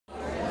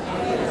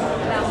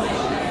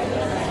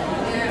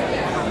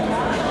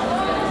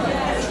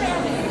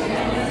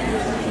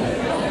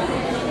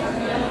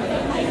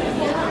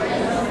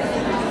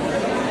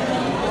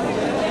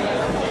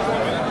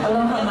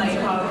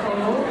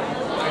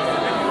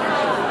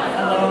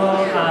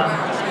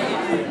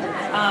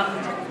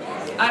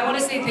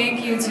say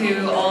thank you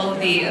to all of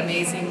the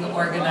amazing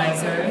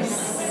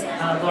organizers,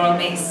 Laurel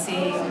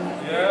Macy,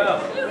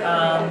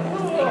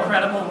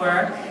 incredible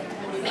work,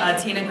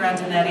 Tina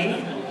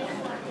Grandinetti,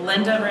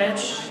 Linda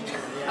Rich,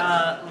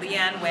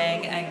 Leanne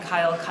Wang, and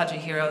Kyle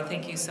Kajihiro.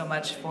 Thank you so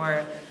much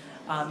for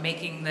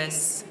making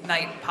this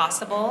night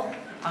possible.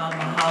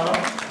 Mahalo.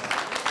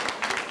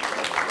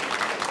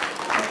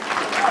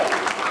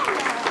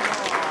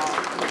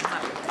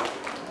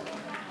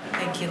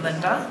 Thank you,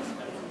 Linda.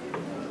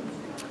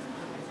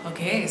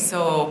 Okay,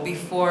 so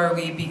before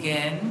we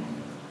begin,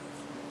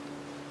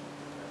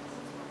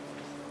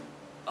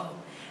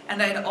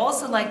 and I'd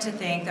also like to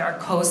thank our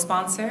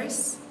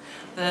co-sponsors,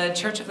 the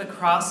Church of the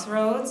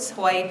Crossroads,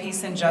 Hawaii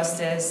Peace and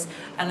Justice,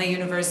 and the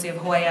University of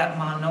Hawaii at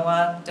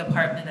Mānoa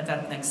Department of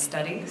Ethnic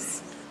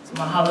Studies. So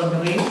mahalo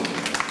nui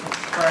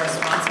for our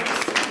sponsors.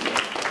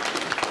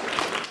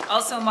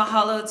 Also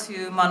mahalo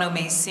to Mano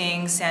Mei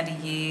Singh, Sandy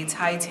Yee,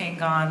 Tai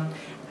Tangon,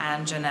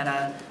 and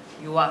Janetta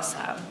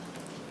Yuasa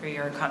for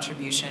your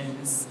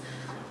contributions.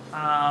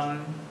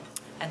 And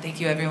thank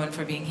you everyone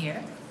for being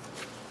here.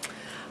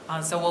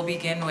 So we'll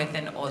begin with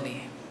an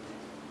oli.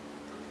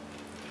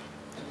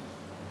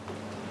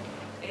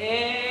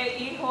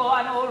 E iho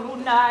ano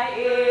luna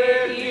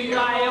e I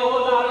mai o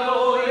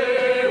lalo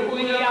e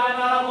hui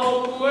ana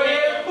moku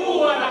e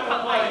kua na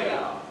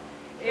kapaia.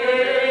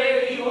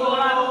 E iho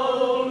ano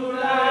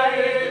luna e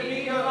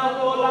I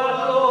o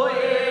lalo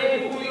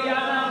e hui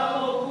ana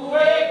moku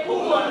e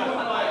kua na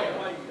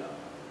kapaia.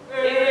 E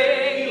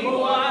iho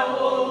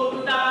ano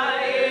luna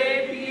e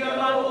I o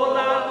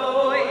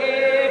lalo e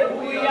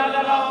hui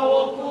ana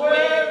moku e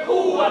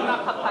kua na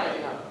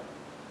kapaia.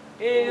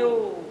 E o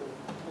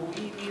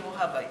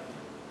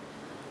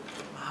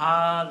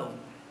Mahalo.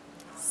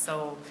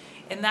 So,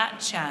 in that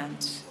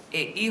chant,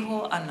 E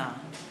Iho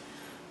Ana,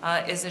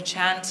 is a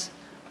chant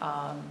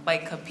by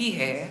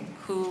Kapihe,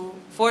 who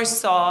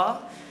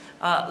foresaw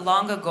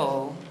long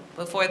ago,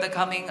 before the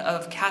coming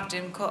of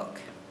Captain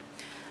Cook,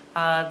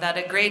 that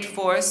a great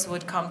force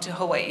would come to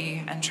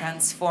Hawaii and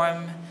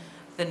transform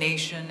the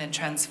nation and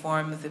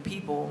transform the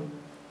people,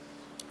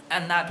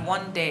 and that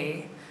one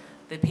day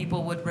the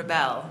people would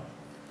rebel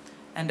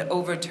and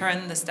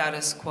overturn the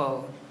status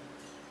quo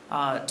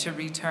to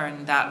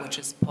return that which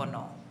is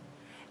pono.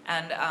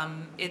 And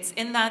it's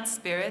in that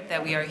spirit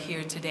that we are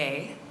here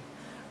today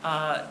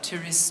to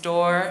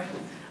restore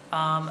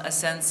a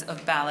sense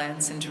of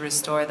balance and to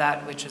restore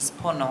that which is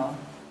pono,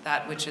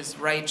 that which is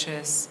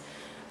righteous,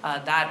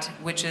 that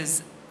which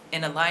is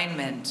in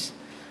alignment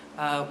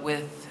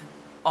with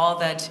all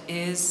that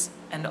is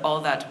and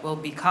all that will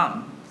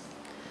become.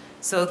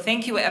 So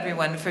thank you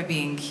everyone for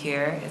being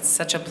here. It's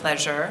such a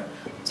pleasure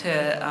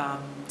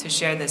to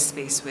share this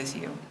space with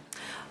you.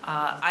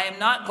 I am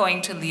not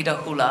going to lead a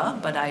hula,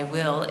 but I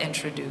will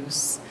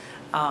introduce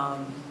a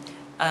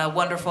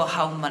wonderful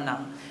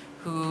haumana,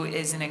 who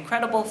is an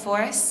incredible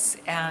force,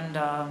 and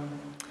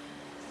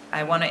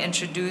I want to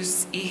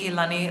introduce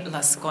Ihilani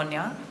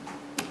Lasconia.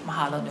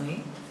 Mahalo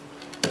nui.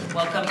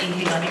 Welcome,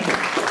 Ihilani.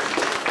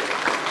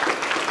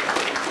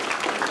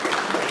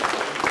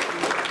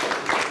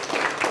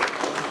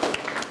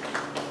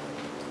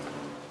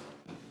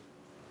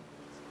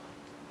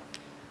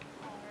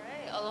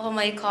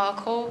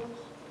 Oh,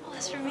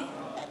 that's for me?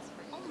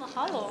 Oh,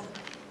 mahalo.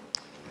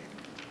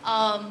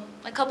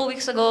 A couple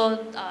weeks ago,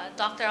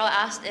 Dr. L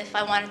asked if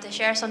I wanted to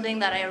share something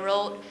that I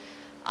wrote.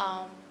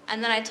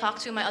 And then I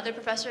talked to my other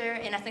professor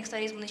in ethnic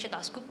studies, Manisha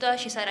Dasgupta.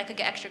 She said I could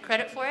get extra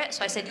credit for it,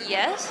 so I said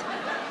yes.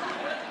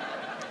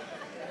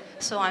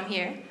 So I'm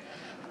here.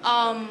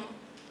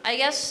 I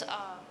guess,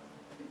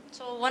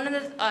 so one of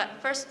the,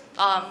 first,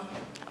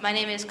 my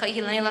name is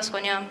Ihilani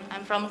Lasconia.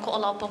 I'm from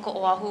Ko'olaupoko,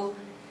 Oahu,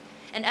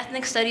 an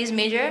ethnic studies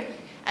major,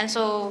 and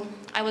so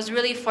I was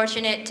really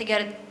fortunate to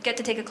get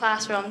to take a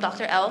class from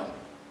Dr. L.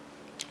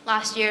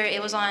 Last year, it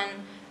was on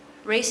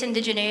race,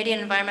 indigeneity,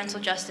 and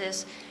environmental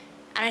justice,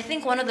 and I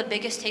think one of the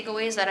biggest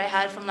takeaways that I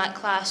had from that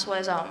class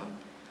was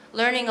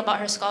learning about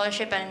her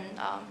scholarship and,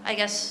 I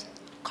guess,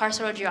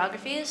 carceral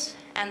geographies,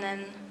 and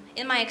then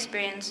in my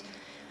experience,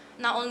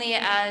 not only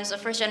as a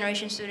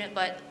first-generation student,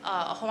 but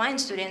a Hawaiian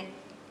student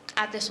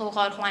at this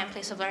so-called Hawaiian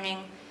place of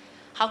learning,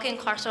 how can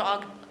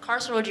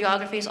carceral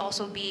geographies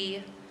also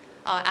be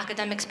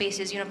academic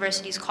spaces,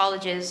 universities,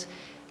 colleges,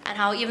 and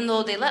how even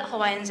though they let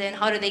Hawaiians in,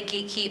 how do they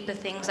gatekeep the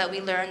things that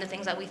we learn, the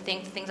things that we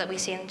think, the things that we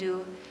say and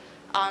do.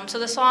 So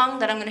the song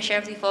that I'm going to share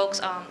with you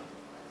folks,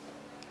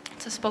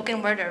 it's a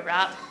spoken word or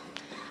rap.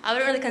 I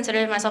wouldn't really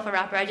consider myself a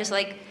rapper, I just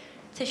like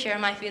to share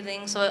my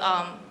feelings. So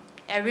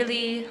I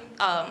really,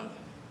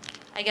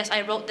 I guess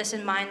I wrote this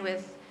in mind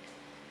with,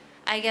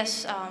 I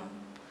guess,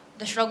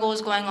 the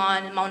struggles going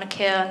on in Mauna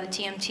Kea and the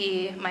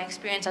TMT, my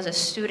experience as a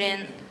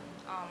student.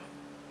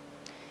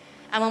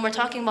 And when we're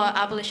talking about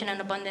abolition and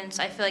abundance,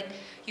 I feel like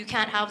you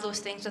can't have those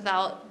things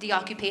without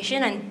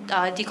deoccupation and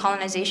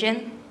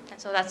decolonization. And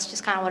so that's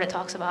just kind of what it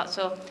talks about.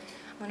 So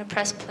I'm going to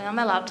press play on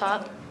my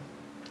laptop,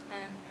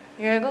 and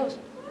here it goes.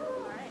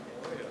 All right.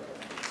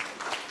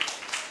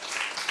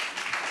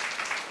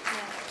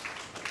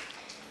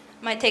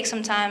 Yeah. Might take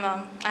some time.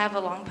 I have a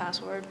long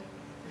password.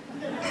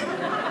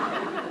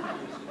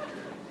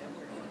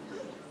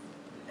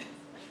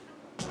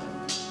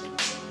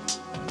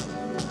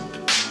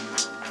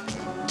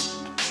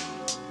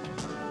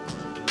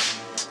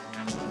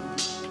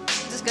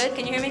 Is this good?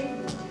 Can you hear me? All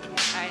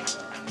right.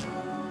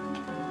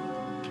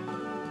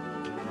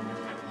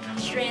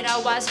 Straight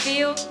out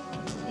Westfield,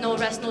 no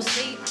rest, no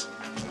sleep.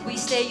 We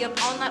stay up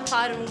all night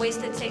plotting ways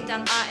to take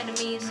down our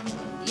enemies.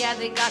 Yeah,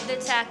 they got their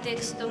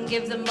tactics, don't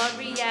give them a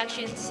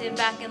reaction. Sit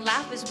back and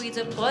laugh as we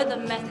deploy the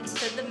methods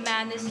to the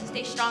madness.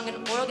 Stay strong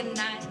and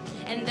organized,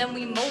 and then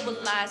we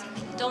mobilize.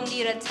 Don't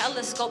need a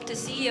telescope to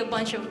see a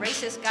bunch of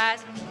racist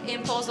guys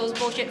impose those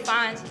bullshit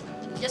fines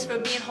just for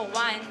being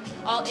Hawaiian.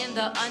 All in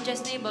the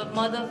unjust name of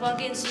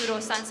motherfucking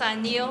pseudo-science. I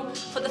kneel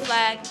for the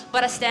flag,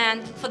 but I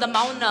stand for the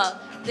Mauna.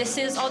 This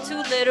is all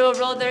too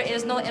literal, there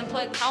is no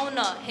employed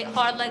counter. Hit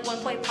hard like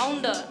 1-point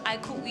pounder. I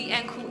kui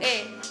and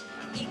ku'e.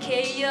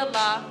 Ike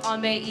la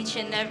ame each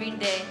and every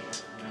day.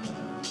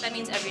 That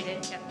means every day,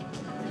 yeah.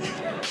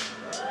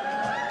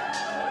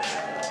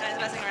 I was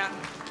messing around.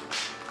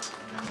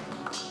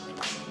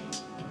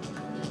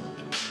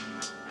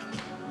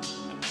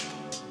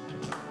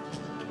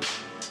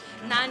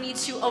 Now I need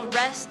to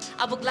arrest,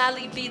 I will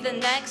gladly be the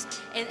next.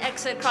 An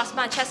X across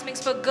my chest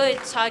makes for good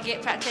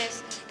target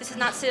practice. This is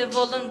not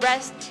civil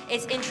unrest,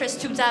 it's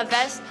interest to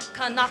divest.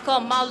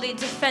 Kanaka Mali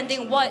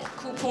defending what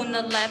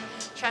Kupuna left.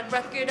 Track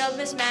record of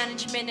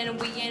mismanagement and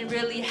we ain't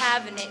really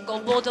having it. Go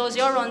bulldoze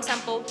your own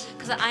temple,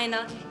 cause the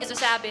Aina is a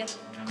Sabbath.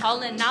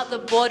 Calling out the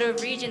border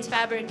regions,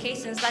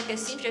 fabrications like a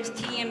seamstress,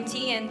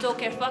 TMT and don't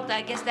care fucked.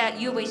 I guess that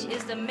UH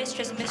is the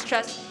mistrust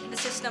the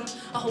system,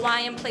 a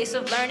Hawaiian place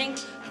of learning.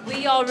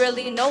 We all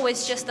really know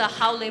it's just a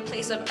haole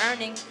place of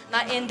earning,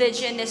 not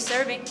indigenous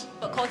serving,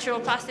 but cultural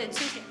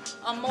prostitution.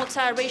 A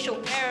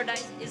multiracial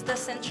paradise is the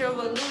central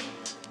illusion.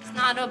 It's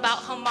not about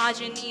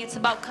homogeny, it's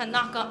about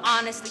Kanaka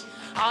honestly.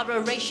 Our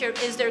erasure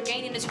is their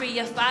gain and it's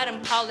reified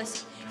in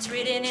policy. It's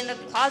written in the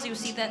clause, you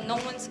see that no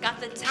one's got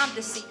the time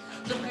to see.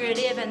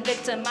 Lucrative and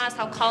victimized,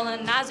 how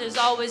colonizers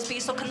always be.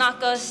 So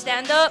Kanaka,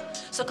 stand up.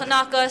 So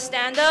Kanaka,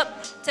 stand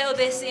up. Tell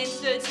this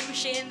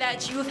institution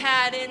that you've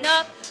had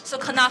enough. So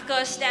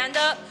Kanaka, stand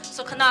up.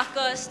 So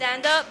Kanaka,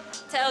 stand up.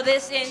 Tell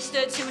this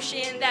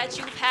institution that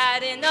you've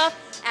had enough.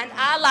 And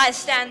allies,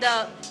 stand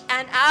up.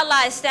 And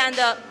allies, stand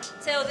up.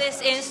 Tell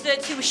this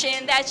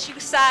institution that you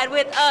side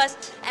with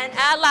us. And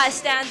allies,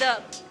 stand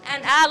up.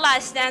 And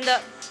allies, stand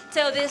up.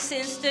 Tell this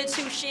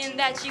institution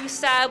that you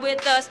side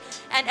with us.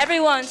 And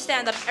everyone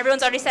stand up.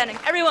 Everyone's already standing.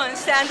 Everyone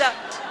stand up.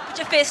 Put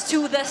your fist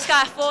to the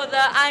sky for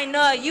the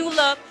Aina you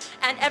love.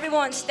 And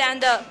everyone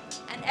stand up.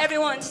 And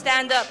everyone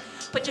stand up.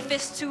 Put your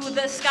fist to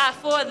the sky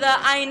for the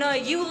Aina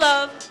you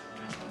love.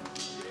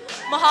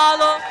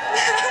 Mahalo.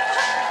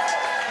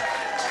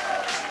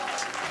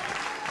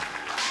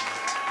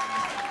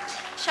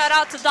 Shout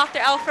out to Dr.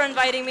 L for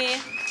inviting me.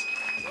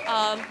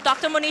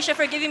 Dr. Monisha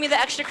for giving me the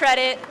extra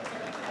credit.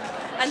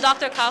 And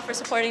Dr. Kyle for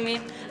supporting me,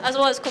 as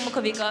well as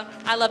Kumukavika.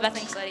 I love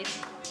ethnic studies.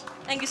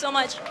 Thank you so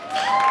much.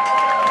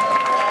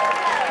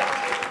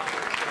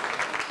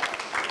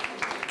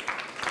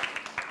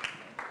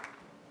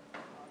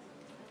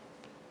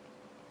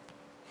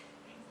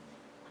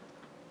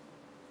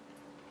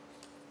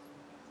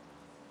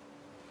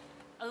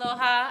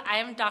 Aloha, I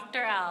am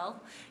Dr.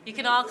 L. You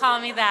can all call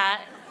me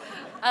that.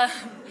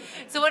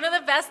 So one of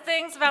the best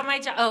things about my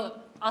job,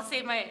 I'll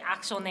say my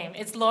actual name.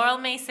 It's Laurel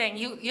May Singh.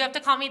 You have to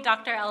call me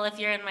Dr. L if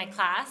you're in my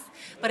class,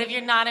 but if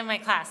you're not in my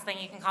class, then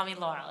you can call me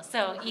Laurel.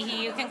 So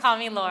Ihi, you can call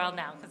me Laurel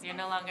now because you're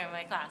no longer in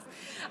my class.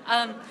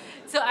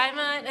 So I'm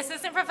an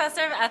assistant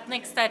professor of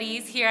ethnic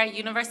studies here at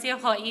University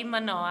of Hawaii,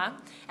 Mānoa,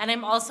 and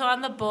I'm also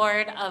on the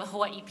board of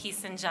Hawaii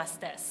Peace and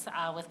Justice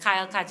with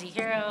Kyle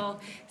Kajihiro,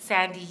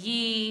 Sandy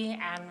Yee,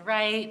 Ann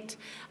Wright,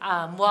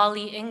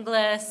 Wally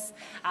Inglis.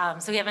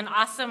 So we have an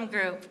awesome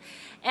group.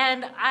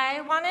 And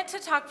I wanted to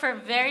talk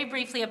very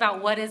briefly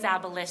about what is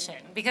abolition,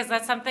 because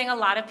that's something a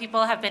lot of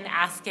people have been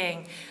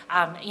asking,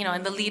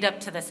 in the lead up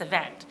to this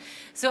event.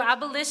 So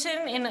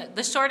abolition, in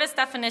the shortest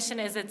definition,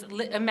 is it's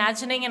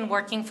imagining and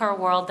working for a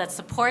world that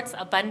supports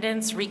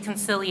abundance,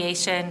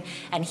 reconciliation,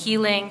 and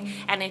healing,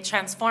 and it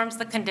transforms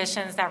the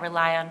conditions that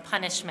rely on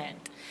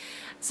punishment.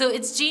 So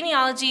its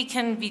genealogy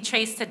can be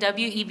traced to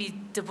W.E.B.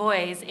 Du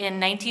Bois. In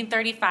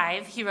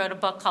 1935, he wrote a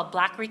book called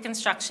Black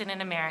Reconstruction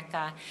in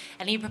America,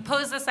 and he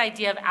proposed this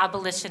idea of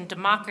abolition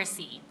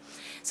democracy.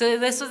 So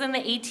this was in the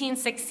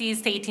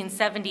 1860s to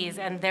 1870s,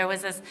 and there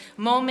was this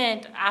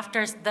moment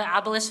after the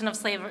abolition of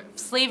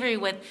slavery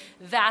with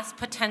vast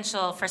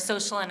potential for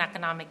social and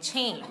economic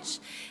change.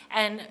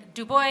 And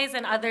Du Bois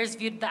and others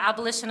viewed the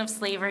abolition of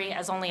slavery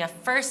as only a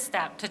first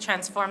step to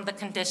transform the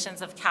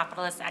conditions of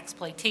capitalist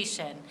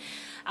exploitation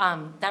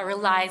that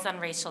relies on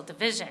racial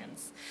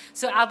divisions.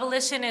 So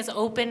abolition is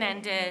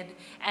open-ended,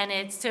 and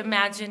it's to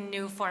imagine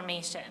new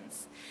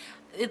formations.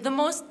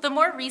 The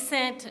more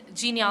recent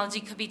genealogy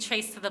could be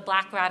traced to the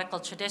Black radical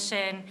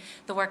tradition,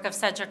 the work of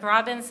Cedric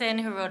Robinson,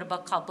 who wrote a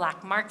book called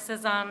Black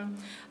Marxism,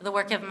 the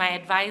work of my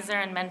advisor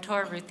and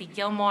mentor, Ruthie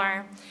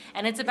Gilmore,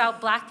 and it's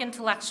about Black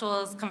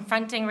intellectuals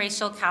confronting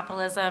racial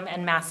capitalism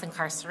and mass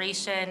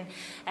incarceration,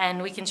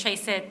 and we can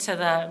trace it to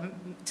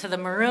the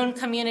Maroon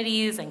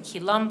communities and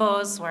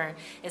Quilombos, where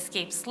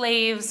escaped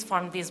slaves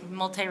formed these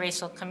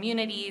multiracial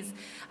communities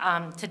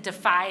to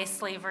defy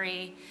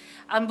slavery.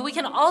 But we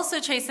can also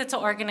trace it to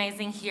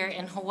organizing here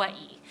in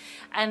Hawaii.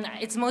 And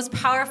its most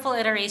powerful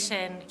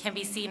iteration can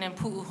be seen in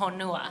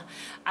Pu'uhonua.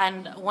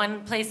 And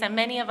one place that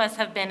many of us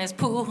have been is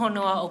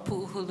Pu'uhonua o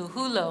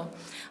Pu'uhuluhulu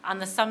on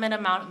the summit of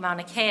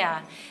Mauna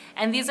Kea.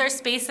 And these are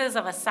spaces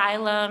of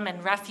asylum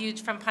and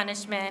refuge from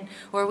punishment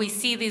where we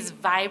see these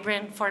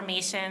vibrant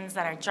formations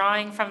that are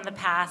drawing from the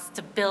past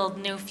to build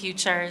new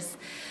futures.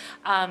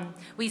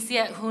 We see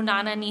at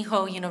Hunana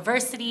Niho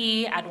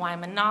University, at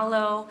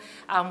Waimanalo,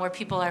 where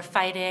people are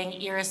fighting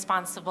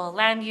irresponsible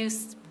land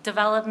use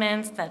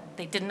developments that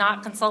they did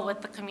not consult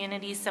with the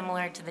community,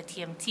 similar to the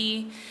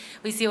TMT.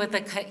 We see with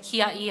the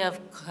Kia'i of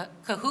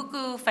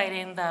Kahuku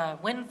fighting the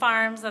wind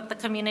farms that the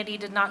community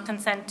did not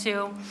consent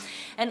to.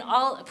 And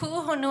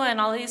Pu'uhonua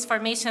and all these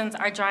formations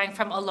are drawing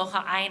from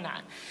aloha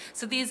aina.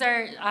 So these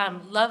are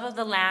love of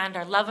the land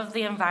or love of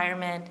the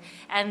environment,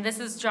 and this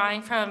is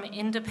drawing from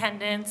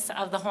independence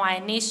of the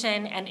Hawaiian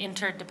nation and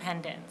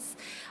interdependence.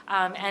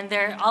 And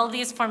all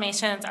these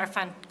formations are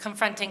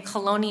confronting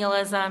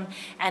colonialism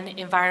and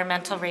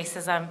environmental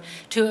racism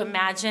to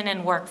imagine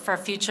and work for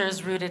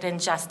futures rooted in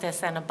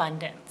justice and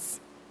abundance.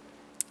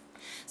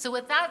 So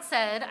with that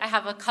said, I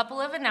have a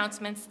couple of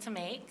announcements to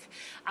make.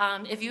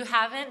 If you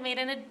haven't made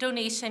a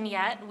donation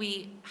yet,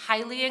 we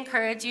highly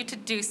encourage you to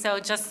do so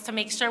just to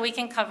make sure we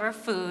can cover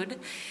food.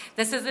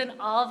 This is an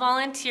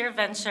all-volunteer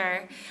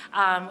venture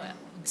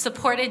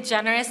supported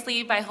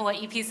generously by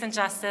Hawaii Peace and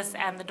Justice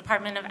and the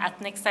Department of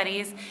Ethnic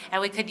Studies,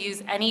 and we could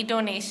use any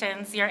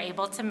donations you're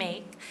able to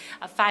make,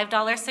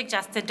 $5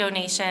 suggested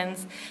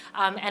donations,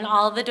 and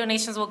all the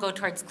donations will go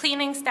towards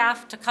cleaning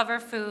staff to cover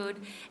food,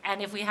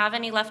 and if we have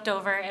any left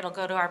over, it'll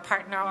go to our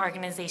partner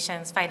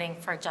organizations fighting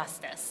for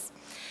justice.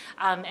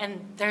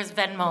 And there's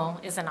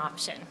Venmo is an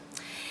option.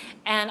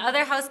 And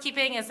other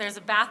housekeeping is there's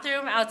a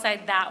bathroom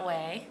outside that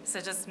way, so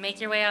just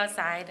make your way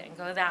outside and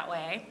go that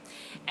way.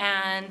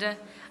 And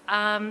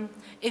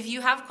if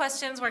you have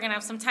questions, we're gonna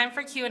have some time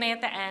for Q&A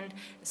at the end,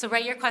 so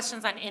write your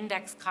questions on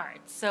index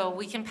cards. So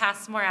we can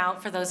pass more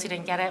out for those who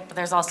didn't get it, but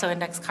there's also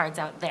index cards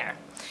out there.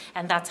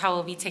 And that's how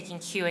we'll be taking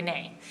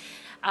Q&A.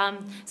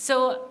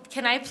 So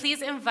can I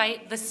please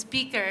invite the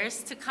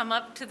speakers to come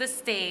up to the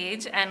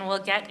stage and we'll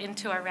get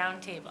into our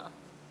roundtable.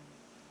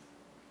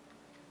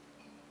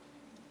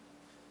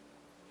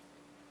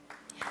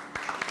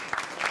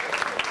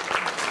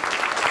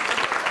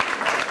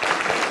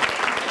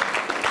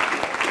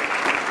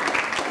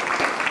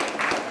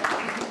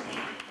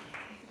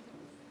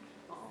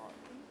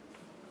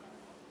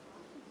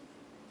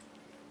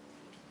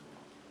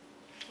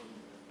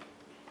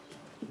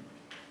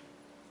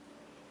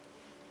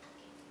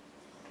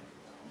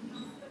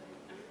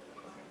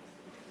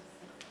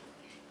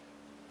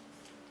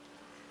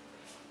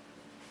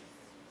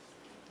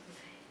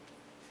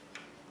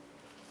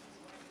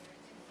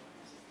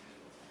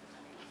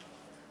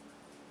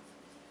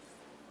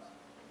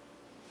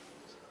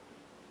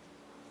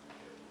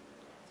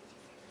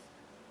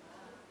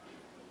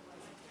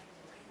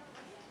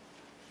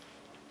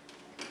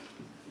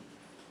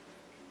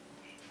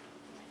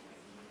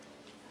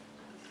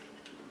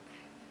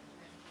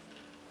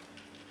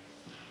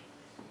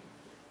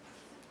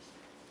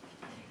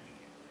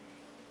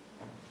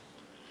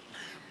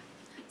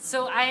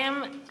 So I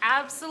am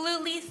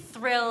absolutely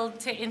thrilled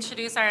to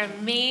introduce our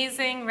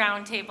amazing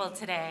roundtable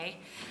today.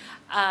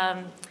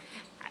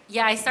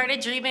 Yeah, I started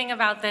dreaming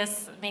about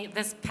this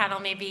panel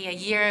maybe a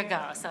year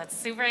ago, so it's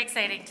super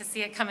exciting to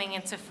see it coming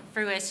into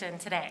fruition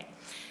today.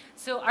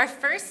 So our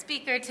first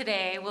speaker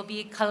today will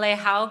be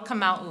Kaleihau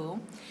Kamau.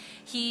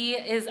 He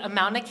is a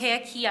Mauna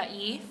Kea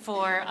Kia'i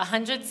for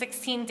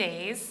 116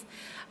 days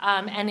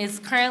and is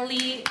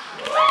currently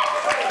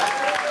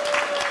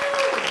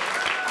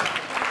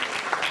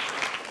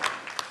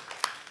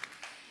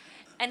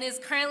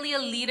a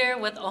leader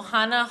with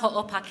Ohana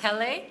Ho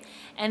opakele,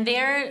 and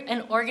they're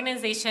an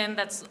organization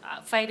that's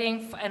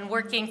fighting and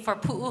working for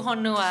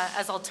pu'uhonua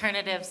as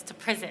alternatives to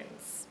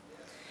prisons.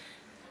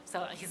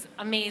 So he's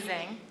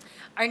amazing.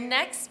 Our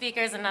next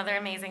speaker is another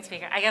amazing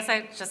speaker. I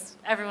guess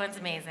everyone's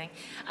amazing.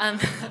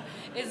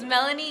 Is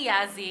Melanie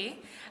Yazzie.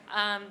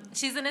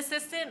 She's an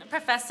assistant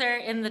professor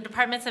in the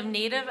Departments of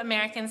Native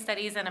American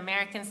Studies and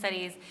American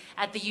Studies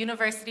at the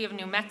University of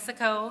New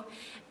Mexico,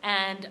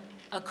 and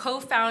a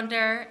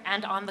co-founder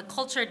and on the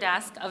culture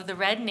desk of the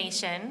Red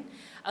Nation,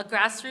 a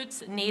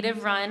grassroots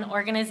Native-run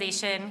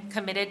organization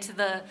committed to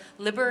the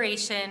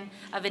liberation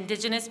of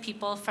indigenous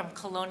people from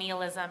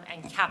colonialism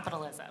and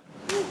capitalism.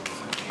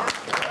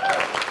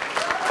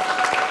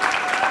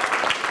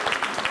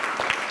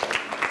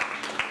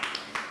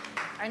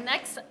 Our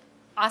next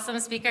awesome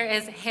speaker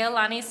is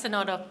Healani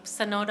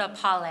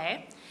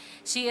Sonoda-Pale.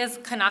 She is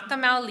Kanaka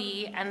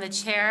Maoli and the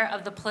chair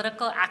of the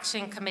Political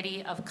Action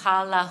Committee of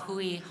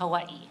Kaleihau,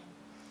 Hawaii.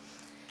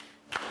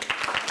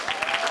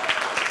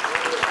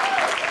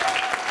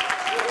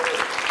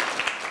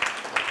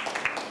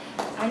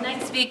 Our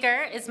next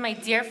speaker is my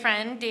dear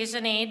friend,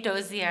 Dejanay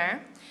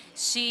Dozier.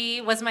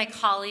 She was my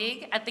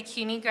colleague at the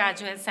CUNY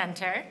Graduate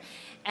Center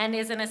and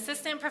is an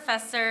assistant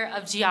professor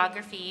of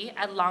geography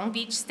at Long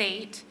Beach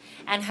State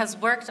and has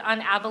worked on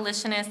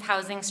abolitionist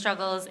housing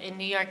struggles in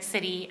New York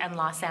City and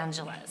Los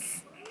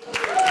Angeles.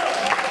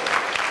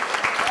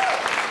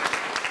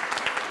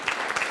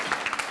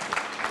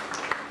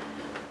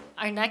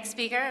 Our next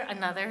speaker,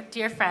 another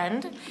dear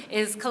friend,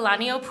 is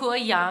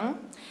Kalaniopua Young.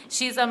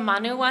 She's a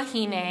Manu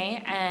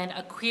Wahine and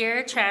a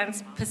queer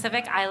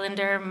trans-Pacific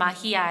Islander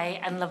Mahiai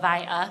and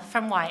Levi'a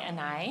from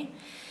Wai'anae.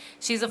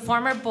 She's a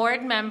former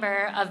board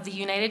member of the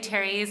United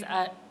Territories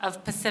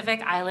of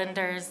Pacific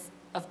Islands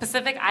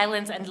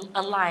and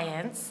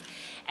Alliance,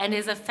 and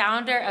is a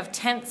founder of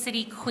Tent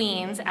City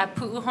Queens at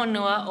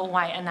Pu'uhonua o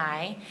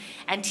Wai'anae,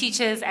 and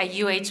teaches at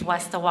UH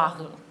West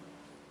Oahu.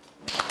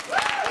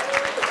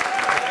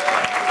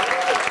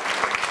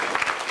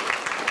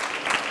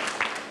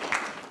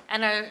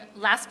 And our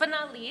last but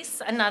not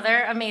least,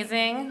 another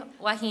amazing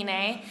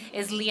Wahine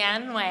is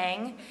Leanne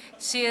Wang.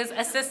 She is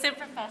assistant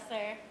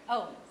professor.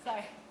 Oh,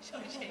 sorry.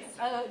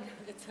 Oh,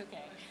 it's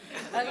okay.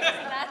 Okay,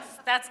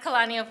 so that's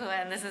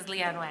Kalaniopua, and this is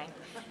Leanne Wang.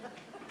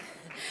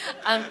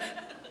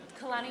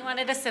 Kalani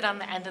wanted to sit on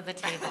the end of the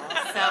table,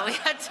 so we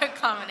had to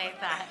accommodate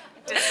that.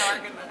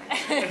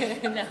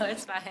 No,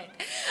 it's fine.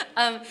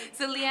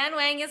 So Leanne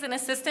Wang is an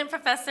assistant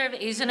professor of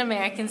Asian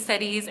American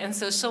Studies and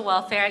Social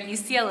Welfare at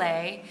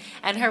UCLA,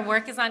 and her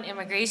work is on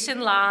immigration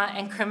law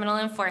and criminal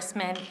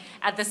enforcement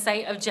at the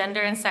site of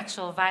gender and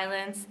sexual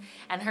violence,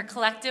 and her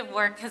collective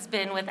work has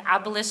been with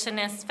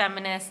abolitionist,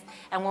 feminist,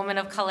 and women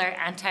of color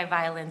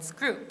anti-violence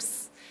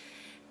groups.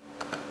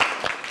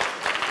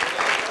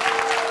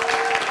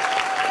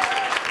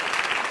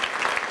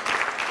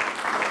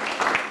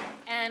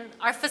 And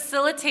our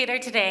facilitator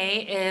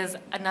today is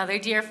another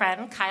dear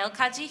friend, Kyle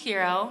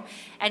Kajihiro,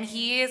 and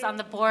he is on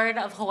the board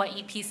of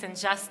Hawaii Peace and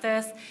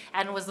Justice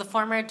and was the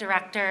former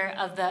director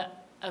of the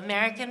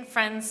American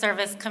Friends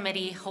Service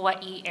Committee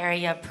Hawaii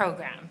Area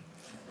Program.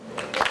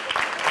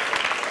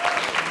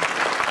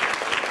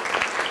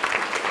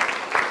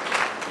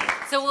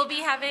 So we'll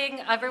be having,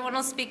 everyone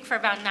will speak for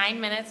about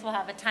 9 minutes. We'll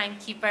have a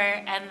timekeeper,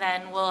 and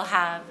then we'll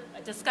have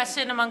a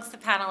discussion amongst the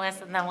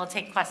panelists, and then we'll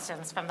take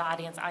questions from the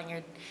audience on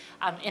your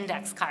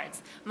index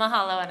cards.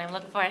 Mahalo, and I'm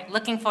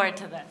looking forward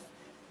to this.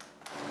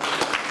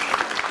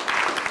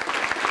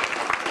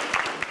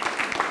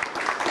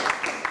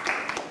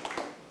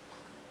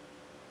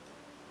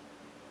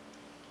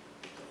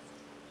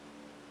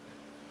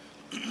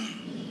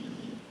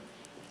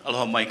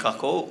 Aloha mai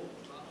kako.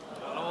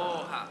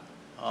 Aloha.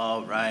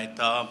 All right.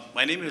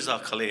 My name is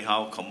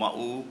Kaleihau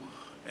Kamau,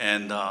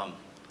 and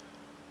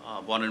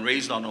born and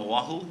raised on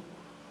Oahu,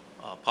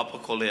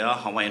 Papakolea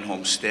Hawaiian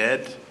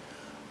homestead.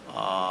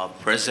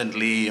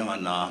 Presently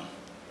I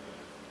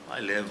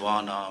live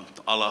on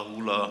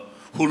Alahula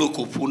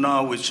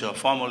Hulukupuna, which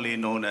formerly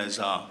known as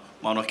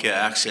Mauna Kea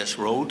Access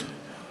Road.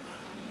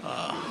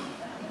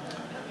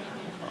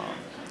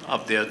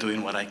 Up there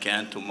doing what I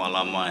can to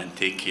malama and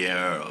take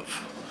care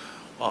of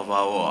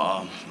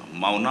our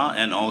Mauna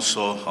and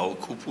also our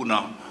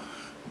kupuna.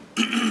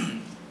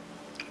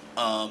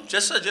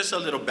 Just a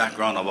little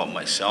background about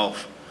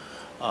myself,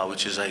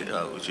 which is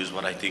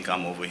what I think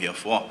I'm over here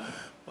for.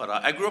 But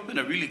I grew up in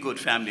a really good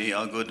family,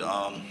 a good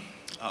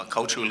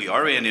culturally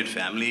oriented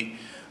family.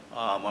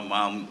 My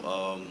mom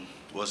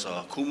was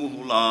a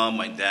kumuhula,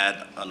 my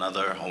dad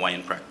another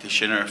Hawaiian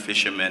practitioner,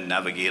 fisherman,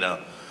 navigator.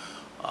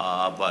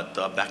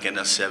 But back in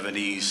the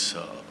 70s,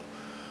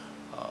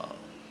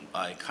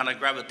 I kind of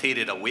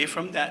gravitated away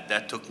from that.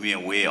 That took me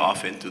away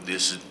off into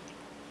this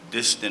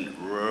distant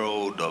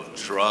road of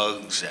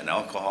drugs and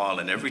alcohol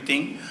and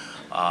everything.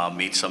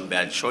 Made some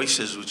bad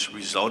choices, which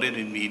resulted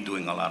in me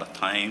doing a lot of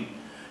time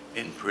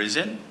in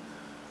prison.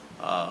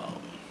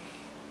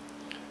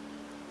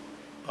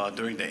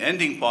 During the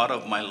ending part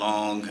of my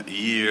long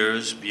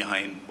years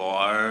behind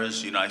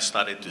bars, I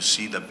started to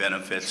see the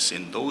benefits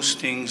in those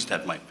things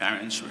that my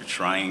parents were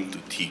trying to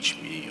teach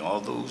me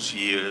all those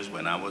years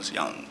when I was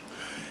young.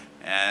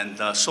 And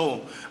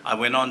so I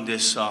went on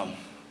this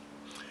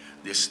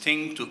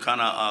thing to kind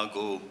of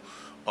go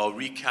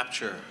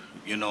recapture,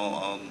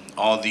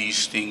 all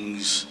these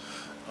things,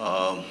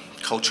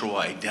 cultural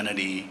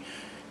identity.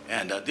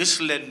 And this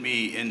led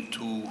me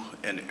into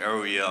an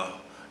area,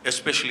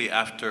 especially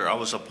after I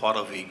was a part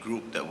of a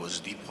group that was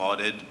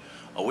deported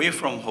away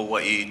from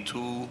Hawaii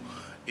to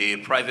a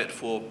private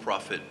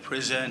for-profit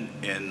prison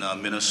in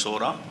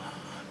Minnesota.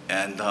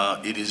 And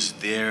it is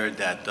there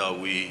that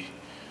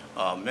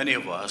many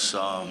of us,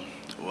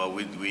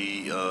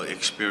 we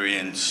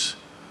experience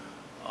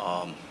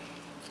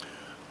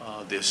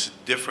these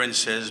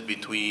differences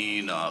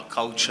between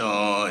culture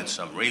and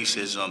some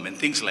racism and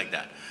things like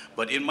that.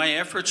 But in my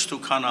efforts to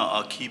kind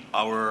of keep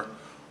our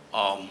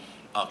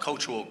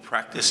cultural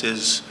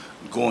practices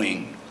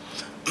going.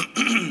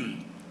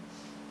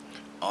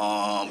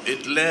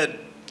 It led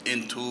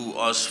into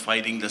us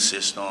fighting the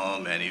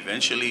system and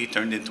eventually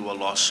turned into a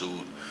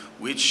lawsuit,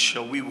 which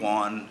we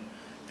won.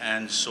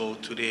 And so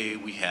today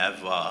we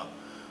have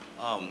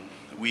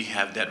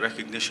that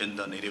recognition.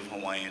 The Native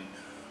Hawaiian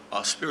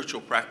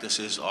spiritual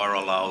practices are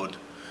allowed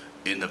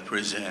in the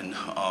prison,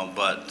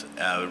 but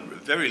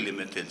very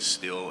limited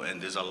still,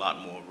 and there's a lot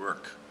more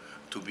work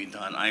to be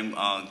done.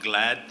 I'm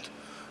glad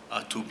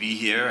to be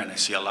here, and I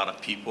see a lot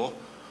of people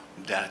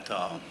that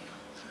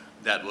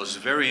was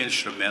very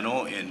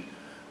instrumental in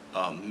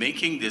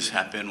making this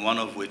happen, one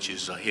of which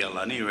is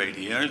Healani right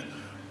here.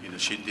 You know,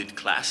 she did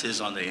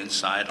classes on the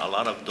inside. A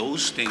lot of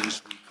those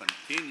things we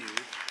continue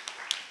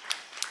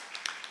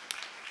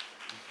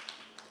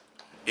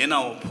in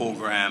our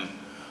program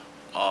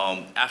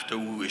after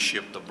we were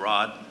shipped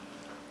abroad.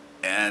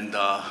 And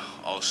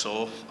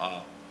also,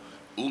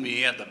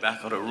 Umi at the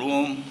back of the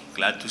room,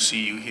 glad to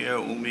see you here,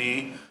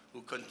 Umi,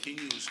 who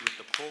continues with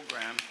the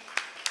program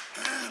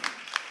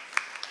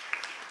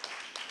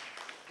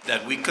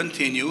that we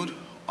continued.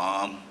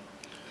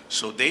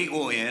 So they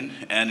go in,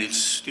 and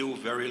it's still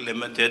very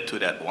limited to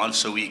that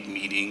once-a-week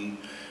meeting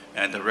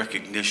and the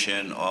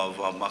recognition of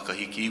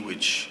makahiki,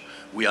 which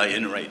we are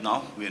in right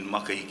now. We're in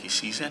makahiki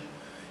season.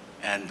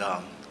 And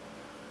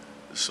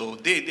so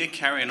they're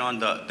carrying on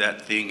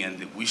that thing,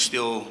 and we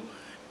still,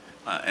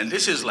 and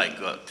this is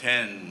like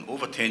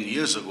over 10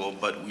 years ago,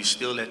 but we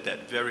still at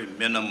that very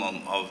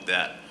minimum of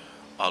that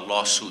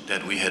lawsuit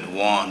that we had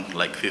won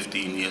like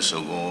 15 years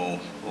ago,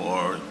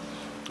 or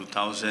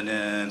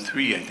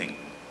 2003, I think.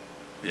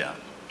 Yeah.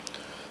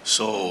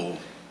 So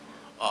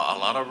a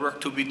lot of work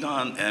to be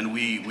done, and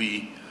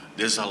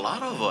there's a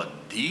lot of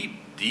deep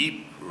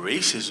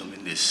racism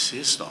in this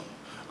system.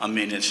 I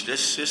mean, it's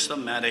just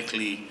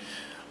systematically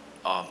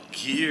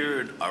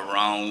geared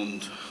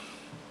around,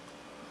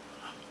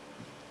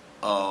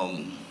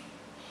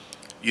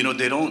 you know,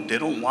 they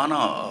don't want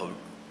to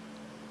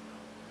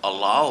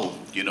allow,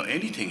 you know,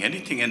 anything,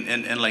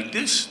 and like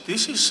this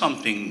is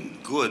something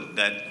good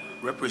that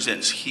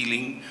represents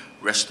healing,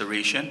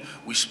 restoration.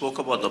 We spoke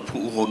about the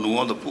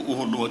uhonua. The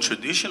uhonua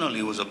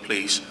traditionally was a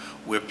place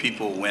where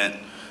people went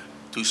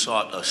to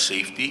sought a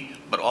safety,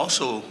 but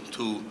also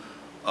to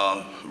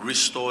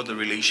restore the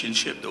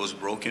relationship that was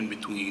broken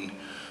between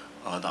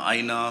the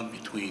Aina,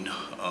 between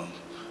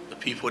the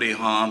people they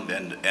harmed,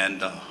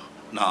 and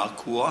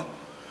Na'akua,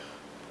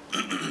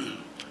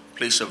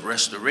 place of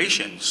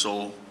restoration.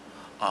 So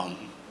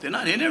they're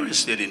not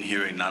interested in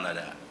hearing none of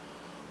that.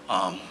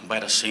 By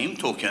the same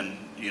token,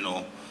 you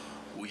know,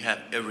 we have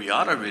every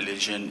other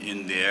religion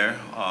in there,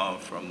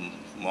 from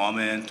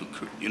Mormon to,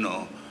 you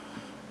know,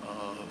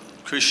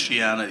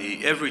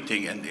 Christianity,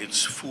 everything, and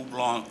it's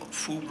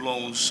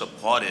full-blown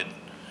supported.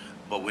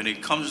 But when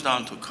it comes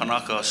down to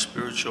Kanaka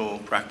spiritual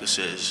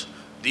practices,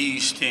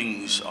 these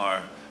things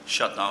are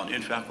shut down.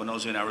 In fact, when I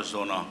was in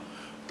Arizona,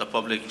 the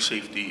public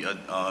safety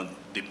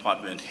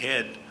department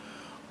head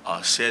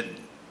said,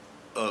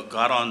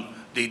 got on,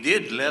 they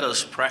did let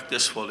us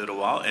practice for a little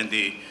while, and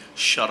they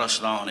shut us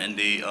down, and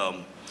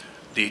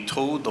they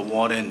told the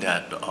warden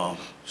that,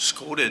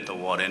 scolded the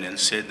warden and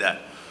said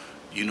that,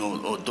 you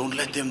know, oh, don't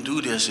let them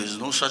do this. There's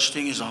no such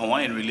thing as a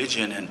Hawaiian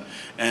religion,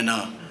 and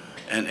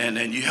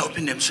you're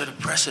helping them set a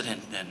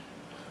precedent. And,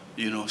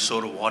 you know,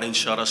 so the warden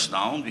shut us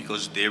down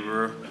because they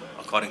were,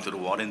 according to the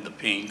warden, the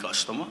paying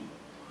customer.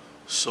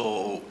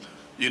 So,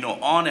 you know,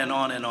 on and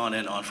on and on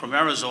and on. From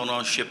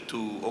Arizona, shipped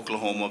to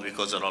Oklahoma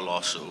because of the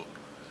lawsuit,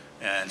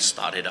 and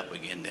started up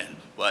again then.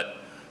 But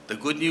the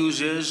good news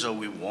is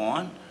we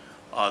won.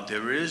 We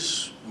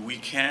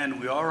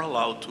are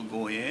allowed to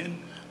go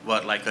in,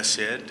 but like I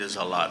said, there's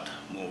a lot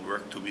more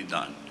work to be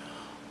done.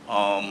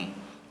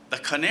 The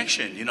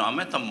connection, you know, I'm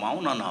at the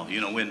Mauna now.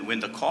 You know, when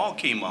the call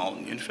came out,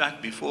 in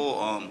fact,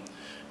 before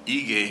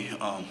Ige,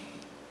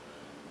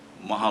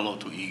 mahalo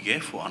to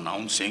Ige for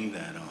announcing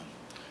that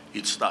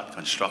he'd start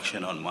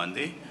construction on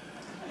Monday.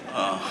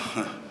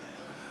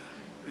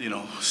 You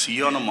know, see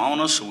you on the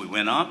Mauna, so we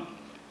went up,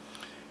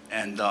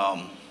 and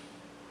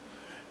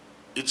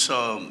it's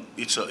a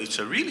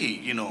really,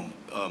 you know,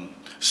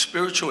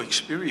 spiritual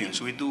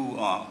experience. We do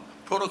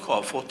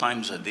protocol 4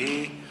 times a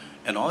day,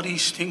 and all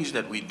these things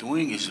that we're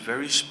doing is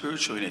very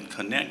spiritual, and it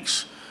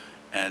connects.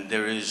 And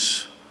there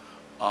is,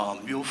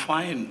 you'll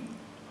find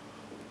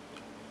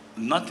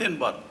nothing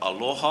but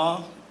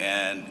aloha,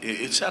 and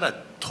it's at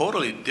a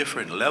totally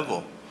different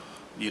level.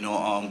 You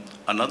know,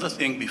 another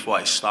thing before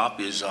I stop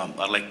is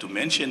I'd like to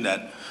mention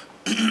that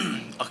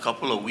a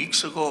couple of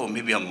weeks ago, or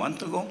maybe a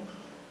month ago,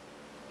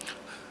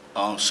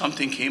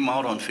 something came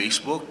out on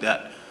Facebook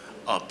that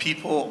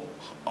people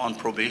on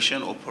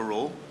probation or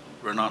parole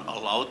were not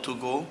allowed to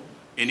go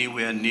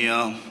anywhere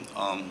near,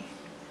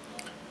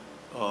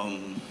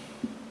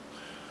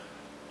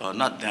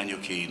 not Daniel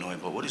K.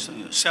 Inouye, but what is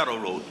the Saddle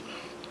Road.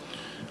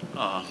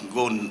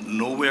 Go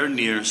nowhere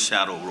near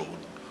Saddle Road,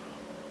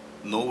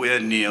 nowhere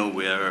near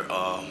where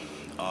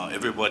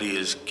everybody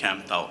is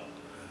camped out.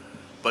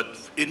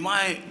 But in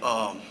my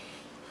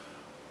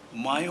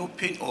my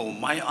opinion, or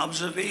my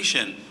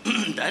observation,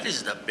 that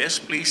is the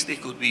best place they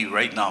could be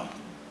right now.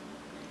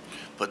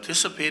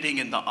 Participating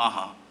in the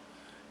AHA,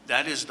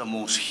 that is the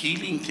most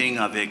healing thing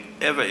I've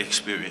ever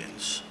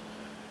experienced.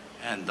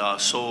 And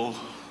so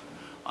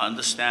I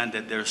understand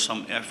that there's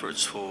some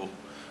efforts for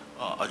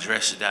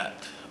address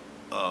that,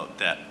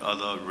 that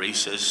other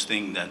racist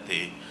thing that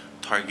they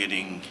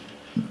targeting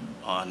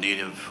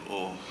Native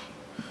or,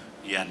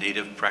 yeah,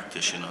 Native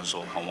practitioners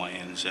or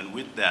Hawaiians. And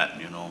with that,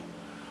 you know,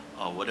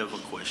 whatever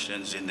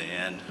questions in the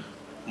end,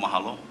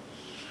 mahalo.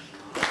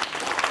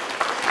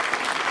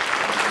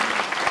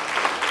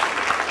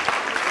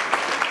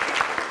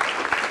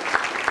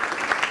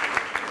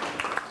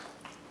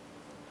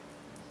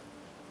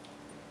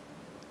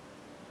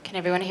 Can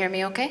everyone hear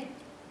me okay?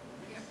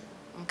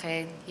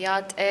 Okay.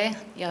 Yad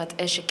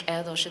shik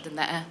do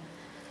shidna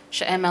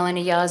she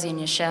melani yazi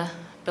nisha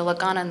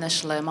bilagana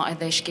nishle ma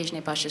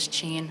ideshkijni bashis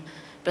chin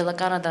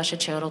bilagana dasha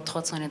chero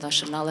totsani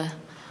dashanale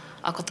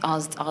akot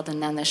az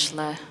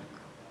adananishle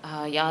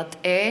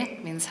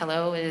yad means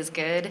hello, it is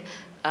good.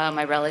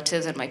 My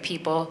relatives and my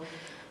people.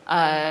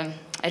 I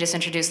just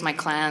introduced my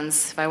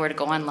clans. If I were to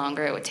go on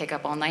longer, it would take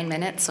up all 9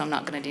 minutes, so I'm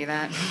not going to do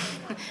that.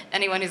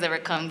 Anyone who's ever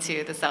come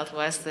to the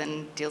Southwest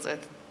and deals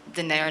with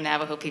the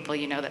Navajo people,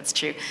 you know that's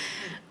true.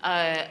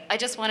 I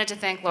just wanted to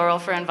thank Laurel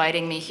for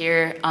inviting me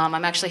here.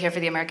 I'm actually here for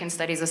the American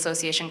Studies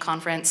Association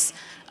conference.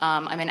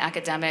 I'm an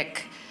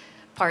academic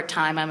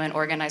part-time. I'm an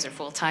organizer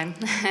full-time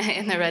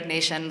in the Red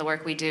Nation, the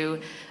work we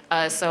do.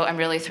 So I'm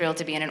really thrilled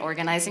to be in an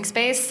organizing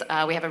space.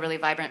 We have a really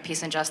vibrant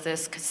peace and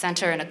justice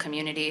center and a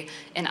community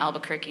in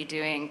Albuquerque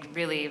doing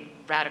really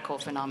radical,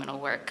 phenomenal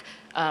work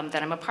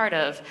that I'm a part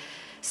of.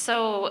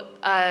 So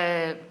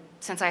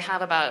since I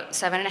have about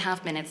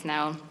 7.5 minutes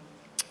now,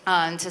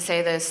 to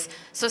say this.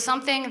 So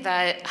something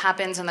that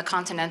happens in the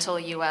continental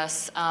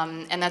US,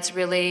 and that's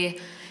really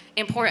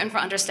important for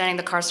understanding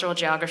the carceral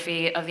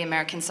geography of the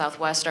American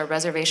Southwest, are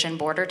reservation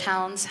border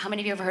towns. How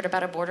many of you have ever heard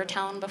about a border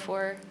town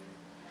before?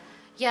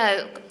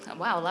 Yeah,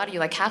 wow, a lot of you,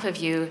 like half of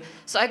you.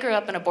 So I grew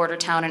up in a border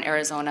town in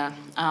Arizona,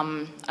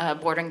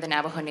 bordering the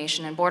Navajo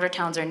Nation, and border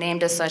towns are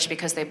named as such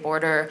because they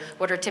border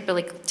what are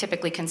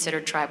typically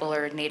considered tribal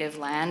or native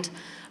land,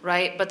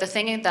 right? But the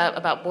thing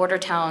about border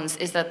towns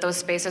is that those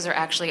spaces are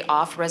actually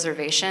off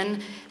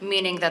reservation,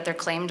 meaning that they're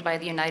claimed by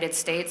the United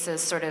States as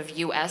sort of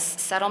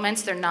US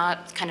settlements. They're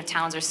not kind of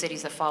towns or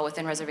cities that fall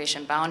within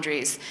reservation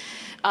boundaries.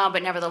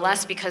 But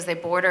nevertheless, because they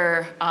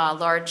border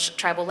large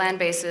tribal land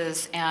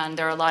bases and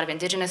there are a lot of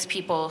indigenous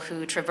people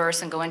who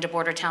traverse and go into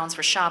border towns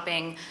for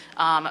shopping,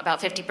 about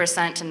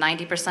 50% to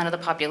 90% of the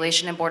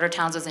population in border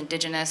towns is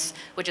indigenous,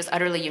 which is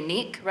utterly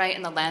unique, right,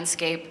 in the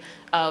landscape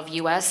of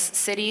US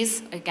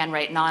cities, again,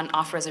 right,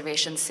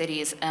 non-off-reservation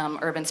cities,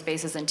 urban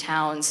spaces and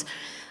towns.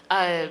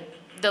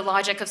 The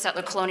logic of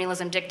settler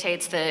colonialism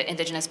dictates that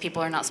indigenous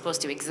people are not supposed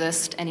to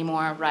exist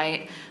anymore,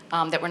 right?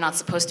 That we're not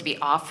supposed to be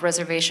off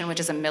reservation, which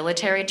is a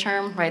military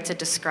term, right, to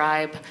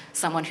describe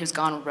someone who's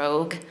gone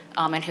rogue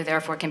and who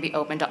therefore can be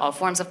open to all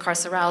forms of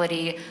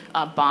carcerality,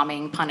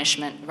 bombing,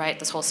 punishment, right?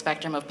 This whole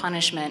spectrum of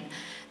punishment.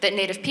 That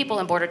Native people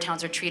in border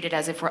towns are treated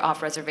as if we're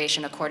off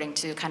reservation according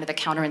to kind of the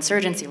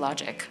counterinsurgency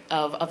logic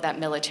of that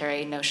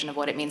military notion of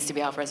what it means to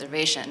be off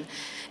reservation.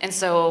 And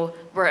so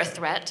we're a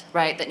threat,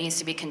 right, that needs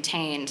to be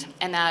contained.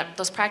 And that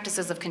those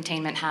practices of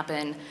containment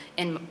happen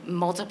in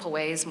multiple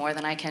ways, more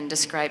than I can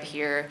describe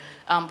here.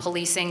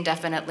 Policing,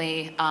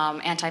 definitely.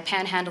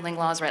 Anti-panhandling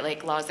laws, right,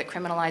 like laws that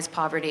criminalize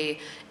poverty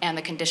and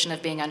the condition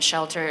of being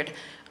unsheltered.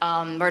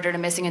 Murdered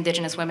and missing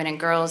indigenous women and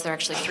girls. There are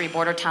actually 3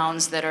 border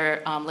towns that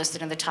are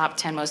listed in the top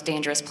 10 most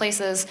dangerous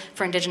places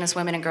for indigenous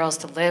women and girls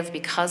to live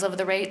because of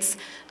the rates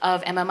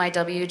of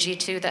MMIW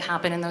G2 that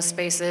happen in those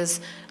spaces.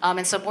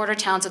 And so border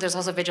towns, so there's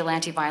also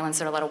vigilante violence.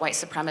 There are a lot of white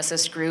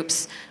supremacist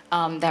groups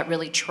that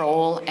really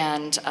troll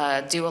and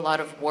do a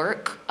lot of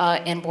work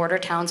in border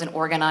towns and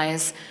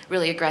organize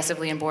really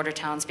aggressively in border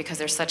towns because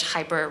they're such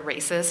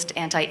hyper-racist,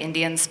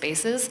 anti-Indian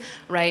spaces,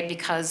 right?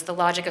 Because the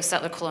logic of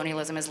settler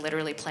colonialism is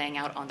literally playing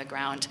out on the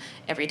ground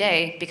every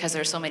day because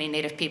there are so many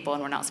Native people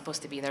and we're not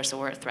supposed to be there, so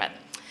we're a threat.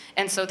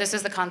 And so this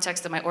is the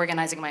context of my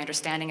organizing, my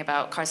understanding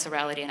about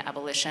carcerality and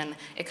abolition.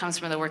 It comes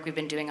from the work we've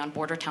been doing on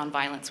border town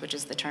violence, which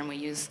is the term we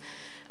use.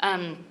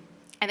 I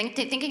think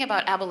thinking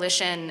about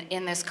abolition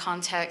in this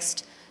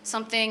context,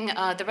 something,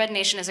 the Red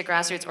Nation is a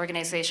grassroots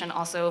organization,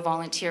 also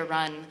volunteer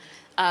run.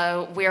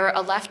 We're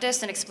a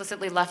leftist and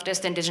explicitly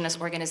leftist indigenous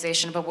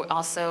organization, but we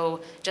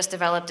also just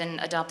developed and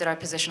adopted our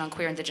position on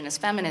queer indigenous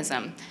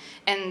feminism.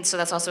 And so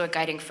that's also a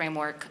guiding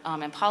framework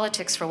in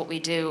politics for what we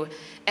do.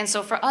 And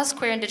so for us,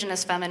 queer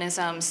indigenous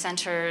feminism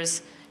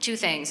centers 2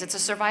 things. It's a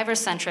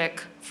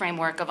survivor-centric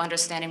framework of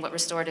understanding what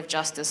restorative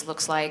justice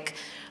looks like.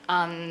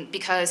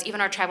 because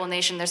even our tribal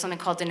nation, there's something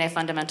called Diné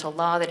Fundamental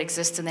Law that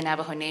exists in the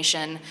Navajo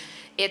Nation.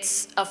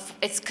 It's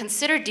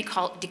considered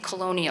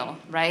decolonial,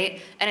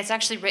 right? And it's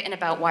actually written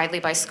about widely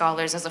by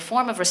scholars as a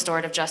form of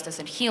restorative justice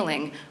and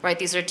healing, right?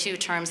 These are two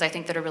terms I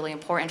think that are really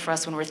important for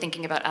us when we're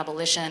thinking about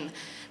abolition.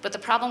 But the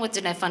problem with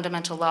Diné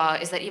Fundamental Law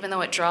is that even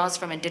though it draws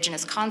from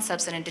indigenous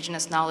concepts and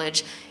indigenous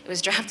knowledge, it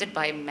was drafted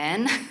by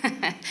men.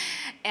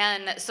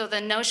 And so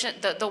the notion,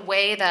 the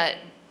way that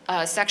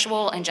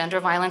sexual and gender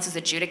violence is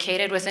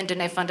adjudicated within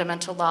Diné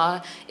Fundamental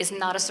Law is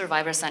not a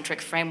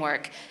survivor-centric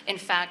framework. In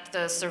fact,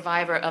 the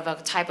survivor of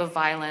a type of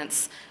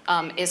violence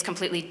is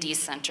completely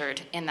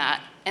decentered in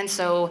that. And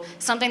so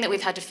something that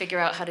we've had to figure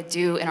out how to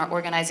do in our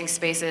organizing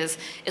spaces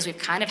is we've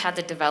kind of had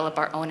to develop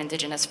our own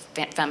indigenous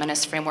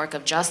feminist framework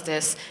of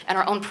justice and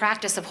our own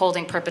practice of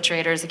holding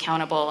perpetrators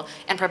accountable,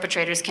 and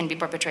perpetrators can be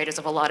perpetrators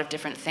of a lot of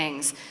different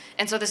things.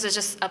 And so this is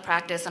just a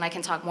practice, and I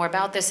can talk more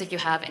about this if you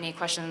have any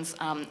questions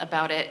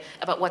about it,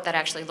 about what that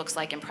actually looks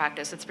like in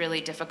practice. It's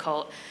really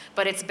difficult,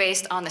 but it's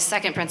based on the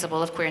second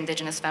principle of queer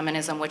indigenous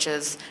feminism, which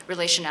is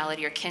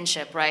relationality or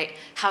kinship, right?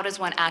 How does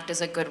one act as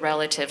a good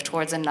relative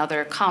towards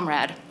another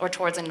comrade or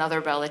towards another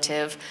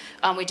relative?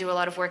 We do a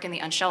lot of work in the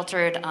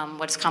unsheltered,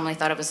 what's commonly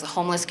thought of as the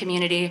homeless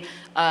community.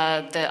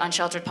 The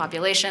unsheltered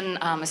population,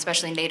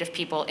 especially Native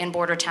people in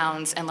border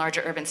towns and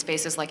larger urban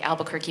spaces like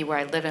Albuquerque, where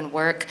I live and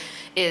work,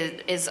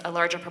 is a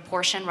larger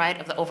proportion, right,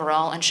 of the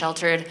overall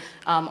unsheltered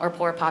or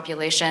poor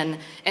population.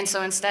 And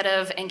so instead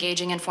of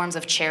engaging in forms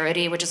of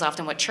charity, which is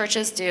often what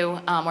churches do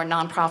or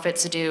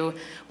nonprofits do,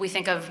 we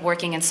think of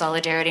working in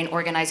solidarity and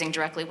organizing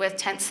directly with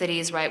tent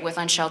cities, right, with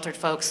unsheltered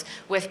folks,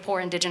 with poor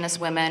indigenous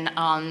women,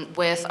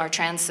 with our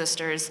trans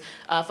sisters,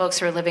 folks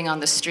who are living on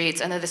the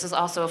streets. And that this is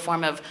also a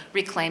form of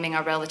reclaiming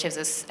our relatives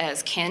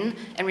as kin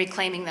and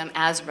reclaiming them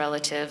as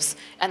relatives.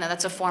 And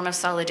that's a form of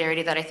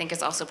solidarity that I think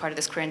is also part of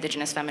this queer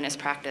indigenous feminist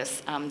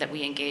practice that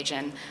we engage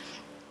in,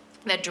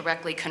 that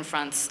directly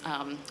confronts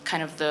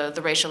kind of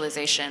the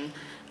racialization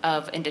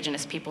of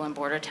indigenous people in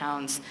border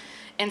towns.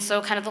 And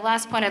so kind of the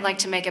last point I'd like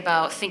to make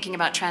about thinking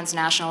about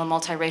transnational and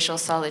multiracial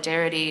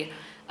solidarity,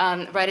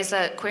 right, is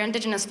that queer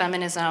indigenous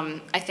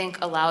feminism, I think,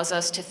 allows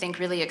us to think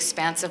really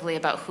expansively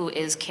about who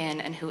is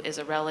kin and who is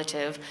a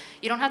relative.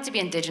 You don't have to be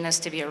indigenous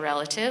to be a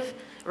relative,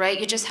 right?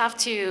 You just have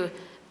to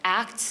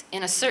act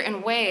in a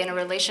certain way in a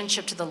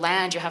relationship to the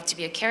land. You have to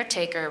be a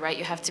caretaker, right?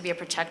 You have to be a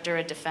protector,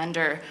 a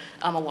defender,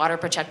 a water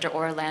protector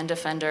or a land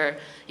defender.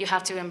 You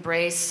have to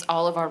embrace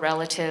all of our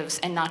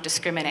relatives and not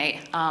discriminate.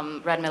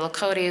 Red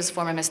Milakoti is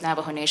former Miss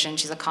Navajo Nation.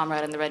 She's a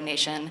comrade in the Red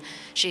Nation.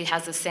 She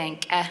has the saying,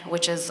 "K'e,"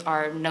 which is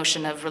our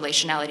notion of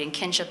relationality and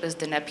kinship as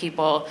Diné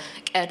people.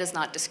 "K'e" does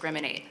not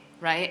discriminate,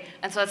 right?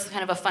 And so that's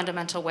kind of a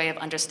fundamental way of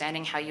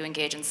understanding how you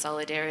engage in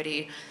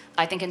solidarity.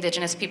 I think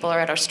indigenous people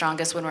are at our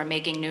strongest when we're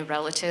making new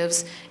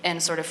relatives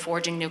and sort of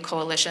forging new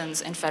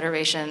coalitions and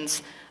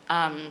federations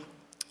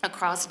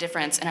across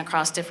difference and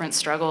across different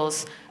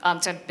struggles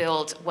to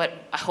build what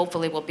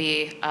hopefully will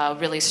be a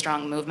really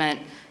strong movement,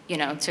 you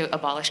know, to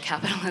abolish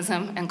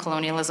capitalism and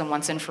colonialism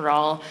once and for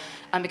all.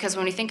 Because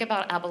when we think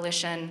about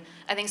abolition,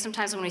 I think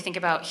sometimes when we think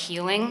about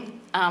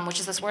healing, which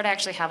is this word I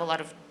actually have a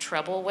lot of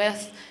trouble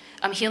with,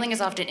 healing is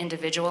often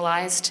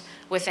individualized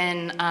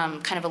within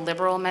kind of a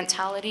liberal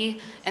mentality,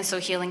 and so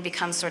healing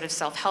becomes sort of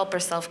self-help or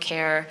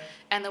self-care.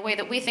 And the way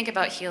that we think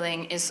about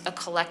healing is a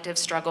collective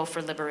struggle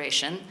for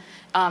liberation.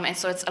 And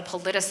so it's a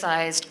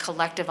politicized,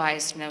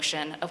 collectivized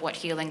notion of what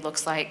healing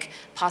looks like,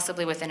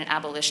 possibly within an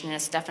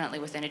abolitionist, definitely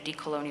within a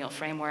decolonial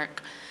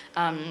framework.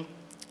 And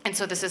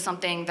so this is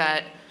something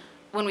that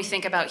when we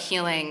think about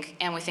healing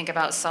and we think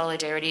about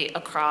solidarity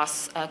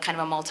across kind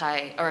of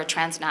a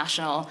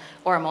transnational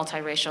or a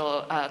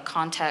multiracial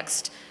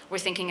context, we're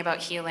thinking about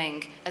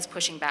healing as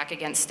pushing back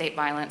against state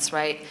violence,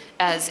 right?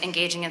 As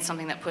engaging in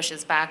something that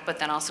pushes back, but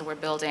then also we're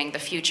building the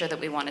future that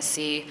we want to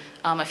see,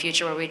 a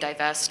future where we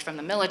divest from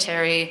the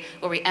military,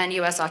 where we end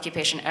US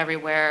occupation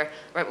everywhere,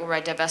 right? Where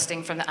we're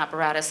divesting from the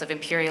apparatus of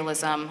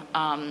imperialism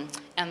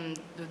and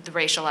the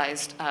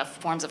racialized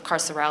forms of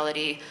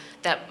carcerality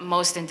that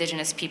most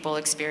indigenous people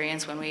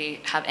experience when we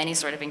have any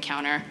sort of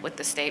encounter with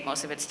the state.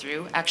 Most of it's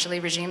through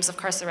actually regimes of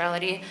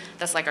carcerality.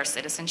 That's like our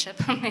citizenship,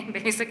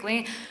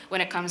 basically,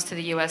 when it comes to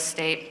the US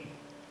state.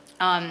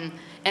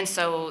 And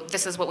so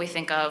this is what we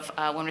think of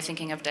when we're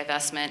thinking of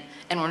divestment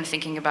and when we're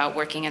thinking about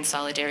working in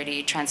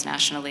solidarity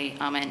transnationally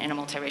and in a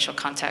multiracial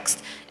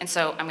context. And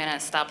so I'm gonna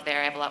stop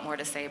there. I have a lot more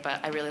to say, but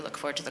I really look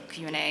forward to the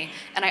Q&A.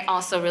 And I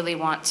also really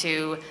want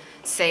to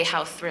say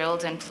how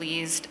thrilled and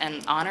pleased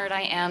and honored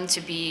I am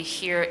to be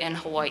here in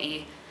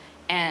Hawaii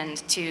and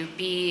to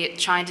be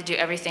trying to do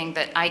everything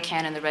that I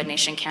can and the Red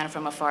Nation can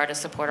from afar to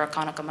support our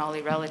Kanaka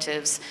Maoli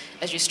relatives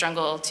as you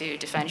struggle to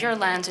defend your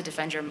land, to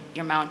defend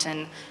your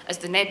mountain. As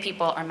the Native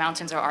people, our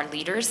mountains are our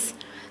leaders.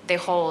 They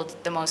hold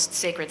the most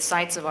sacred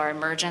sites of our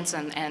emergence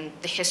and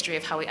the history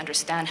of how we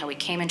understand how we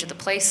came into the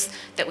place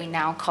that we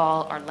now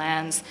call our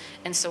lands.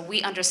 And so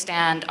we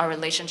understand our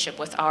relationship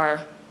with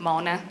our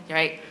Mauna,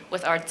 right?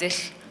 With our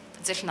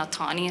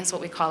Zifnatani is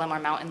what we call them, our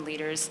mountain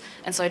leaders.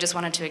 And so I just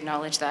wanted to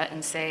acknowledge that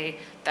and say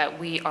that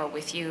we are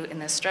with you in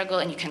this struggle,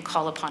 and you can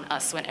call upon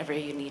us whenever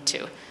you need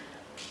to.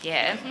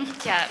 Yeah,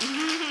 yeah.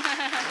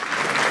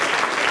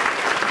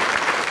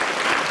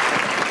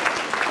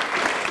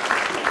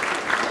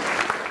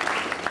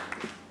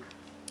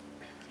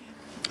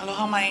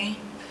 Aloha mai.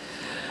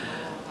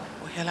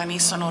 O Healani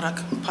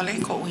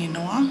Sonoda-Pale ko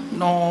uhonua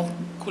no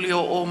kulio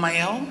o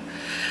maeo.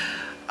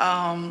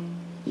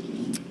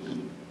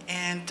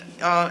 And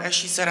as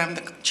she said, I'm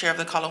the chair of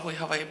the Kalehui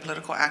Hawaii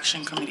Political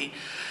Action Committee.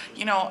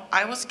 You know,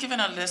 I was given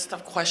a list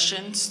of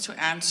questions to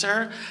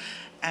answer,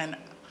 and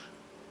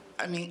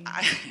I mean,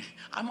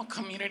 I'm a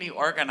community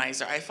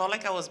organizer. I felt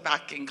like I was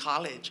back in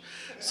college.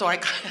 So I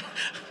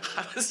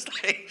was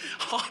like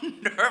all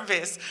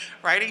nervous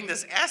writing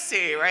this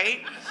essay, right?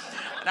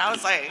 And I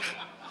was like,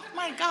 oh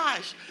my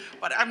gosh.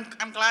 But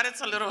I'm glad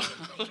it's a little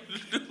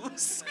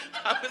loose.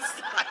 I was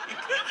like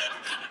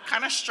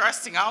kind of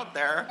stressing out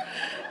there.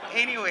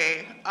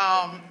 Anyway,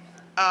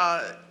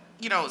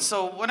 you know,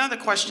 so one of the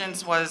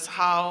questions was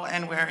how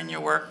and where in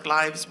your work,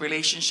 lives,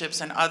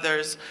 relationships, and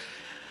others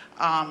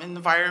in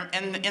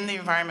the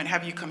environment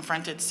have you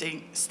confronted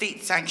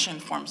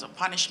state-sanctioned forms of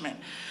punishment?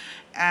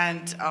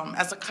 And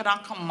as a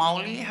Kanaka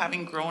Maoli,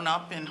 having grown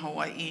up in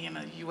Hawaii in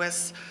a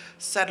U.S.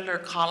 settler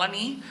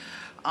colony,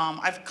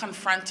 I've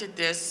confronted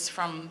this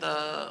from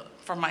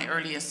my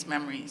earliest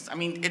memories. I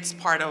mean, it's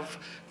part of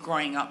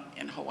growing up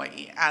in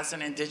Hawaii as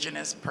an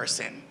indigenous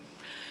person.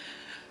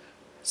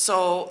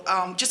 So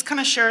just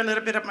kind of share a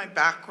little bit of my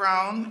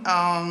background.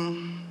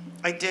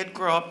 I did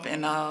grow up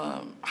in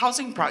a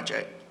housing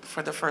project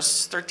for the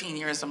first 13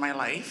 years of my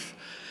life.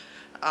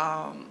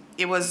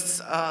 It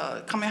was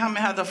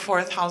Kamehameha the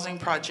Fourth housing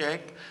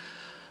project.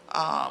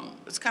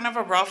 It's kind of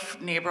a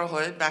rough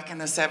neighborhood back in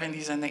the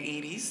 70s and the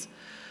 80s.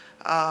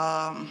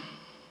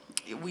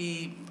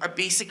 We are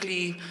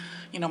basically,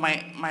 you know,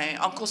 my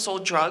uncle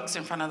sold drugs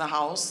in front of the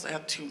house. I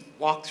had to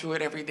walk through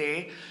it every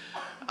day.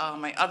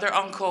 My other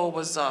uncle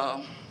was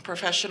a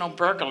professional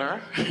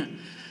burglar.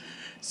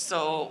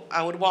 So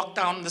I would walk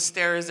down the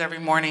stairs every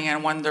morning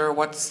and wonder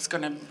what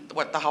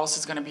the house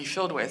is gonna be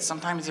filled with.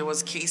 Sometimes it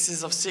was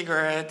cases of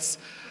cigarettes,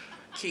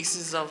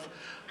 cases of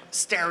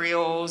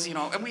stereos, you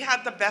know, and we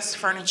had the best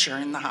furniture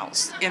in the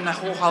house, in the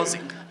whole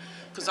housing,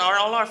 because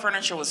all our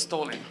furniture was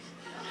stolen.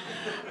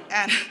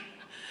 And,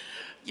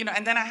 you know,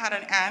 and then I had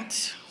an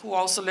aunt who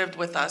also lived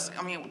with us.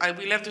 I mean,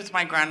 we lived with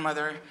my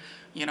grandmother,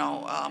 you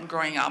know,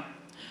 growing up.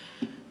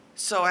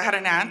 So I had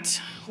an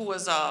aunt who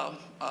was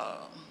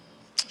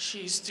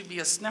she used to be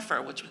a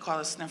sniffer, which we call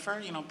a sniffer,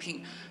 you know,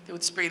 pink. They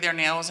would spray their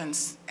nails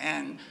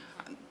and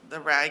the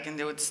rag and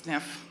they would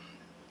sniff.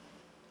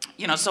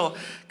 You know, so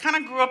kind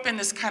of grew up in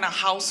this kind of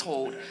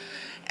household.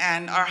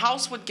 And our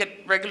house would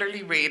get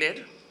regularly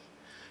raided,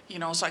 you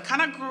know, so I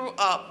kind of grew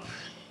up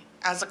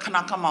as a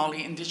Kanaka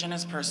Maoli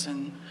indigenous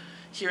person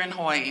here in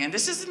Hawaii. And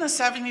this is in the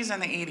 70s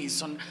and the 80s.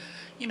 So,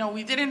 you know,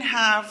 we didn't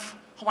have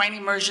Hawaiian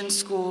immersion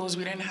schools,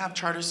 we didn't have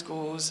charter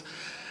schools.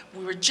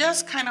 We were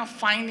just kind of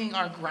finding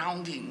our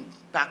grounding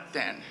back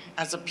then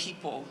as a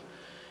people.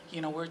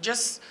 You know, we're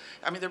just,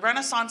 I mean, the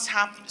Renaissance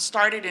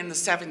started in the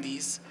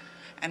 70s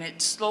and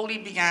it slowly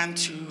began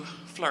to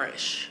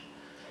flourish.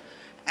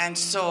 And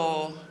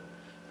so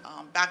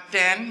back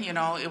then, you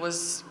know, we're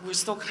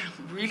still kind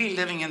of really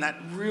living in that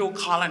real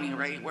colony,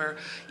 right? Where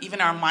even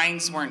our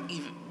minds weren't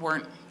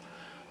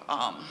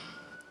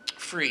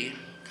free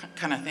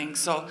kind of thing.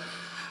 So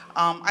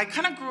I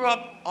kind of grew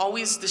up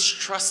always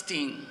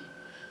distrusting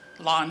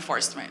law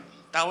enforcement.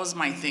 That was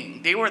my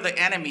thing. They were the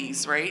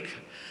enemies, right?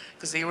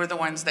 Because they were the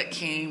ones that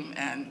came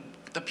and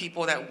the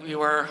people that we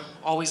were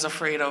always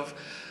afraid of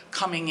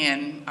coming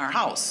in our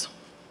house.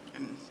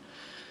 And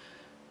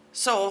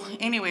so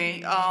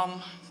anyway,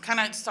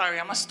 sorry,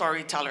 I'm a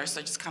storyteller, so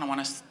I just kind of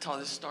want to tell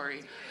this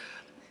story.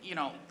 You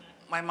know,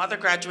 my mother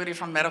graduated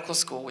from medical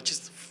school, which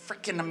is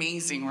freaking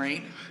amazing,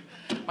 right?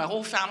 My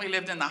whole family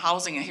lived in the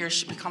housing, and here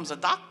she becomes a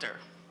doctor.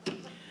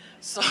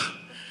 So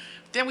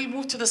then we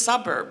moved to the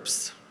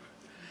suburbs.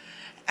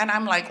 And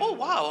I'm like, oh,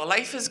 wow,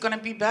 life is going to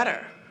be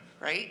better,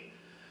 right?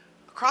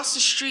 Across the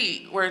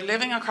street, we're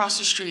living across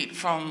the street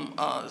from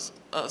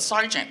a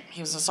sergeant.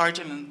 He was a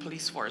sergeant in the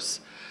police force.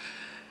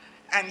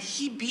 And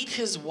he beat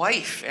his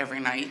wife every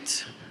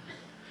night,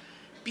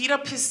 beat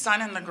up his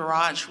son in the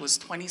garage who was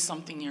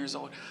 20-something years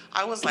old.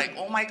 I was like,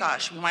 oh my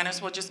gosh, we might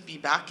as well just be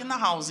back in the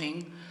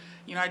housing.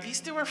 You know, at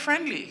least they were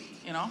friendly,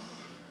 you know?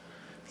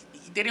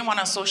 They didn't want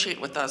to associate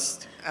with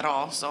us at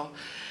all, so.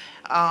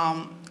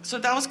 So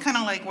that was kind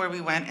of like where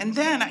we went. And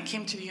then I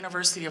came to the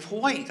University of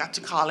Hawaii, got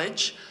to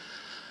college.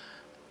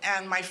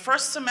 And my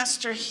first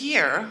semester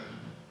here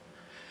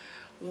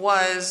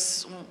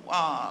was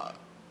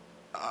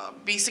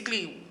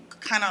basically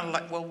kind of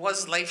like, well,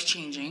 was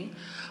life-changing.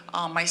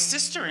 My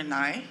sister and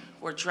I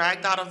were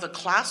dragged out of the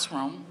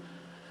classroom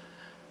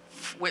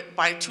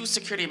by two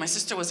security. My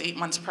sister was 8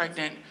 months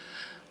pregnant.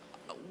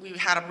 We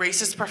had a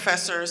racist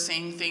professor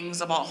saying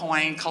things about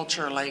Hawaiian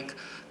culture like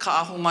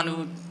ka'ahu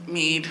manu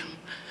mead,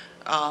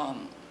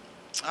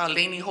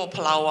 leni ho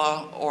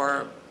palawa,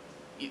 or,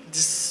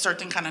 this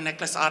certain kind of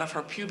necklace out of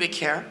her pubic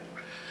hair.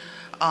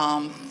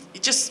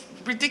 Just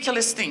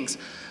ridiculous things.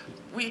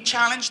 We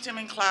challenged him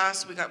in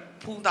class, we got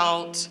pulled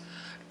out,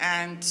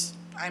 and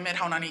I met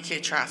Haunani K.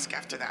 Trask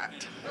after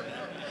that.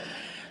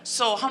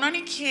 So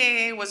Haunani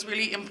K was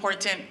really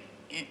important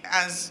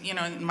as, you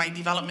know, in my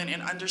development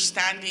in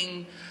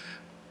understanding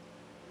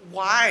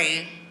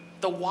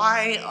the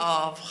why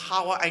of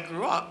how I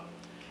grew up,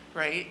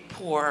 right?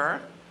 Poor,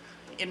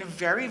 in a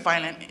very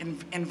violent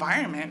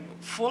environment,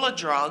 full of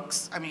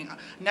drugs. I mean,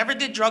 never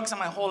did drugs in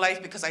my whole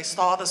life because I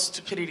saw the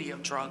stupidity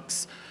of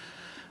drugs,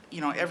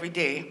 you know, every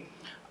day.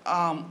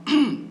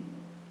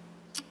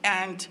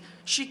 And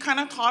she kind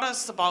of taught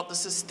us about the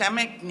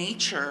systemic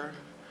nature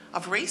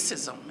of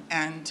racism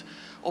and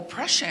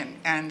oppression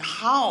and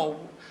how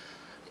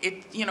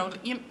it, you know,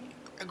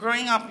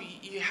 growing up,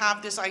 you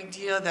have this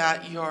idea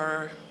that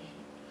you're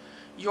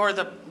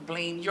the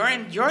blame,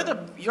 you're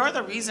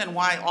the reason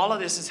why all of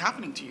this is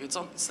happening to you.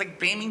 It's like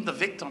blaming the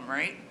victim,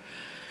 right?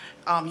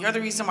 You're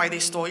the reason why they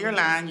stole your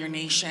land, your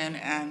nation,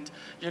 and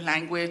your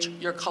language,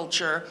 your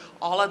culture,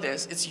 all of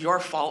this. It's your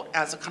fault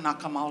as a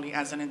Kanaka Maoli,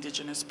 as an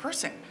indigenous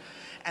person.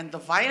 And the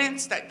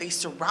violence that they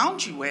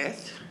surround you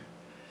with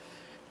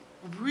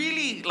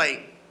really,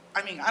 like,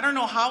 I mean, I don't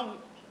know how,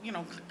 you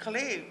know,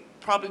 Kale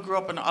probably grew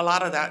up in a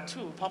lot of that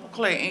too. Papa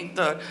Kale ain't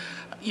the,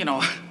 you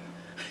know,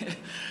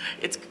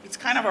 it's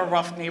kind of a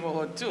rough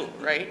neighborhood too,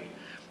 right?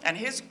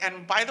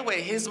 And by the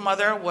way, his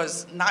mother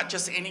was not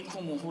just any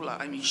kumuhula.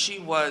 I mean, she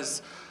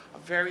was a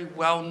very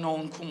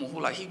well-known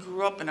kumuhula. He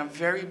grew up in a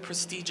very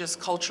prestigious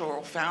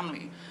cultural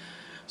family.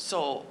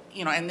 So,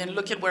 you know, and then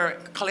look at where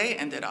Kale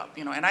ended up,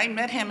 you know, and I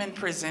met him in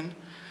prison.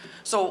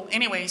 So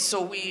anyway,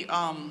 so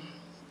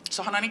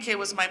so Hanani K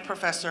was my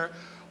professor,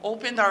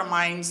 opened our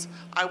minds.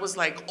 I was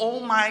like, oh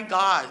my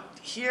God,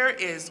 here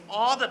is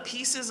all the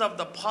pieces of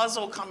the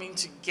puzzle coming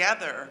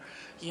together,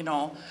 you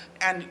know,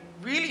 and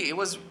really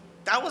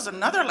that was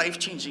another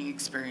life-changing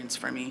experience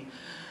for me.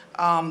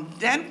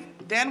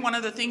 Then one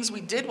of the things we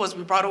did was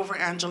we brought over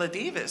Angela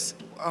Davis,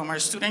 our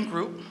student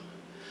group.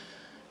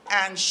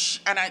 And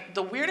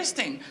the weirdest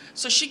thing,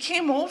 so she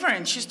came over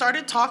and she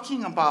started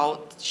talking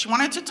about, she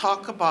wanted to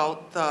talk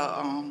about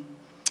the,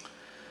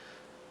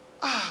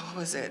 what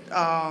was it?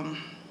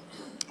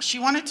 She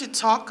wanted to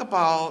talk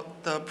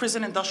about the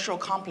prison industrial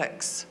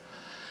complex.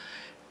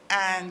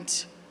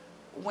 And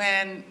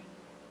when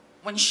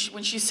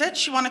she said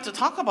she wanted to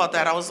talk about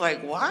that, I was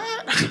like,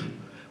 what?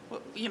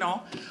 You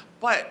know,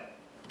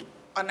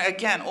 and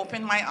again,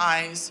 opened my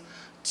eyes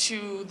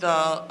to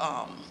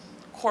the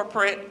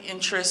corporate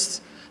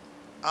interests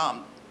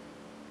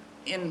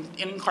in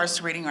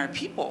incarcerating our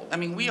people. I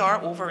mean, we are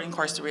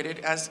over-incarcerated.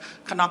 As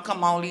Kanaka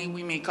Maoli,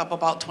 we make up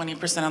about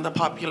 20% of the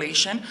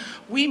population.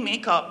 We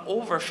make up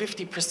over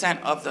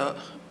 50% of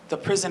the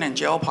prison and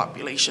jail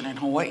population in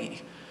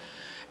Hawaii.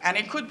 And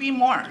it could be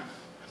more.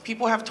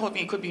 People have told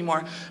me it could be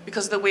more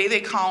because the way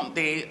they count,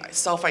 they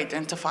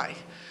self-identify.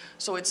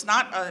 So it's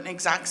not an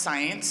exact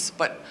science,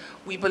 but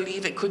we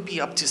believe it could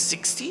be up to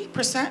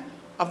 60%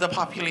 of the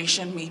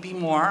population, maybe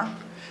more,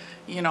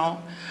 you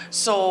know.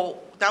 So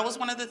that was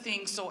one of the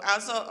things. So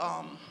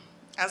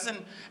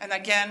and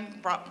again,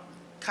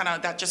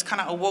 that just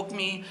kind of awoke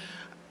me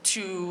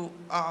to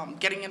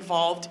getting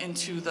involved in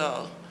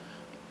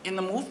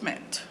the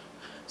movement.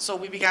 So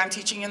we began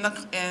teaching in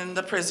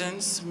the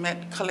prisons,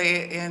 met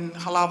Kale in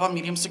Halawa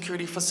Medium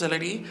Security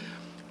Facility,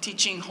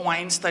 teaching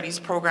Hawaiian Studies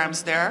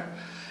programs there.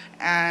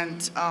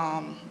 And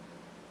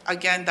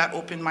again, that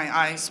opened my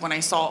eyes when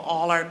I saw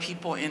all our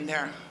people in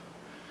there,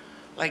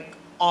 like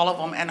all of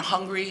them, and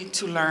hungry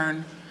to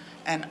learn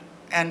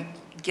and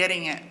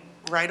getting it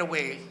right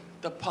away.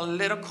 The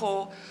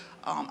political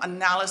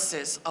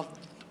analysis of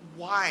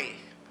why.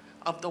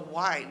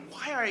 Why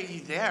are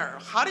you there?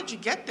 How did you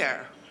get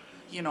there?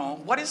 You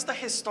know, what is the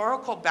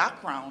historical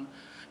background?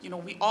 You know,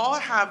 we all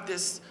have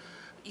this,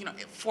 you know,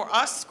 for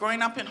us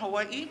growing up in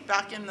Hawaii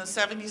back in the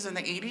 70s and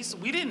the 80s,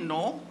 we didn't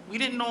know.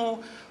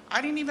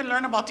 I didn't even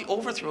learn about the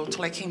overthrow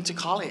till I came to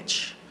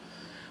college.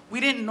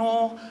 We didn't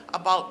know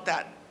about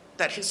that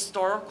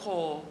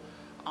historical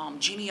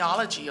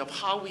genealogy of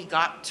how we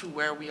got to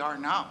where we are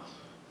now.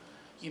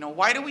 You know,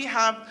 why do we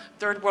have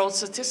third world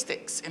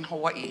statistics in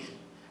Hawaii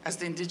as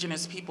the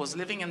indigenous peoples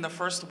living in the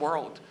first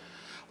world?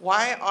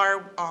 Why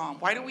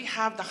do we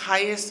have the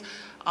highest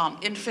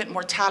infant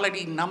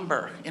mortality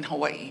number in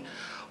Hawaii?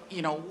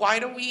 You know, why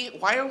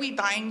are we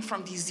dying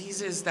from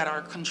diseases that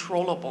are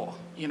controllable,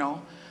 you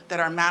know, that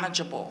are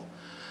manageable?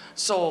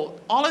 So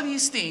all of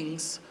these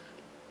things,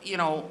 you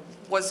know,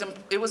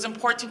 it was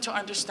important to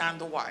understand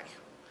the why.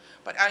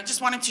 But I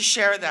just wanted to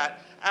share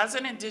that as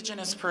an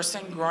indigenous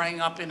person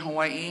growing up in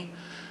Hawaii,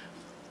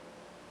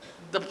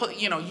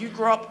 you know, you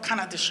grow up kind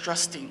of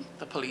distrusting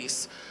the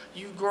police.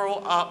 You grow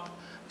up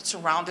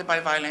surrounded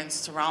by violence,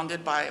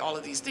 surrounded by all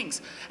of these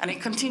things. And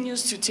it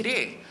continues to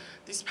today.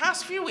 These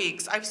past few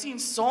weeks, I've seen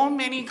so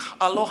many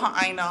aloha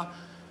aina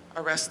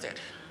arrested.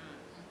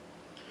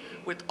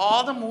 With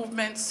all the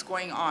movements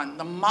going on,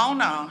 the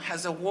Mauna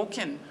has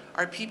awoken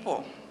our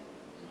people.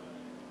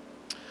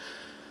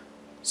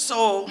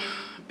 So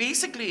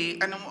basically,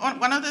 and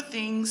one of the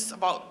things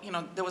about,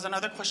 there was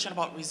another question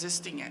about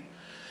resisting it.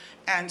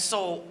 And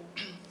so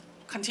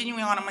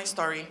continuing on in my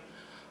story,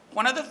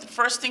 one of the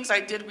first things I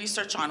did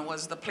research on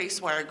was the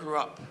place where I grew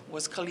up,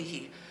 was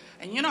Kalihi.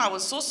 And I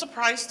was so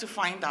surprised to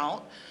find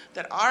out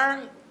that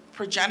our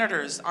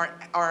progenitors,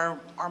 our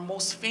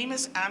most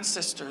famous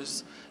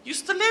ancestors,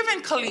 used to live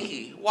in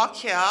Kalihi,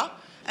 Wakea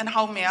and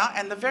Haumea,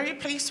 and the very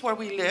place where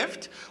we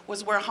lived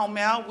was where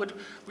Haumea would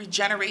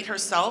regenerate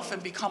herself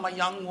and become a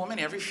young woman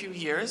every few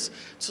years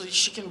so that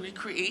she can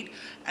recreate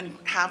and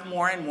have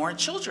more and more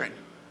children.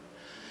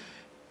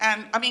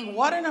 And I mean,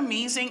 what an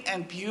amazing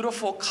and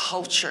beautiful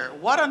culture.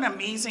 What an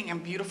amazing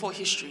and beautiful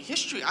history.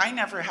 History I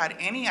never had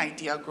any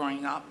idea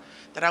growing up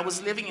that I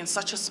was living in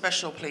such a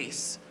special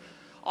place.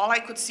 All I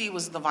could see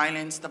was the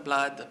violence, the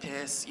blood, the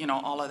piss,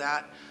 all of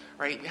that,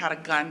 right? We had a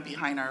gun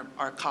behind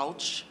our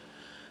couch.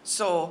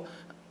 So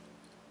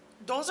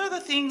those are the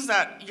things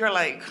that you're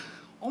like,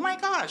 oh my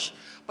gosh.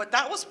 But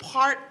that was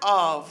part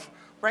of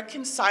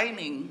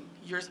reconciling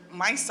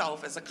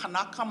myself as a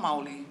Kanaka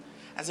Maoli,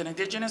 as an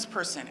indigenous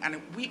person, and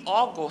we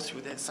all go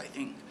through this, I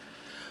think.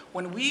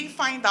 When we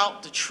find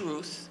out the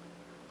truth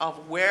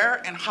of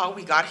where and how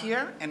we got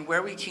here and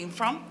where we came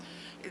from,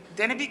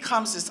 then it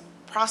becomes this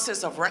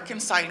process of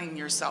reconciling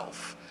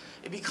yourself.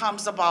 It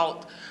becomes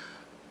about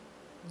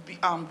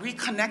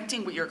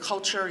reconnecting with your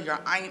culture,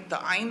 the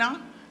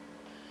aina,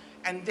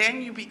 and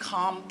then you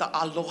become the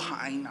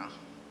aloha aina.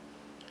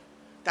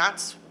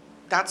 That's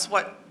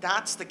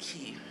the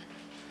key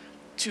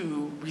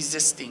to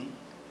resisting.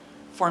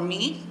 For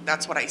me,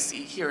 that's what I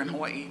see here in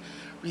Hawaii.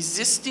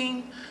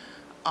 Resisting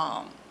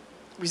law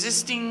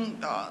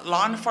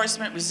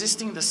enforcement,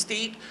 resisting the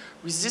state,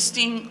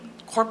 resisting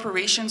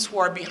corporations who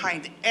are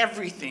behind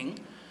everything,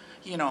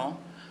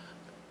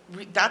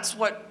 that's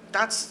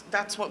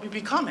what we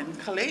become. And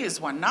Kalei is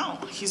one now.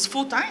 He's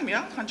full-time,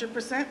 yeah,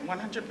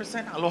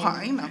 100%,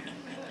 aloha aina.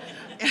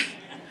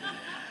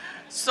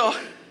 So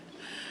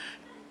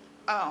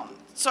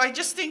I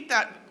just think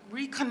that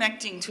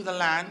reconnecting to the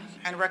land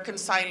and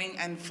reconciling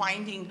and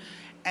finding,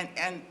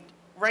 and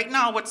right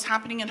now what's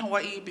happening in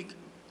Hawaii,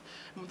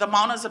 the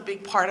Mauna is a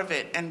big part of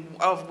it, and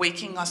of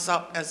waking us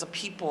up as a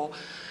people.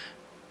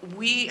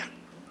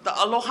 The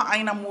Aloha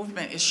Aina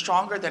movement is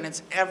stronger than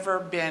it's ever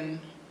been.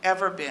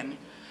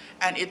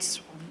 And it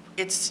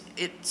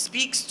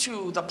speaks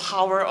to the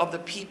power of the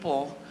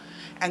people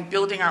and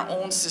building our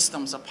own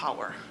systems of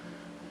power.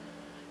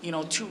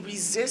 To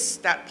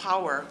resist that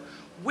power,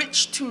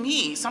 which to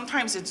me,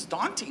 sometimes it's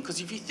daunting,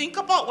 because if you think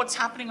about what's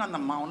happening on the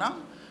Mauna,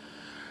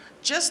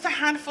 just a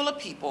handful of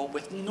people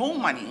with no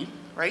money,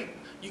 right?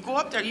 You go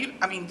up there,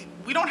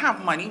 we don't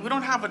have money, we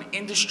don't have an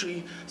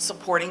industry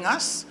supporting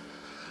us.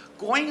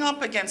 Going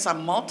up against a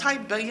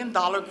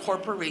multi-billion-dollar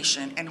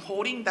corporation and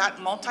holding that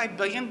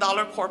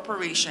multi-billion-dollar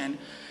corporation,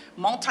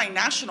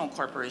 multinational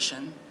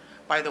corporation,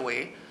 by the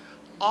way,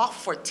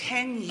 off for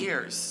 10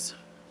 years.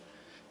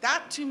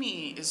 That to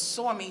me is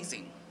so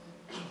amazing.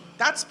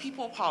 That's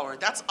people power.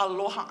 That's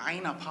aloha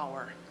aina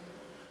power.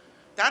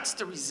 That's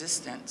the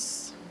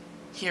resistance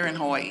here in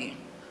Hawaii.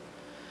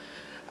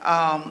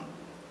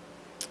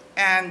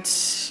 And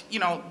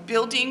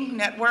building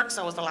networks,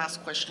 that was the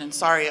last question.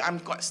 Sorry, I'm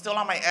still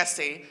on my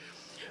essay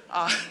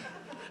that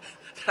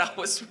I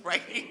was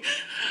writing.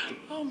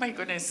 Oh my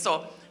goodness.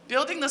 So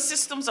building the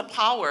systems of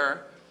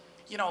power,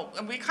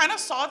 and we kind of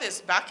saw this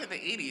back in the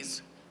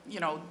 80s.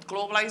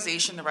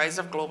 Globalization, the rise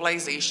of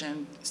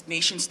globalization,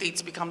 nation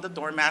states become the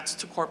doormats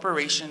to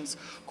corporations,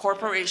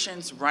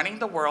 corporations running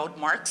the world.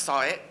 Marx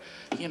saw it,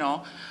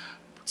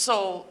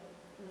 So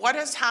what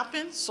has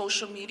happened?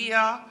 Social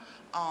media,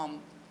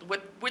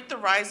 with the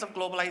rise of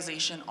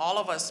globalization, all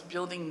of us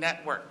building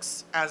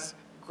networks as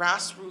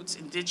grassroots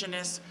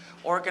indigenous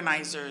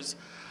organizers.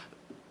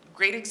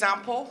 Great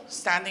example,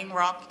 Standing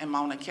Rock and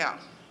Mauna Kea.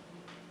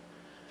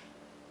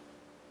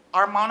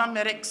 Our Mauna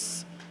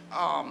Medics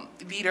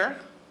leader,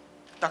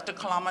 Dr.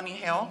 Kalamani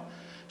Hill,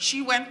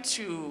 she went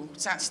to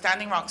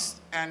Standing Rocks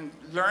and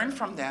learned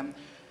from them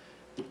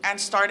and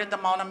started the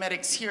Mauna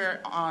Medics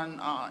here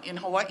in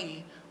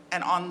Hawaii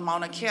and on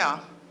Mauna Kea.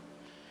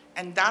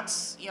 And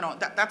that's,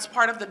 that's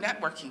part of the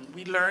networking.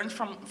 We learned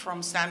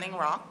from Standing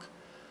Rock.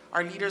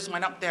 Our leaders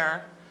went up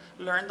there,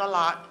 learned a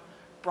lot,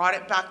 brought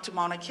it back to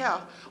Mauna Kea.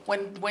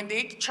 When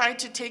they tried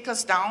to take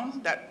us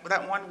down that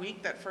 1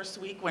 week, that first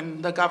week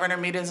when the governor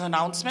made his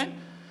announcement,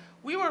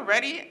 we were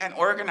ready and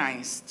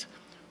organized.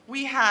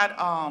 We had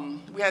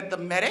the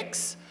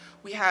medics,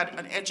 we had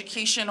an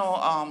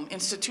educational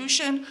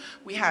institution,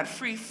 we had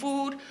free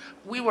food,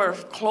 we were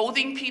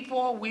clothing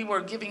people, we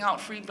were giving out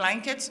free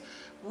blankets.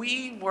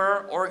 We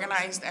were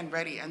organized and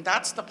ready, and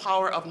that's the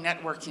power of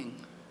networking.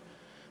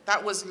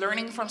 That was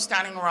learning from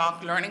Standing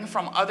Rock, learning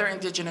from other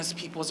indigenous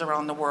peoples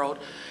around the world,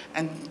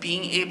 and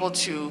being able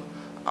to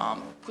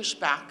push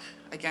back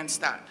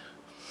against that.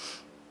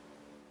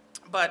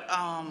 But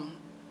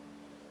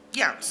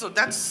yeah, so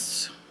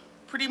that's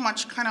pretty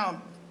much kind of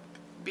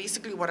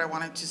basically what I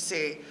wanted to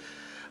say.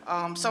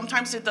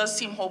 Sometimes it does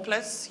seem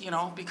hopeless,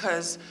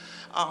 because,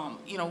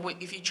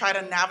 if you try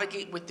to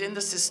navigate within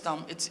the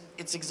system,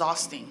 it's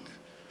exhausting.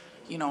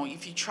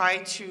 If you try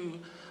to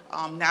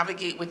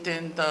navigate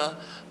within the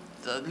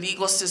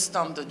legal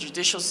system, the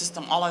judicial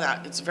system, all of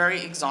that, it's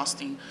very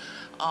exhausting.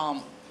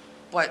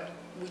 But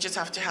we just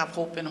have to have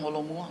hope in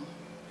holomua.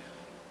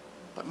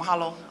 But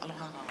mahalo,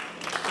 aloha.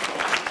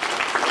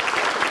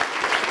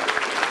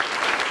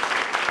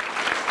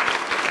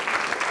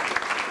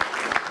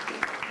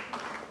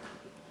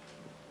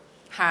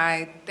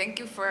 Hi, thank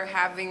you for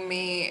having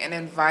me and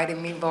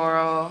inviting me,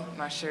 Laurel. I'm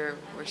not sure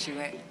where she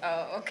went.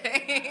 Oh,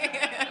 okay.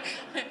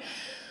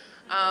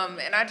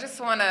 And I just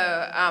want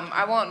to,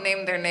 I won't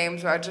name their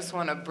names, but I just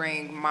want to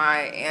bring my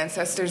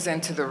ancestors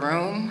into the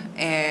room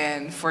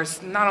and for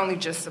not only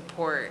just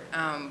support,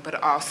 but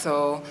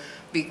also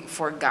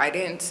for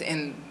guidance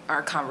in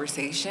our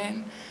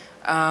conversation.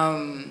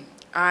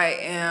 I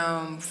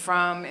am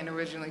from and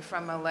originally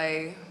from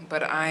LA,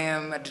 but I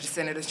am a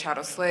descendant of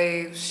chattel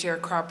slaves,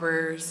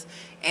 sharecroppers,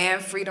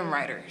 and freedom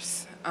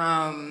riders.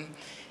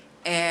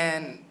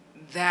 And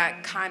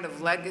that kind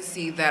of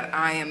legacy that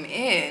I am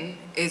in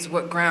is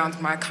what grounds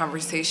my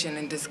conversation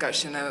and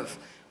discussion of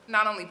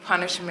not only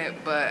punishment,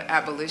 but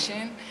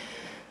abolition.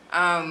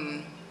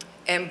 And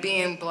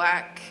being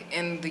Black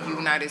in the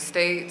United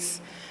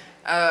States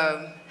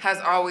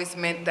has always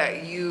meant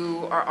that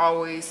you are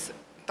always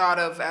thought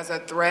of as a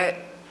threat,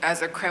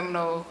 as a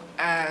criminal,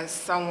 as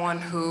someone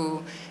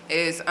who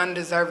is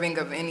undeserving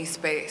of any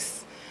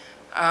space.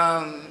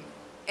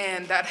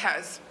 And that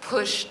has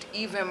pushed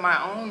even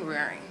my own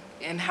rearing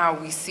in how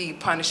we see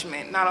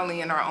punishment, not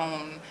only in our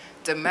own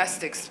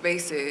domestic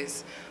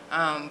spaces,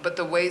 but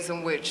the ways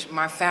in which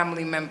my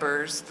family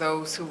members,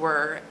 those who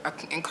were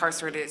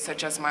incarcerated,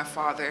 such as my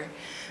father,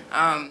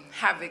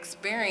 have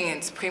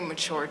experienced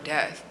premature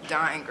death,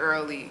 dying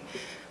early,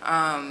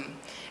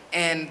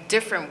 and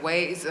different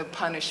ways of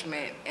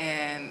punishment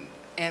and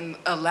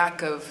a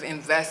lack of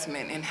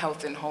investment in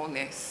health and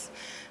wholeness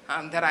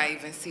that I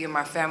even see in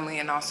my family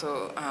and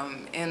also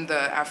in the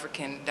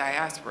African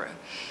diaspora.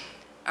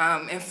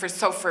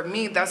 So for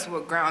me, that's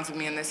what grounds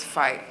me in this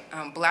fight.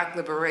 Black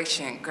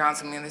liberation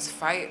grounds me in this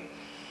fight.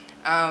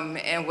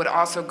 And what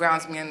also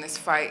grounds me in this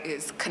fight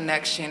is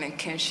connection and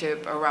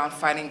kinship around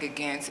fighting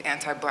against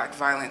anti-Black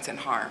violence and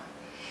harm.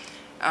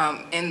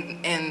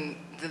 And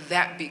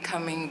that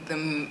becoming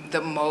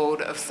the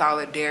mode of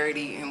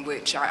solidarity in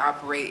which I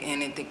operate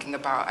in and thinking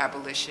about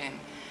abolition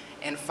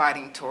and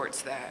fighting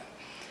towards that.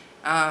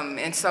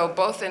 And so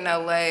both in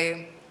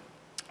LA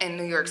and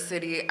New York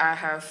City, I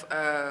have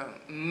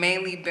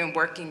mainly been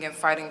working and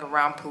fighting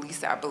around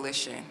police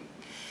abolition.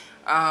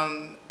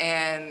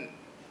 And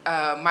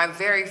my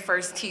very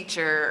first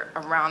teacher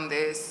around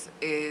this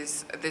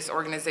is this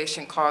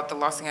organization called the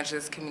Los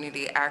Angeles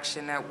Community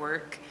Action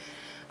Network,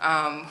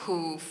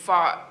 who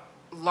fought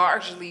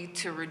largely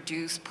to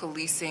reduce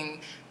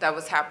policing that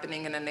was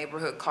happening in a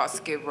neighborhood called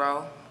Skid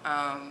Row.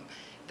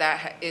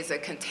 That is a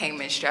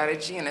containment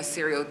strategy and a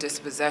serial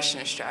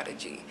dispossession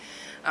strategy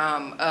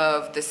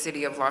of the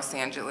city of Los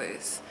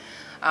Angeles.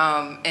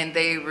 And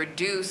they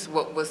reduced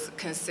what was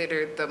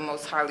considered the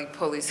most highly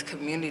policed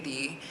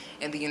community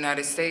in the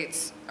United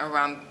States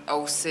around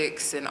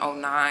 06 and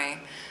 09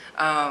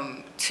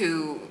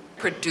 to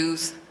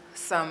produce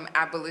some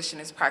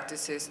abolitionist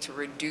practices to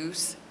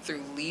reduce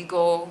through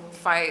legal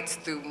fights,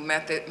 through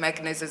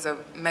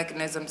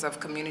mechanisms of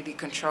community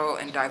control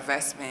and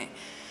divestment.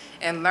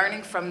 And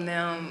learning from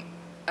them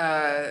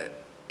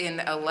in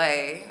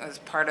LA as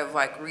part of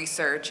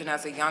research and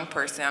as a young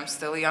person, I'm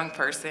still a young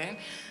person,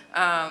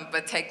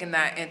 but taking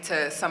that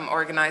into some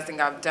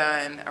organizing I've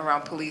done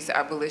around police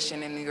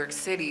abolition in New York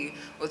City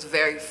was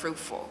very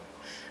fruitful.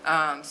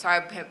 So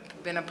I've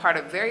been a part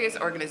of various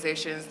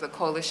organizations, the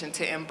Coalition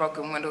to End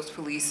Broken Windows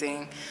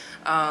Policing,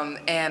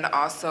 and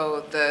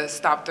also the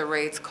Stop the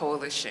Raids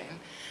Coalition.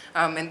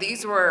 And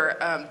these were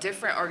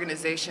different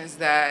organizations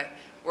that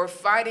were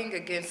fighting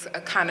against a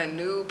kind of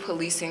new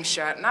policing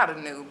strategy, not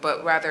a new,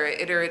 but rather an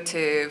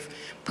iterative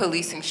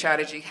policing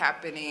strategy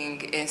happening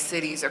in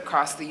cities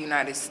across the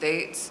United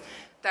States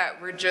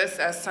that were just,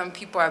 as some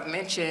people have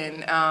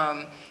mentioned,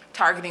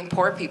 targeting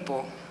poor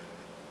people,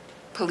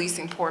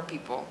 policing poor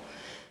people,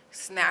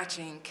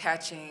 snatching,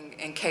 catching,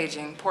 and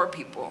caging poor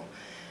people,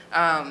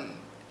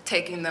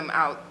 taking them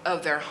out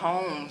of their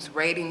homes,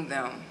 raiding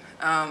them,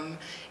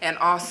 and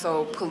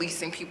also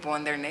policing people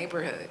in their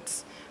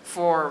neighborhoods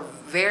for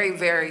very,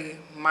 very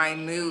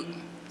minute,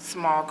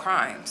 small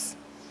crimes,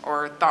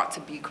 or thought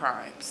to be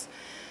crimes.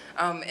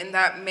 And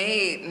that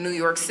made New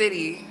York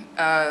City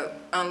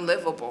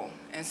unlivable.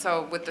 And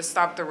so with the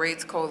Stop the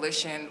Raids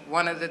Coalition,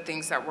 one of the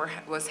things that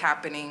was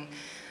happening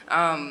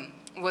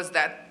was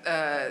that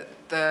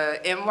the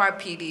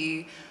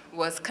NYPD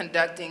was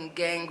conducting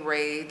gang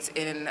raids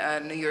in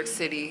New York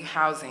City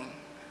housing.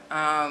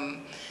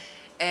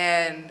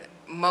 And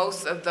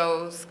most of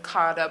those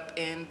caught up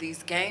in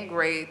these gang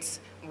raids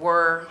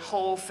were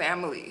whole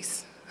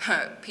families,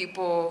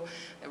 people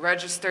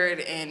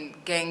registered in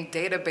gang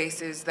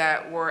databases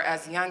that were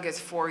as young as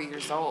 4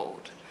 years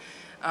old.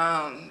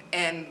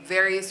 and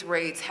various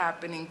raids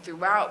happening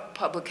throughout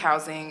public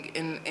housing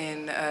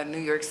in New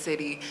York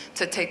City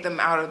to take them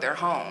out of their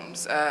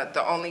homes.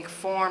 The only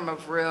form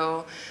of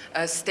real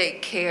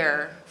state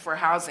care for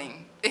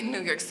housing in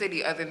New York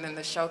City other than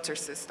the shelter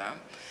system.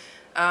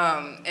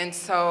 And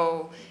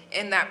so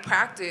in that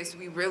practice,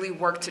 we really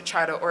worked to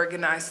try to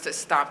organize to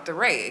stop the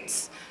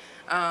raids.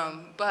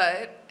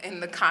 But in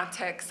the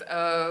context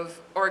of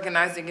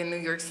organizing in New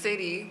York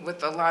City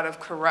with a lot of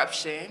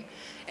corruption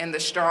and the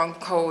strong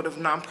code of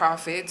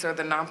nonprofits or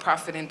the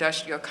nonprofit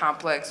industrial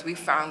complex, we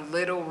found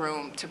little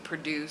room to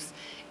produce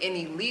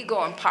any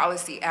legal and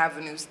policy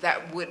avenues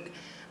that would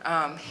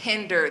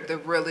hinder the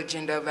real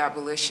agenda of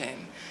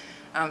abolition.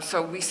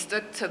 So we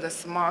stuck to the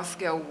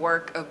small-scale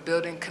work of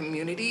building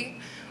community,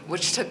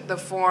 which took the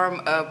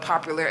form of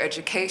popular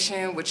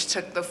education, which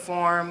took the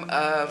form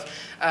of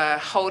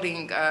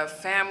holding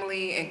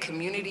family and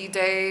community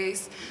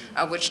days,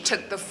 which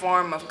took the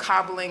form of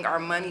cobbling our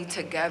money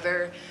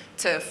together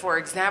to, for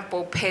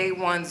example, pay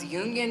one's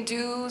union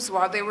dues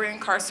while they were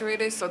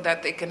incarcerated so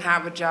that they can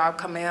have a job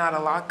coming out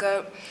of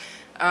lockup,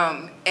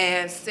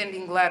 and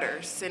sending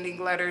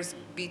letters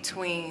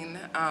between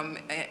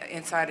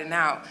inside and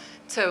out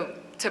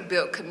to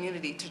build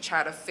community, to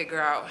try to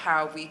figure out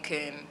how we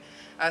can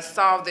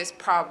solve this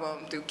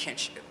problem through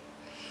kinship.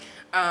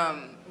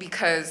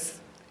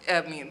 Because,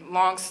 I mean,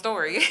 long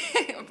story,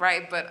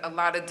 right? But a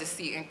lot of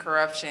deceit and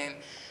corruption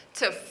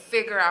to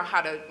figure out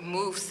how to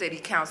move city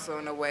council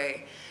in a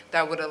way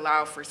that would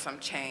allow for some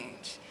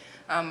change.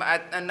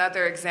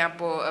 Another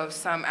example of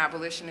some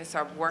abolitionist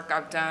work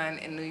I've done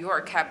in New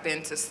York have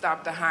been to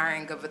stop the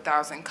hiring of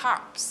 1,000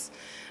 cops.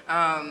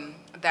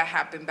 That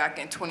happened back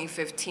in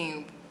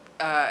 2015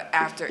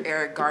 after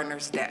Eric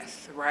Garner's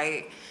death,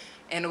 right?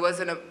 And it was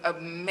an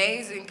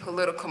amazing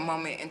political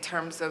moment in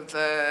terms of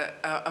the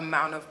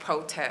amount of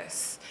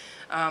protests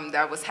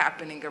that was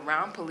happening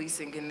around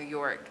policing in New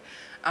York.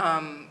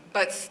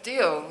 But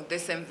still,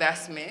 this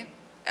investment,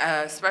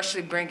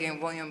 especially bringing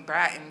William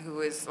Bratton,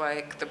 who is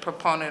like the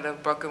proponent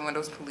of broken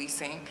windows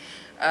policing,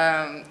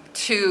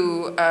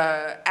 to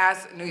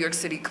as New York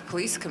City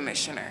Police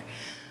Commissioner.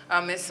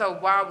 And so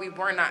while we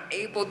were not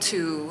able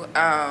to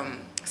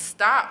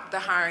stop the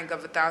hiring of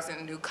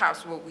 1,000 new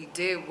cops, what we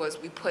did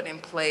was we put in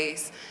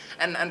place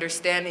an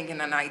understanding and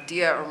an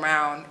idea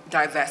around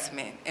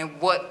divestment and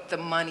what the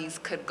monies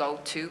could go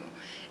to,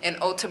 and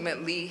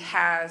ultimately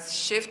has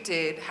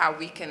shifted how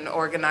we can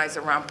organize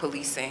around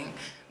policing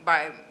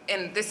by,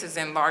 and this is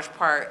in large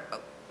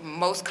part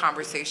most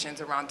conversations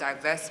around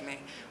divestment,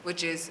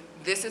 which is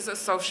this is a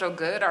social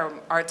good,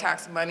 our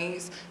tax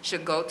monies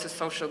should go to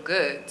social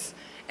goods,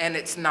 and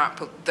it's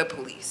not the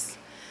police.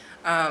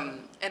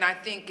 And I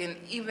think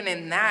even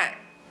in that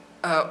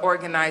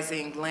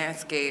organizing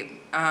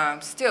landscape,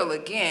 still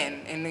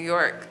again in New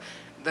York,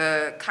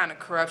 the kind of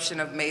corruption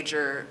of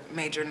major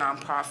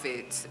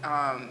nonprofits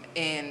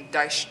in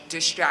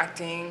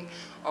distracting,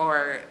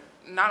 or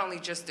not only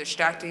just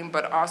distracting,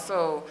 but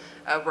also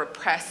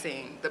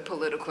repressing the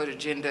political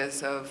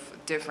agendas of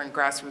different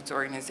grassroots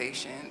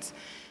organizations.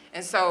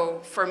 And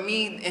so for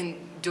me, in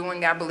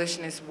doing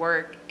abolitionist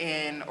work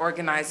and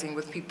organizing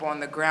with people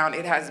on the ground,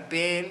 it has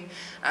been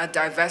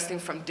divesting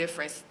from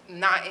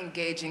not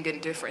engaging in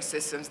different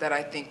systems that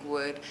I think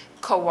would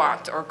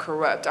co-opt or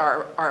corrupt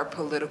our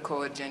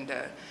political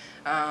agenda.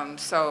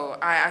 So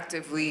I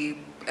actively,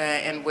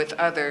 and with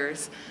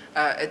others,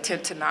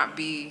 attempt to not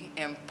be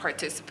and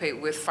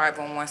participate with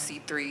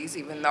 501c3s,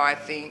 even though I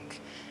think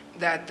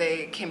that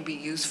they can be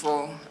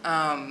useful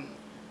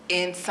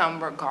in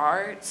some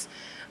regards.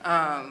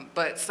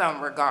 But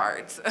some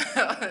regards,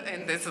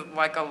 and this is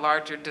like a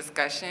larger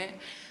discussion.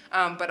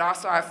 But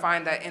also I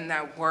find that in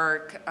that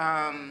work,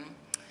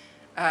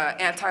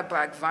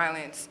 anti-Black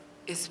violence,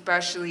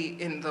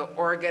 especially in the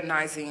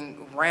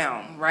organizing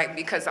realm, right?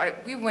 Because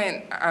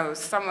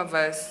some of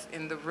us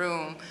in the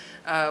room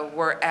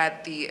were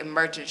at the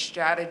emergent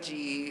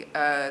strategy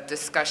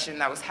discussion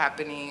that was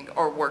happening,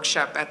 or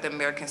workshop at the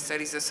American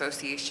Studies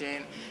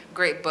Association.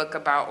 Great book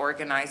about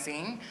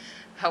organizing,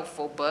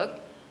 helpful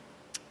book.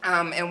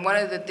 And one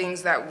of the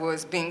things that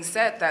was being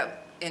said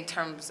that in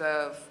terms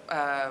of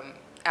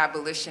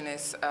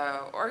abolitionist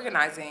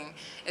organizing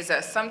is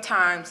that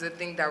sometimes the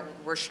thing that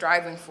we're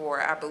striving for,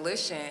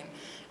 abolition,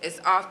 is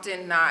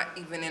often not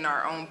even in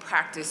our own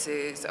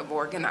practices of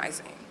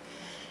organizing.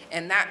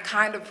 And that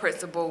kind of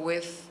principle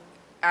with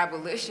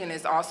abolition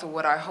is also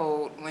what I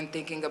hold when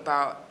thinking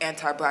about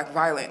anti-Black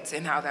violence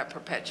and how that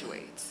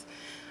perpetuates.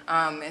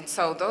 And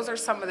so those are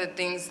some of the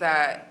things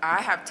that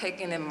I have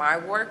taken in my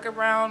work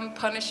around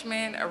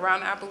punishment,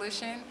 around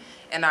abolition,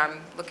 and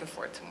I'm looking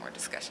forward to more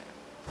discussion.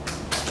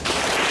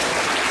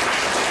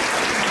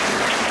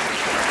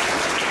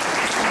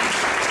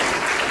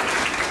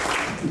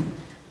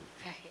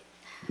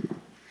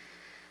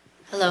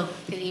 Hello,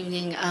 good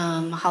evening.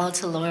 Mahalo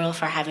to Laurel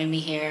for having me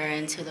here,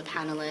 and to the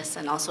panelists,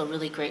 and also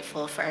really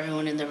grateful for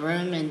everyone in the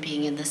room and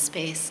being in this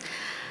space.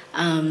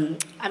 I'm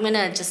going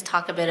to just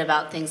talk a bit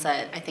about things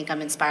that I think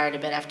I'm inspired a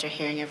bit after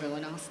hearing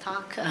everyone else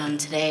talk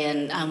today.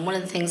 And one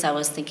of the things I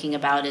was thinking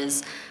about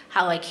is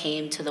how I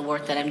came to the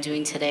work that I'm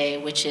doing today,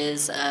 which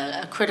is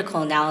a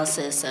critical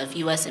analysis of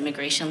U.S.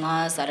 immigration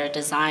laws that are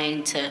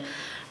designed to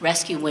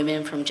rescue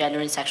women from gender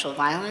and sexual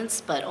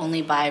violence, but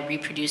only by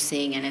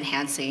reproducing and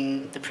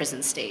enhancing the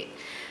prison state.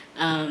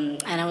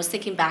 And I was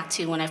thinking back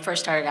to when I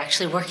first started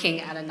actually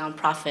working at a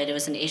nonprofit. It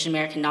was an Asian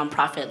American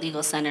nonprofit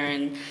legal center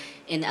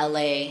in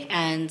LA.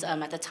 And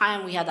at the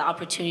time, we had the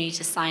opportunity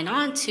to sign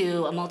on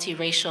to a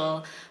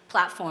multiracial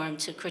platform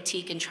to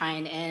critique and try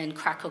and end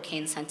crack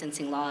cocaine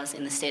sentencing laws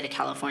in the state of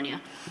California.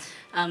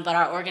 But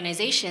our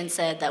organization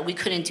said that we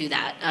couldn't do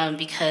that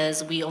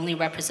because we only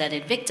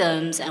represented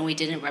victims and we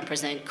didn't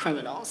represent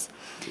criminals.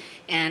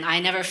 And I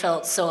never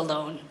felt so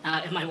alone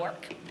in my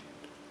work.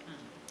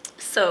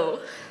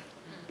 So,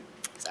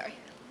 sorry.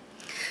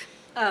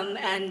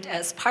 And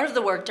as part of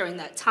the work during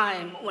that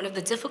time, one of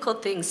the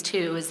difficult things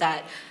too is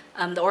that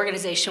the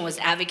organization was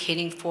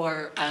advocating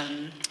for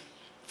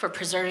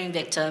preserving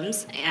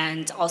victims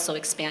and also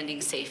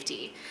expanding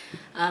safety.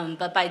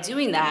 But by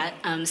doing that,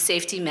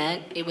 safety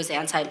meant it was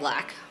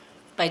anti-Black.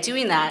 By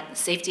doing that,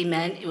 safety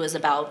meant it was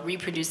about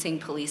reproducing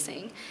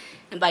policing.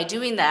 And by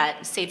doing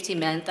that, safety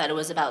meant that it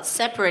was about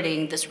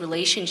separating this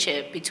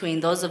relationship between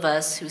those of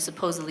us who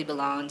supposedly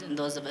belonged and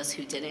those of us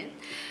who didn't.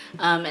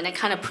 And it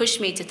kind of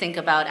pushed me to think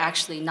about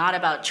actually not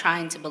about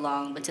trying to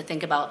belong, but to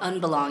think about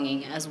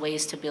unbelonging as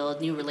ways to build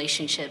new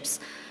relationships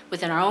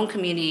within our own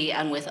community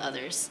and with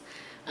others.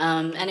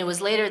 And it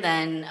was later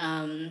then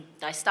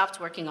I stopped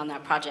working on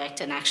that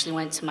project and actually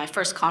went to my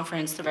first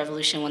conference, The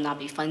Revolution Will Not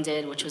Be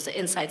Funded, which was an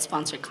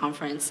Insight-sponsored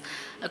conference,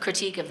 a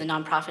critique of the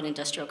nonprofit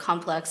industrial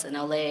complex in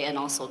LA and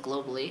also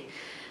globally.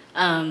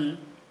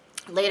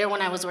 Later,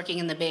 when I was working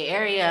in the Bay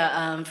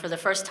Area, for the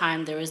first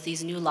time, there was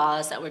these new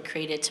laws that were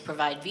created to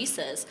provide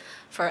visas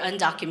for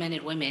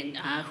undocumented women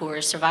who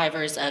were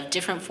survivors of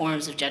different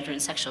forms of gender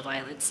and sexual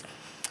violence.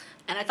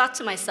 And I thought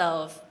to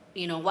myself,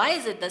 you know, why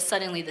is it that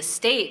suddenly the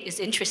state is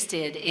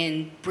interested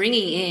in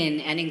bringing in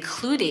and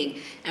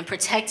including and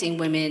protecting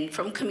women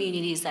from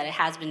communities that it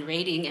has been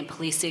raiding and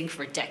policing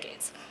for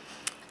decades?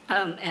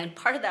 And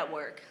part of that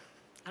work,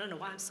 I don't know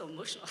why I'm so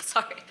emotional,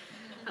 sorry.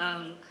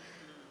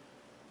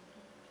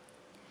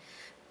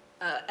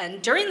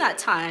 And during that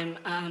time,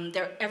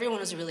 everyone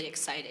was really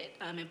excited,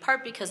 in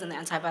part because in the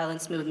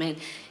anti-violence movement,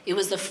 it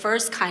was the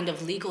first kind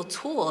of legal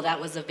tool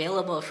that was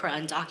available for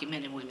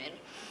undocumented women.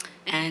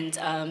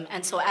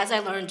 And so as I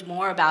learned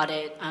more about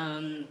it,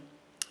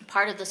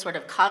 part of the sort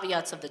of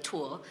caveats of the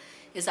tool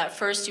is that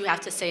first you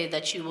have to say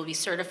that you will be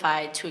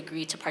certified to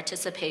agree to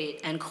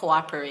participate and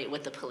cooperate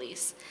with the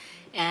police.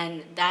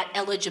 And that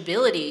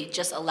eligibility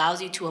just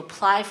allows you to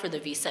apply for the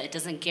visa. It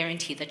doesn't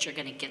guarantee that you're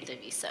going to get the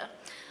visa.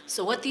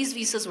 So what these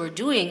visas were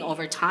doing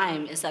over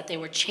time is that they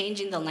were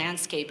changing the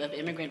landscape of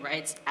immigrant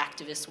rights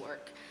activist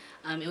work.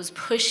 It was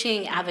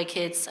pushing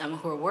advocates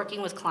who were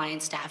working with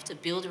clients to have to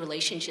build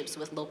relationships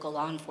with local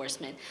law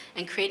enforcement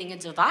and creating a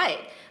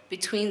divide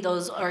between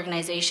those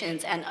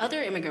organizations and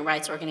other immigrant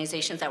rights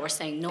organizations that were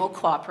saying no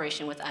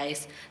cooperation with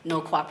ICE, no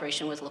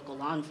cooperation with local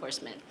law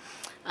enforcement.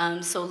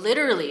 So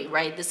literally,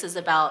 right, this is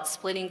about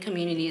splitting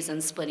communities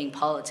and splitting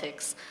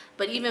politics.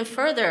 But even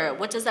further,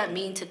 what does that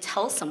mean to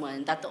tell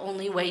someone that the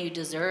only way you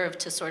deserve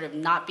to sort of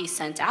not be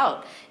sent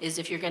out is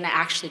if you're going to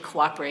actually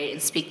cooperate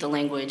and speak the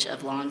language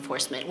of law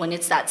enforcement, when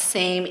it's that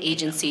same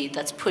agency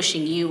that's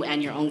pushing you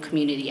and your own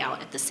community out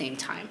at the same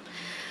time?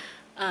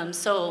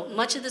 So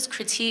much of this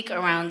critique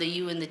around the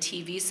U and the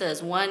T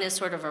visas, one is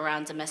sort of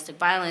around domestic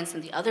violence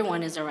and the other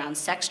one is around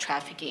sex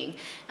trafficking,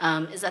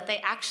 is that they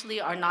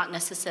actually are not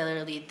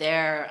necessarily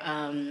there,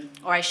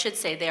 or I should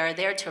say they are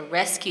there to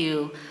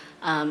rescue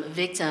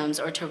victims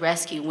or to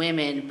rescue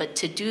women, but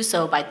to do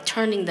so by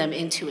turning them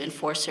into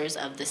enforcers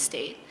of the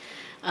state.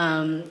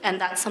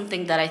 And that's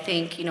something that I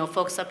think, you know,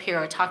 folks up here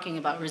are talking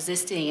about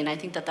resisting, and I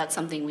think that that's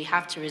something we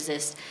have to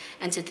resist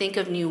and to think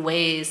of new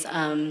ways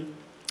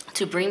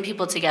to bring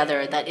people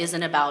together that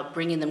isn't about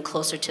bringing them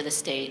closer to the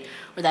state,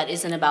 or that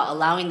isn't about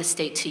allowing the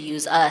state to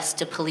use us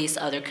to police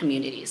other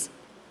communities.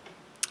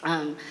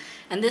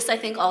 And this, I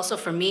think, also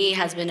for me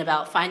has been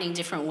about finding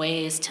different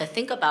ways to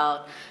think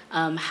about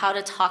how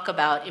to talk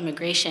about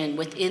immigration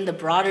within the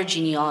broader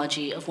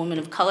genealogy of women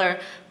of color,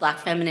 Black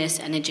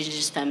feminists, and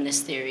indigenous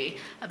feminist theory,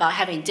 about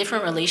having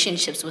different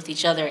relationships with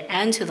each other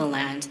and to the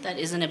land that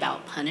isn't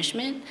about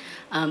punishment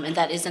and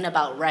that isn't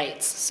about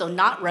rights. So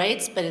not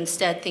rights, but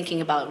instead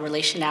thinking about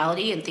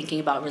relationality and thinking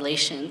about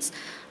relations,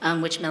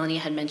 which Melanie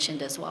had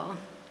mentioned as well.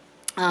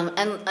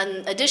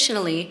 And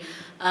additionally,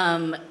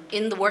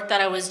 In the work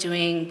that I was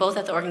doing, both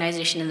at the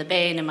organization in the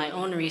Bay and in my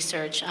own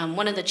research,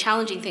 one of the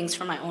challenging things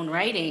for my own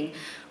writing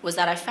was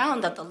that I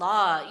found that the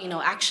law,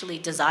 actually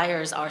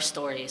desires our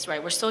stories,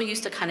 right? We're so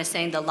used to kind of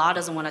saying the law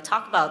doesn't want to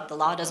talk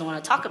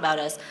about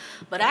us,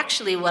 but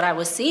actually what I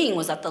was seeing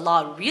was that the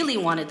law really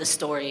wanted the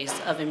stories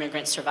of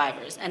immigrant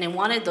survivors, and it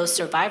wanted those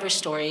survivor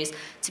stories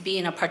to be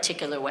in a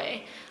particular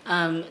way.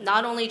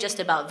 Not only just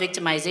about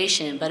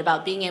victimization, but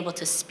about being able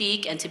to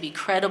speak and to be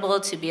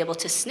credible, to be able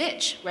to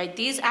snitch, right?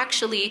 These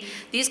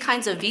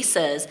kinds of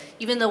visas,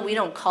 even though we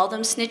don't call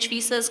them snitch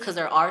visas because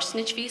there are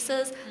snitch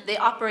visas, they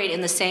operate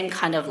in the same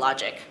kind of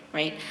logic,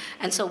 right?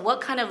 And so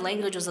what kind of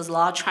language was this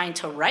law trying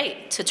to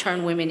write to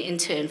turn women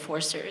into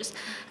enforcers?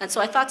 And so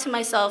I thought to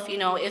myself,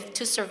 if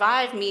to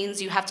survive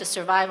means you have to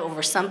survive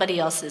over somebody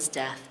else's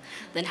death,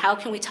 then how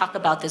can we talk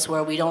about this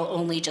where we don't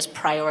only just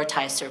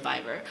prioritize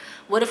survivor?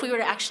 What if we were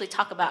to actually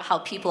talk about how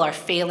people are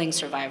failing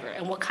survivor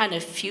and what kind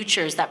of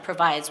futures that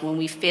provides when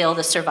we fail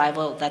the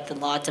survival that the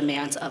law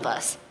demands of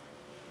us?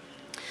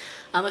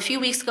 A few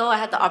weeks ago, I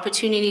had the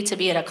opportunity to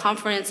be at a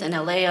conference in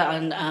LA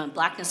on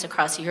blackness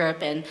across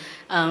Europe, and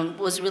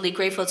was really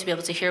grateful to be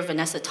able to hear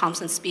Vanessa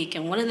Thompson speak.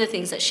 And one of the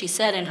things that she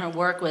said in her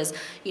work was,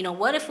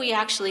 what if we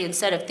actually,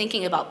 instead of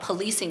thinking about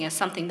policing as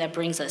something that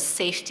brings us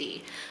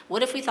safety,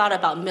 what if we thought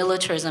about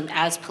militarism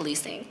as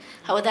policing?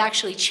 How would that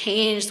actually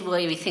change the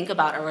way we think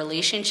about our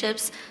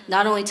relationships,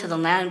 not only to the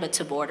land, but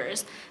to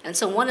borders? And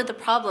so one of the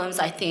problems,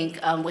 I think,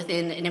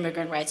 within an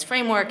immigrant rights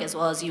framework, as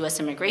well as US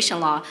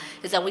immigration law,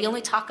 is that we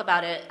only talk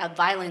about it at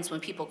violence when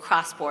people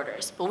cross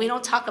borders, but we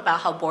don't talk about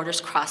how borders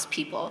cross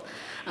people,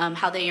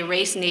 how they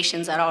erase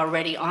nations that are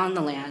already on the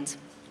land,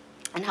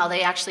 and how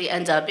they actually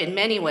end up, in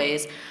many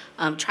ways,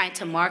 trying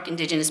to mark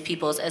indigenous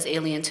peoples as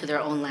alien to their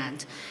own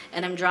land.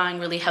 And I'm drawing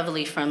really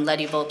heavily from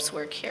Letty Volp's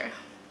work here.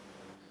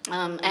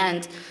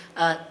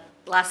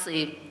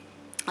 Lastly,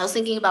 I was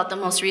thinking about the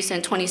most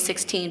recent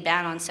 2016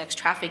 ban on sex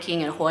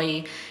trafficking in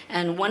Hawaii,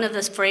 and one of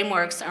the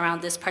frameworks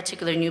around this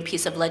particular new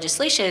piece of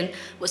legislation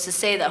was to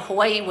say that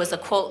Hawaii was a,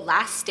 quote,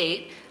 last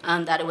state,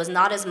 that it was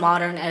not as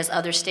modern as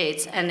other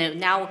states, and it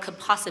now could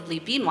possibly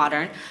be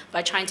modern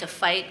by trying to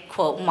fight,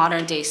 quote,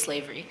 modern-day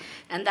slavery.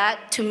 And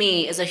that, to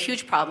me, is a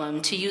huge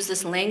problem, to use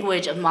this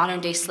language of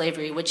modern-day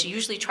slavery, which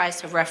usually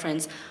tries to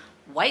reference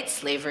white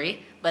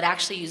slavery, but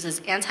actually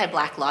uses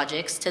anti-black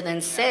logics to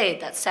then say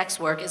that sex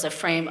work is a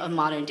frame of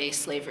modern-day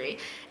slavery.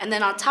 And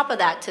then on top of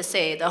that, to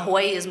say that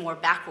Hawaii is more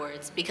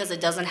backwards because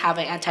it doesn't have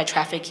an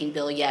anti-trafficking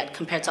bill yet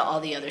compared to all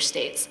the other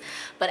states.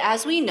 But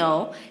as we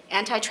know,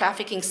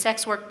 anti-trafficking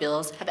sex work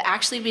bills have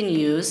actually been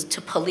used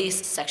to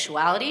police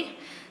sexuality.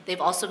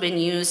 They've also been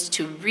used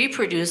to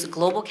reproduce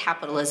global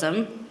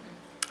capitalism.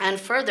 And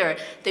further,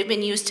 they've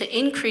been used to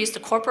increase the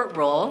corporate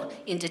role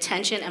in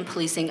detention and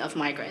policing of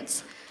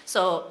migrants.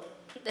 So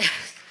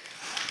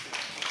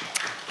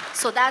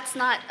that's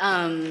not,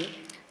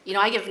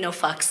 I give no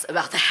fucks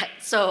about that.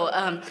 So,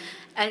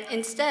 and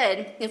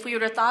instead, if we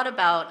would have thought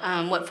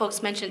about what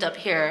folks mentioned up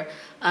here,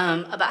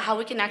 about how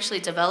we can actually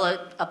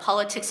develop a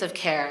politics of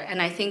care,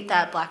 and I think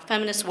that Black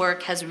feminist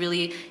work has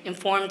really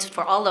informed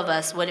for all of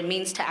us what it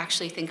means to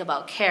actually think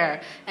about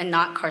care and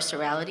not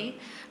carcerality.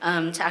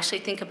 To actually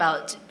think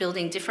about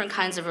building different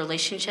kinds of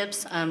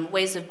relationships,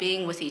 ways of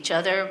being with each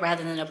other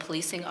rather than a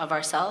policing of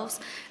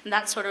ourselves. And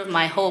that's sort of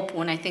my hope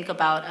when I think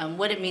about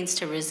what it means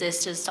to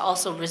resist, is to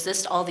also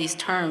resist all these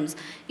terms,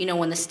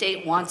 when the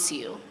state wants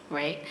you,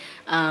 right?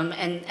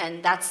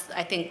 And that's,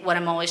 I think, what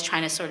I'm always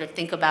trying to sort of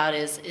think about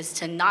is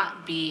to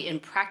not be in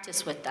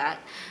practice with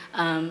that,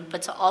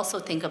 but to also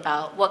think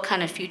about what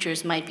kind of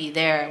futures might be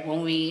there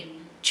when we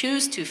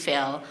choose to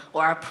fail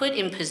or are put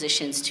in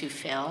positions to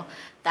fail,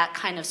 that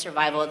kind of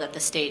survival that the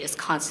state is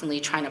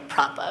constantly trying to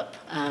prop up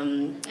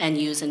and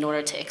use in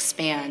order to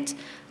expand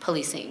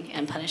policing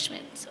and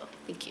punishment. So,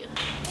 thank you.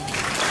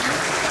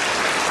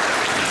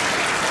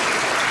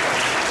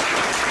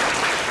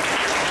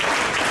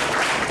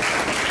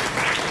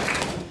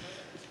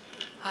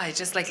 I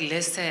just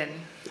listen.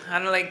 I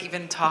don't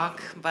even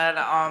talk, but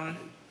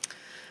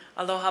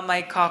aloha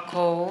mai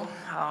kako,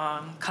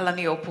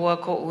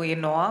 Kalaniopua ko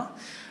uinoa,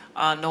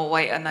 no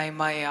Wai'anai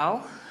mai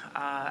au.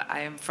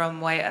 I am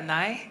from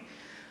Wai'anai.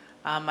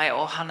 My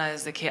ohana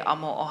is the ke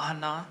amo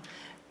ohana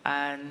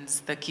and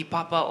the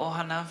kipapa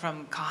ohana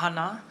from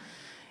Kahana.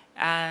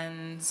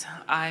 And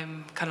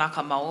I'm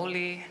Kanaka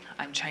Maoli,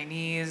 I'm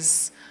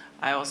Chinese.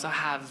 I also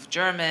have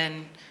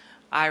German,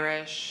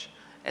 Irish,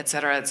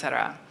 etc.,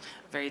 etc.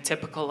 Very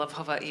typical of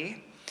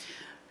Hawaii.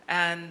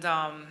 And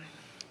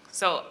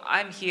so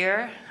I'm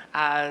here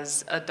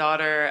as a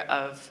daughter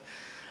of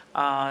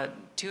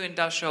 2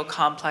 industrial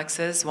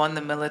complexes, one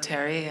the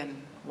military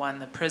and one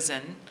the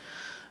prison.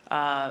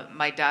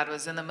 My dad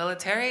was in the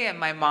military and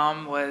my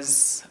mom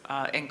was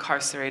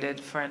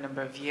incarcerated for a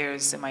number of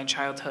years in my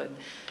childhood.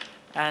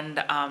 And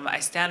I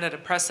stand at a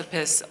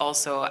precipice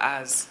also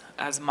as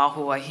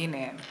mahu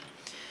wahine.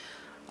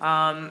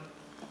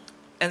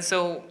 And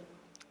so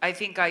I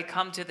think I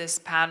come to this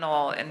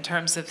panel in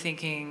terms of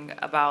thinking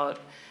about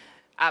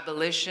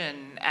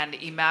abolition and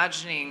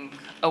imagining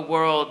a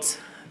world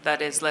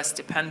that is less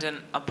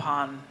dependent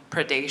upon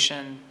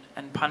predation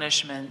and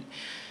punishment,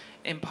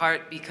 in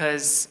part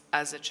because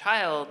as a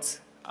child,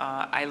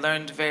 I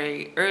learned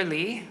very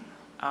early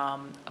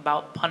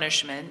about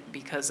punishment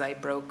because I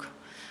broke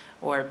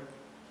or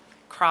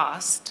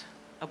crossed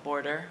a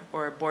border,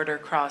 or a border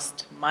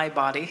crossed my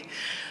body,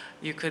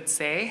 you could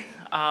say,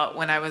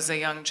 when I was a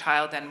young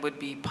child and would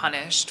be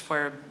punished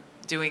for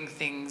doing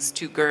things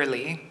too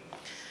girly,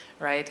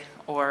 right?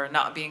 Or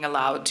not being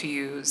allowed to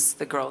use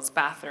the girls'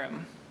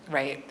 bathroom,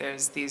 right?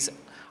 There's these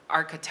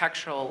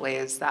architectural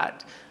ways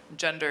that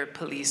gender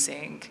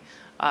policing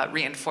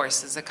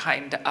reinforces a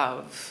kind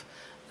of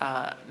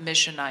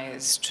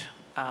missionized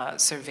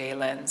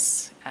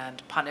surveillance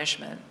and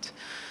punishment.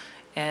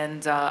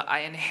 And I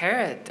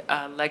inherit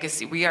a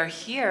legacy. We are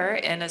here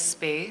in a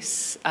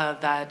space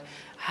that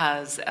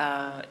has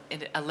a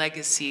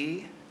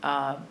legacy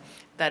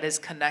that is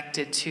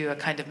connected to a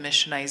kind of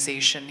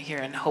missionization here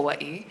in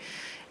Hawaii.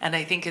 And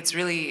I think it's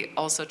really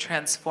also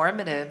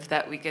transformative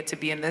that we get to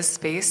be in this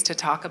space to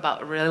talk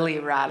about really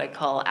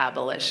radical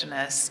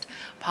abolitionist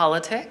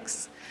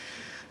politics.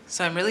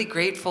 So I'm really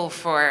grateful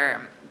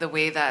for the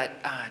way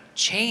that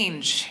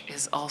change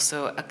is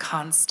also a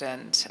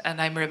constant. And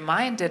I'm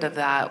reminded of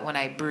that when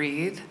I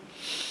breathe.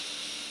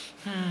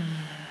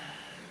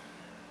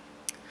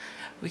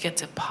 We get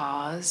to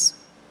pause.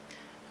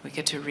 We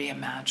get to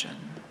reimagine.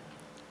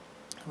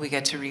 We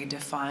get to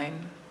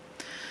redefine.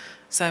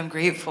 So I'm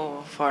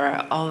grateful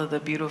for all of the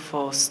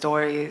beautiful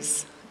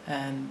stories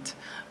and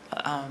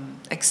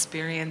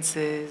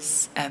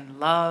experiences and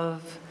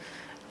love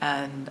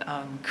and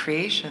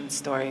creation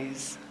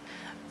stories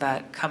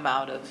that come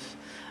out of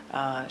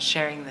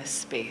sharing this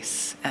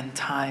space and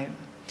time.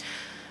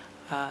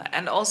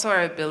 And also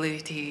our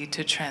ability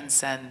to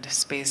transcend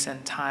space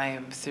and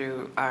time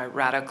through our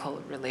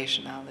radical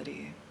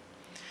relationality.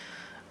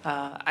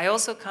 I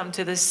also come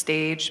to this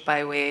stage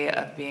by way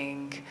of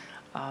being,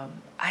 I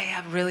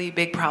have really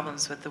big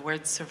problems with the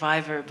word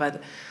survivor,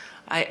 but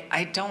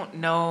I don't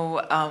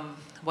know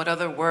what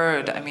other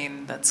word, I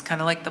mean, that's kind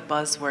of like the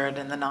buzzword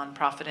in the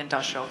nonprofit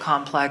industrial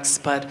complex,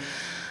 but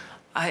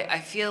I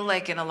feel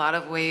like in a lot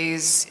of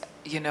ways,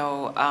 you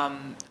know,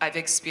 I've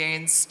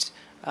experienced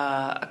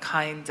a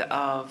kind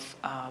of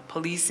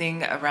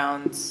policing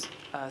around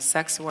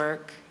sex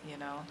work, you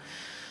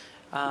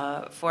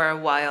know. For a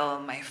while,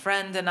 my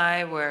friend and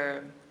I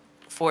were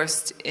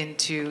forced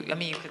into, I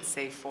mean, you could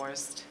say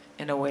forced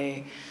in a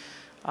way,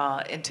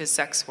 into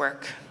sex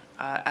work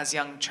as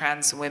young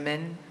trans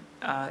women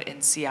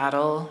in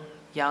Seattle,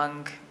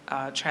 young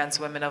trans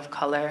women of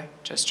color,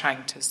 just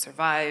trying to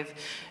survive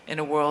in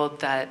a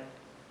world that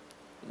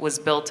was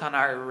built on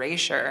our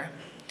erasure,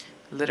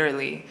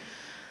 literally.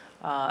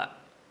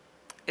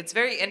 It's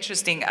very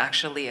interesting,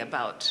 actually,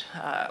 about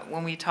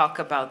when we talk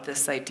about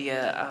this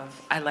idea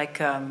of, I like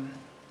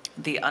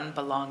the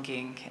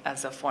unbelonging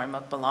as a form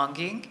of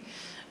belonging.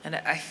 And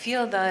I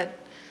feel that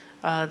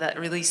that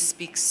really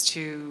speaks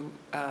to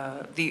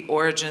the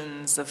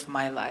origins of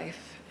my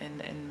life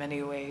in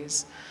many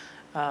ways.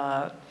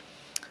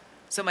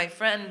 So my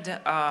friend,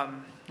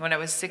 when I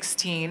was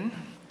 16,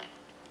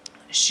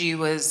 she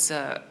was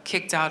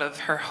kicked out of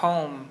her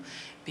home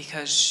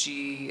because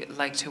she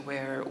liked to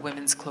wear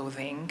women's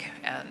clothing,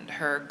 and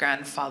her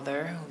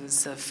grandfather, who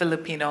was a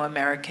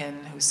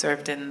Filipino-American who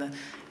served in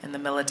the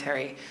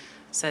military,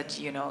 said,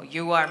 you know,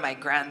 you are my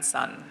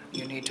grandson,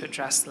 you need to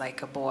dress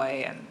like a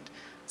boy. And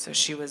so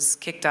she was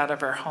kicked out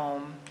of her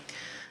home.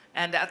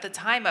 And at the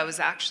time, I was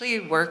actually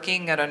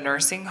working at a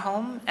nursing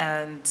home,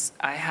 and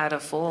I had a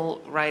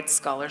full ride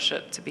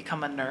scholarship to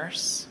become a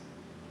nurse.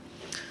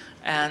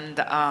 And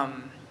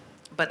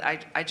but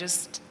I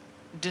just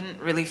didn't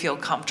really feel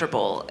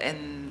comfortable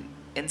in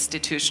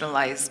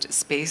institutionalized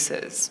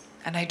spaces,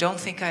 and I don't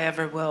think I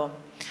ever will.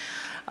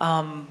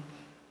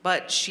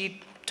 But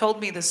she told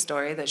me the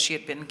story that she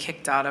had been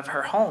kicked out of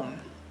her home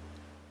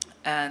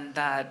and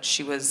that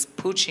she was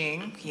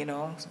pooching, you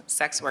know,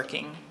 sex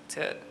working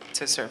to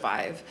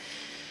survive.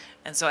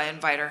 And so I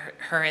invited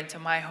her into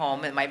my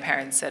home, and my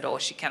parents said, oh,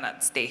 she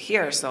cannot stay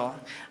here. So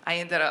I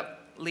ended up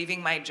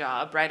leaving my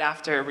job right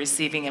after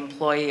receiving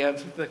Employee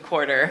of the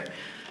Quarter.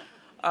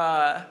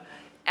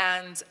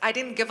 And I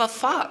didn't give a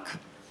fuck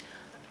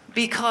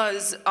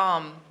because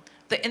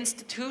the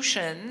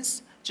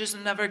institutions just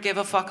never give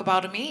a fuck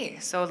about me.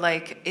 So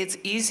like, it's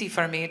easy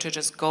for me to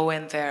just go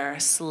in there,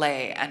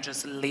 slay, and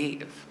just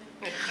leave.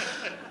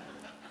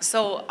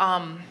 So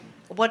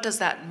what does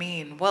that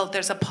mean? Well,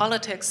 there's a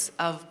politics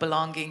of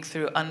belonging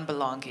through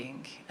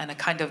unbelonging and a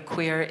kind of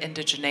queer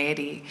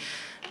indigeneity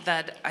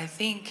that I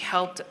think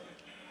helped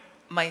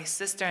my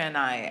sister and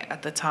I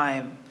at the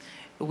time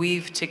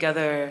weave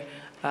together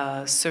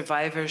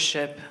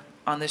survivorship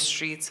on the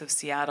streets of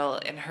Seattle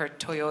in her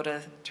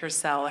Toyota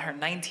Tercel, her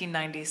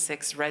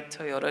 1996 red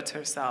Toyota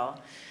Tercel.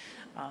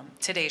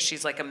 Today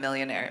she's like a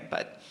millionaire,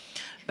 but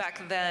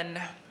back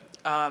then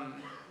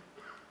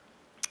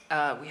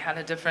we had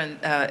a different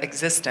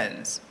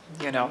existence,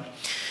 you know.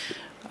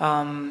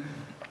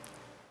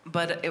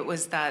 But it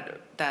was that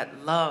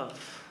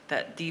love,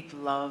 that deep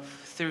love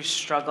through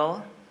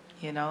struggle,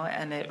 you know,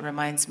 and it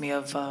reminds me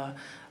of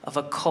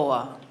a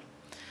koa,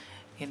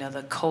 you know,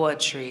 the koa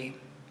tree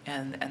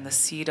and the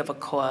seed of a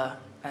koa.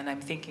 And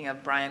I'm thinking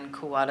of Brian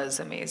Kuwata's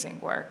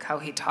amazing work, how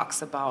he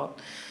talks about,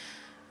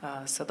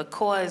 so the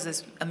koa is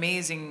this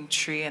amazing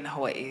tree in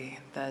Hawaii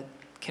that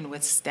can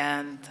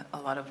withstand a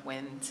lot of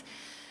wind.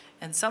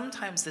 And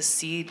sometimes the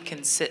seed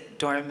can sit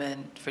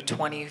dormant for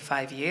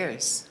 25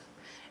 years.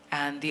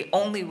 And the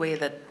only way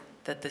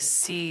that the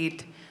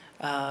seed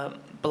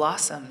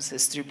blossoms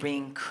is through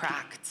being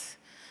cracked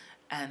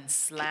and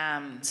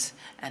slammed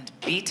and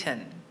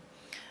beaten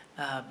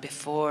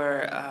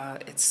before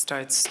it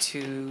starts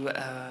to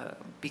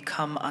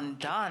become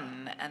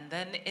undone. And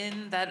then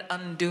in that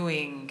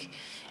undoing,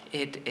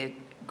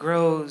 it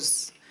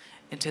grows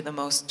into the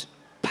most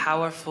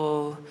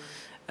powerful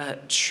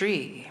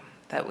tree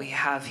that we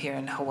have here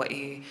in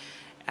Hawaii.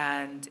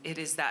 And it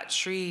is that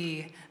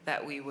tree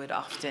that we would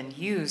often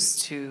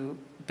use to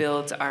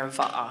build our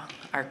va'a,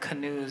 our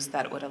canoes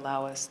that would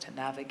allow us to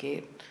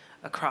navigate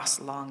across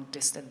long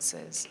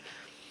distances.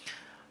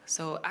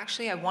 So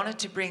actually, I wanted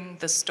to bring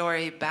the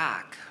story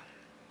back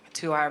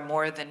to our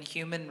more than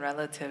human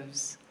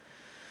relatives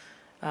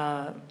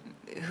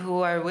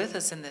who are with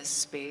us in this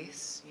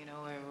space. You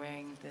know, we're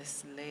wearing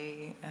this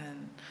lei,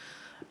 and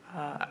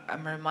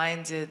I'm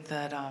reminded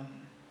that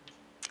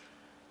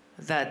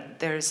that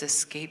there's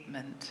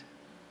escapement,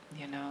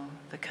 you know,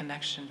 the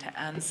connection to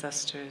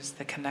ancestors,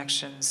 the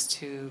connections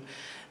to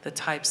the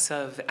types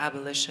of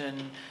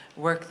abolition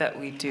work that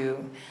we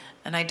do.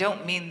 And I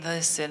don't mean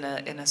this in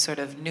a sort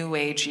of new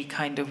agey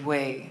kind of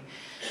way.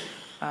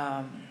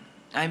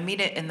 I mean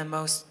it in the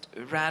most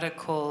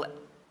radical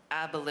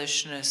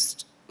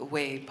abolitionist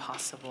way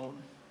possible.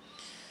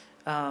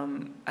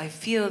 I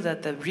feel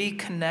that the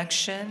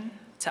reconnection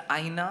to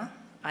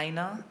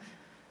aina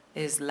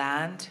is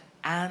land,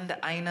 and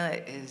aina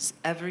is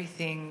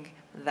everything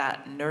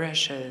that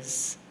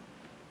nourishes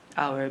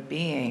our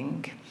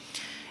being,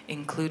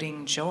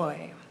 including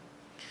joy.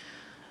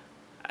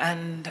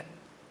 And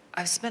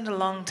I've spent a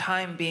long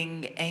time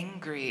being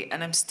angry,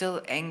 and I'm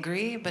still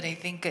angry, but I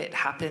think it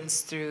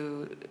happens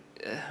through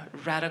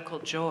radical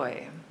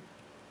joy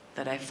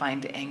that I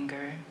find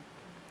anger.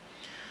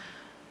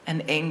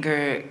 And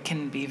anger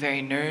can be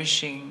very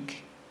nourishing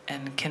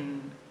and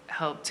can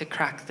help to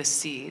crack the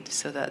seed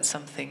so that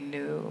something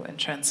new and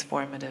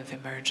transformative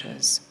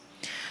emerges.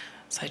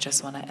 So I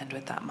just want to end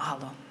with that.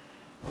 Mahalo.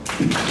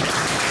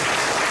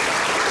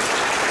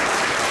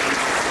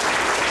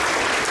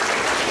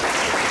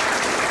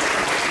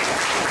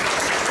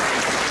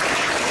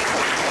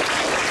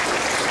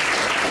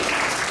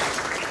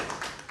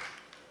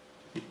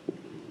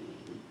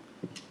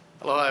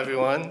 Aloha,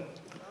 everyone.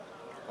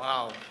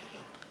 Wow.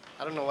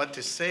 I don't know what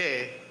to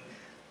say.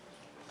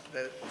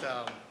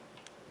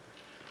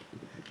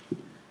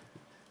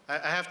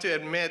 I have to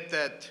admit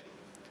that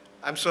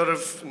I'm sort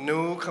of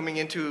new coming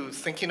into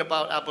thinking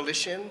about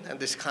abolition and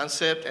this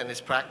concept and its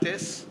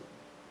practice.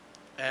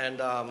 And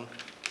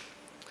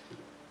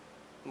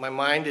my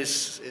mind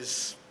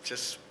is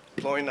just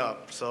blowing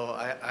up. So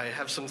I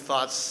have some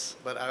thoughts,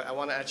 but I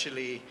want to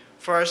actually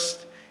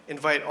first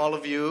invite all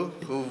of you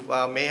who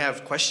may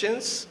have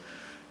questions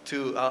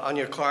to on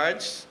your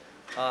cards.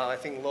 I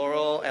think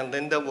Laurel and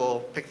Linda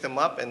will pick them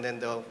up, and then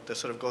they'll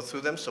sort of go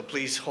through them. So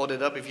please hold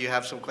it up if you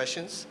have some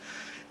questions.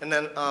 And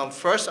then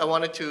first, I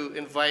wanted to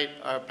invite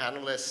our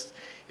panelists,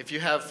 if you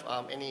have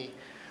any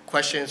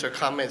questions or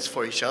comments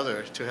for each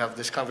other, to have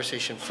this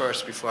conversation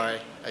first before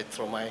I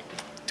throw my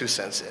 2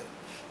 cents in.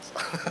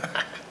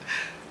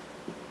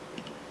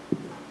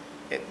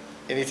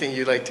 Anything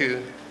you'd like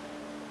to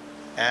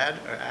add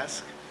or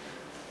ask?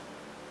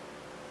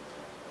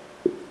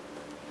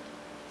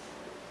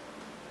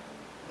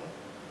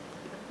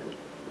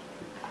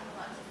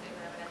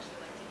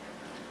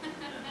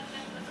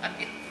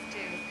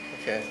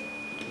 Okay.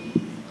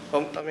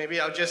 Well, maybe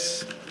I'll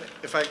just,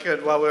 if I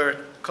could, while we're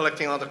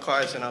collecting all the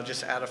cards, and I'll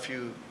just add a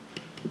few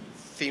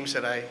themes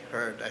that I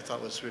heard I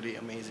thought was really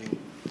amazing.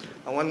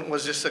 And one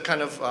was just a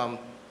kind of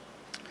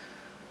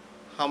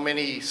how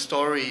many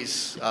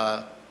stories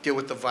deal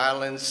with the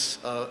violence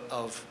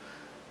of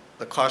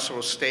the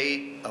carceral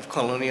state, of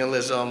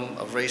colonialism,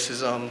 of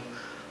racism,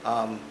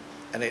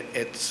 and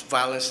it's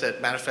violence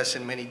that manifests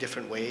in many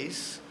different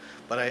ways.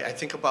 But I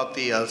think about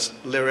the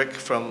lyric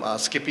from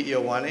Skippy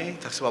Iowane.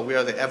 It talks about we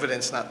are the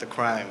evidence, not the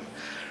crime.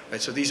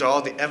 Right? So these are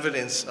all the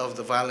evidence of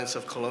the violence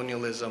of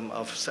colonialism,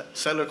 of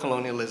settler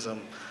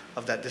colonialism,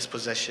 of that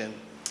dispossession.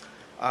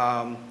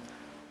 I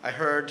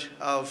heard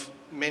of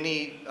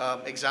many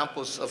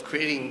examples of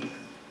creating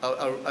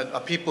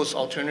a people's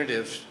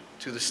alternative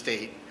to the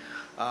state.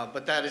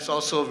 But that is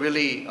also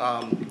really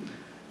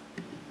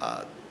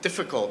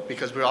difficult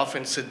because we're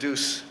often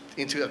seduced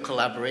into a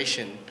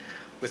collaboration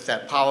with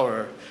that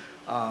power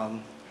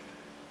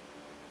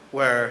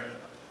where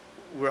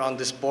we're on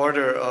this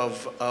border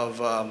of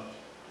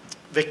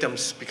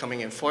victims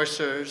becoming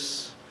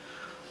enforcers,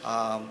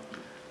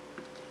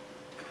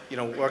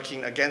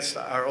 working against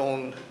our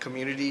own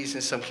communities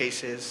in some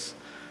cases.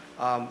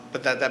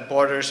 But that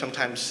border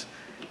sometimes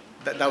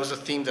that was a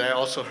theme that I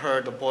also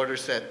heard, the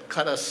borders that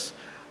cut us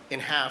in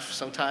half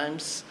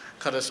sometimes,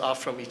 cut us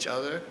off from each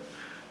other,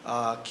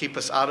 keep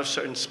us out of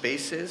certain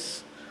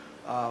spaces.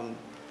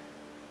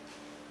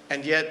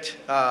 And yet,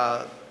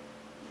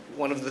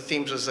 one of the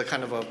themes was a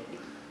kind of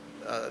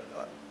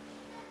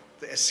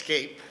the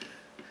escape,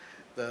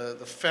 the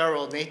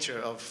feral nature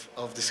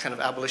of this kind of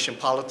abolition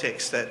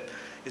politics that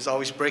is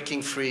always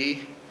breaking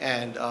free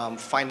and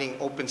finding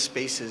open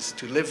spaces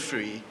to live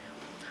free.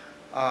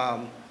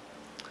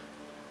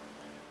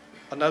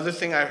 Another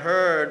thing I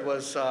heard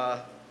was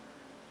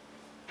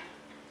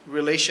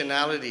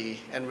relationality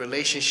and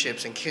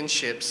relationships and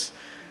kinships.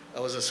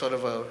 That was a sort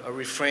of a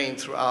refrain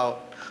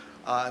throughout.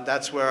 And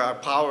that's where our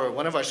power,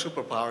 one of our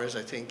superpowers,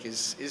 I think,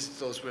 is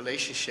those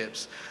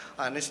relationships.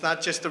 And it's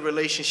not just the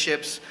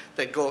relationships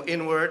that go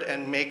inward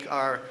and make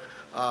our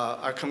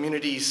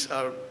communities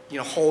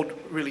hold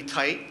really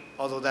tight,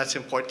 although that's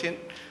important,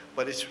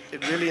 but it's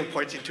really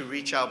important to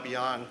reach out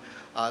beyond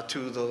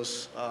to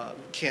those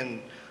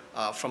kin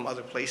from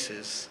other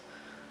places.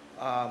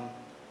 I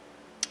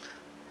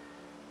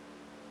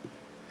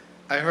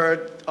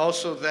heard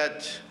also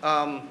that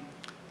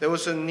there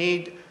was a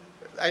need,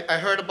 I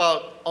heard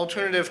about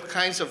alternative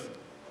kinds of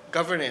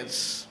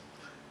governance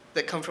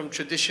that come from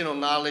traditional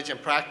knowledge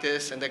and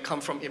practice and that come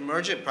from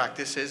emergent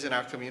practices in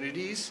our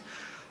communities.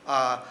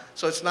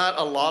 So it's not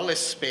a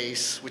lawless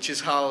space, which is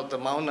how the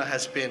Mauna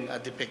has been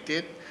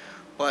depicted,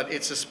 but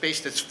it's a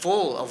space that's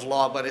full of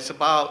law, but it's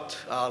about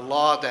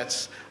law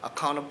that's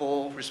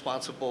accountable,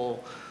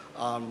 responsible,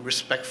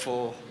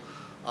 respectful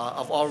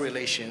of all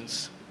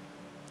relations.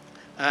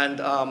 And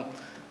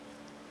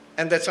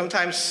that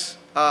sometimes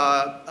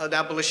an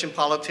abolition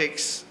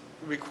politics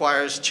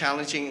requires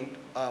challenging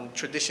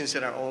traditions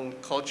in our own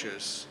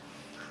cultures.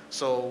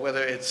 So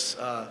whether it's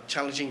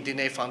challenging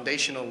Diné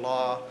foundational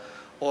law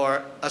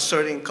or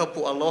asserting kapu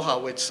aloha,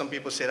 which some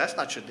people say that's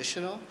not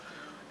traditional,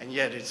 and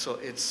yet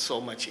it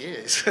so much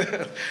is,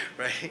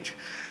 right?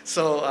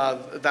 So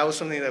that was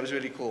something that was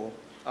really cool.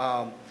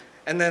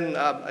 And then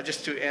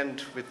just to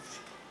end with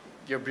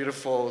your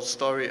beautiful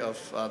story of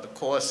the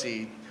koa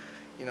seed,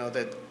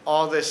 that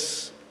all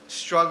this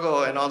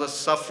struggle and all the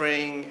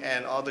suffering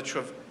and all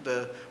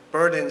the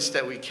burdens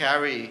that we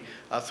carry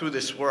through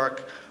this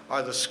work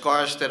are the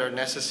scars that are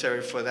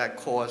necessary for that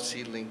koa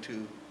seedling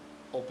to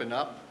open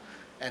up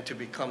and to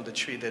become the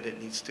tree that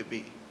it needs to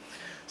be.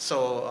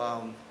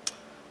 So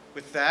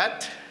with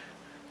that,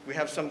 we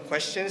have some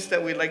questions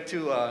that we'd like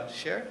to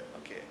share.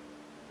 Okay.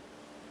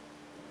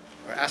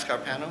 Or ask our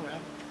panel,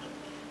 right?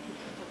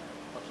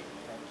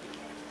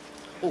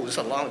 Oh, this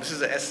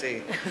is an essay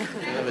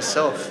in of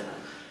itself.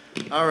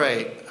 All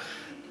right.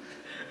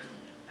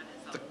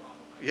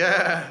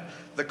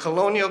 The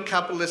colonial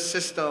capitalist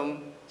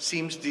system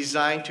seems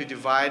designed to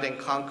divide and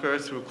conquer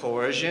through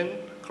coercion,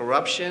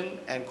 corruption,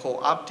 and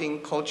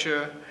co-opting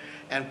culture,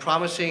 and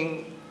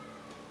promising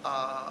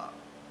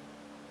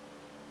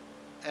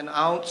an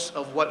ounce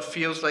of what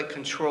feels like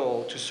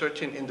control to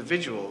certain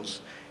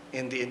individuals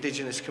in the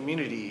indigenous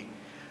community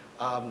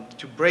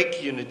to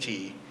break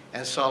unity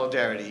and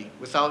solidarity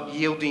without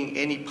yielding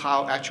any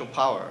actual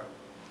power.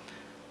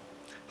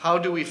 How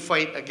do we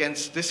fight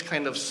against this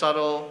kind of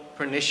subtle,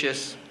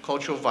 pernicious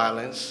cultural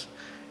violence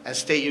and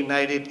stay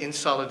united in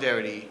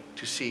solidarity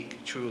to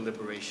seek true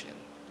liberation?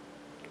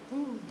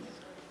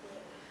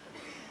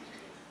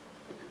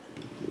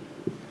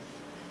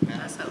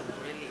 That's a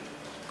really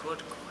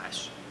good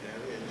question.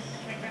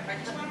 I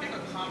just want to make a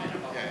comment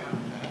about that.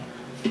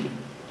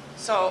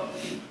 So,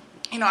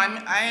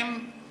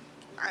 I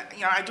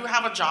do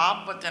have a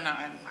job, but then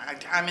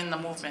I'm in the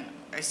movement.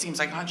 It seems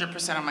like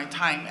 100% of my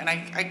time, and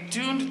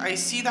I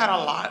see that a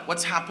lot.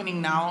 What's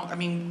happening now? I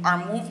mean, our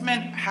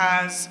movement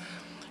has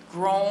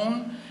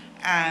grown,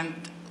 and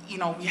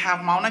we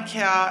have Mauna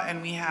Kea,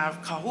 and we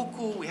have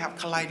Kahuku, we have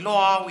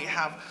Kaleihau, we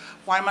have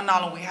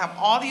Waimanalo, we have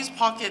all these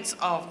pockets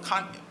of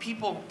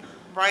people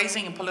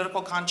rising in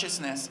political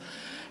consciousness,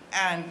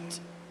 and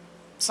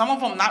some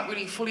of them not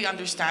really fully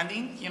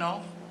understanding,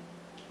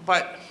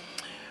 but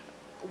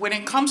when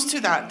it comes to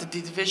that, the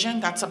division,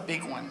 that's a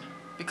big one,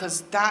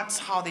 because that's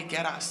how they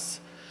get us.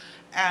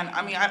 And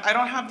I mean, I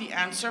don't have the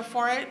answer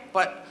for it,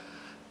 but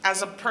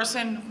as a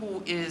person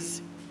who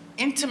is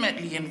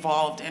intimately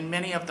involved in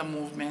many of the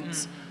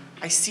movements,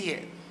 I see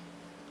it.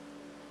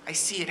 I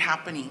see it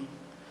happening.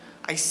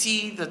 I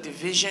see the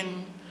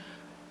division,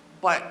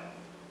 but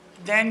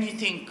then you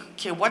think,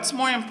 okay, what's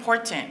more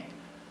important?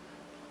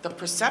 The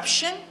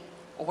perception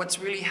or what's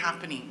really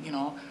happening,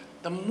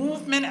 The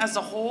movement as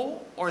a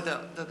whole, or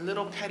the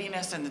little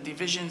pettiness and the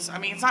divisions. I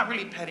mean, it's not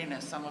really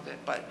pettiness, some of it,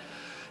 but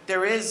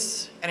there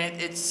is,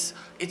 and it's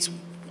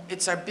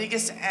our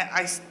biggest,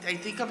 I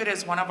think of it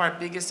as one of our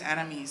biggest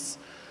enemies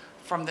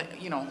from the,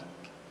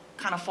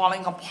 kind of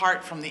falling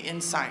apart from the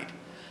inside.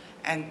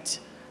 And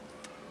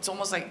it's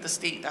almost like the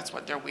state, that's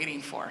what they're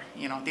waiting for,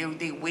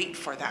 they wait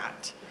for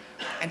that.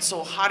 And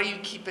so how do you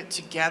keep it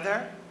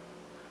together?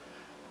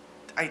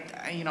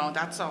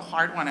 That's a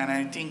hard one, and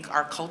I think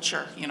our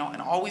culture,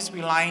 and always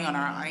relying on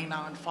our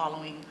aina and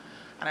following,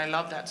 and I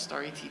love that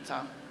story,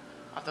 Tita.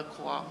 of the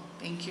koa.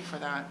 Thank you for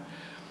that.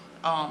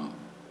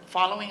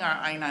 Following our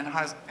aina, and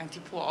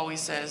Antipua always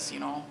says, you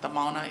know, the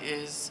Mauna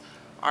is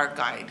our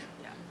guide.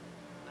 Yeah.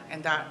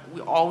 And that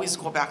we always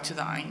go back to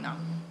the aina.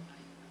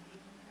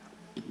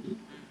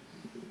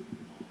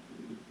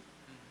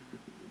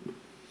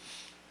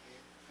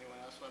 Anyone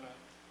else want to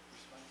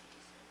respond?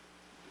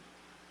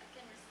 I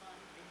can respond.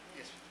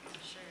 Yes.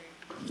 Sure.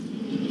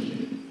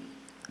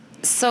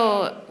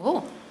 So,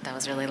 oh, that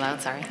was really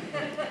loud, sorry.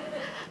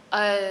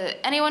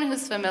 Anyone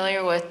who's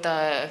familiar with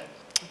the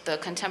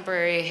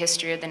contemporary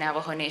history of the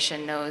Navajo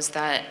Nation knows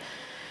that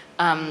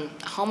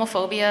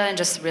homophobia and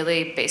just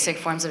really basic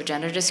forms of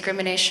gender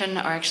discrimination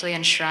are actually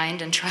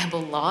enshrined in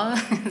tribal law.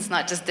 It's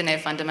not just in a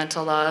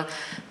fundamental law.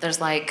 There's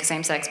like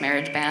same-sex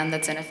marriage ban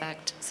that's in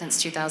effect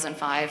since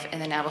 2005 in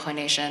the Navajo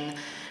Nation.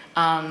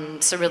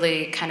 So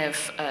really kind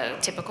of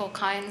typical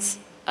kinds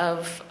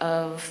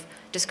of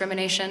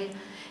discrimination.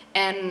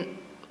 And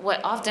what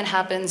often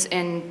happens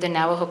in the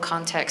Navajo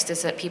context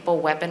is that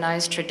people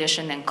weaponize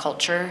tradition and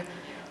culture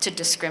to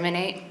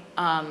discriminate,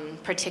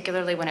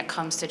 particularly when it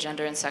comes to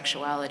gender and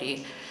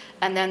sexuality.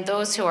 And then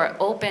those who are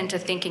open to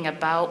thinking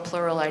about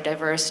plural or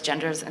diverse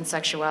genders and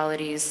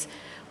sexualities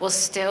will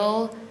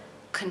still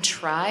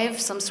contrive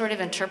some sort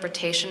of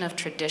interpretation of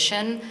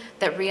tradition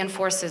that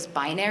reinforces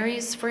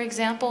binaries, for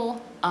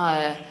example.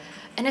 And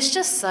it's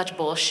just such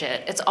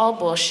bullshit. It's all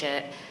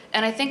bullshit.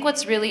 And I think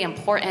what's really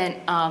important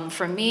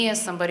for me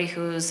as somebody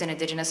who's an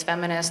indigenous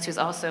feminist, who's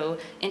also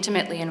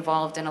intimately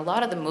involved in a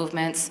lot of the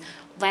movements,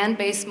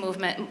 land-based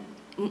movements,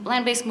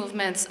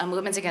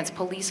 movements against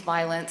police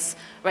violence,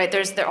 right?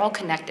 They're all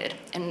connected.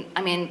 And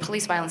I mean,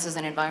 police violence is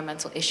an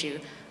environmental issue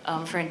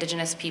for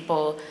indigenous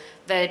people.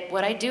 That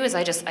what I do is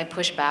I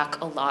push back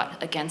a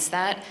lot against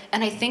that.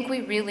 And I think we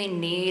really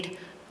need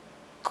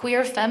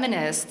queer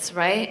feminists,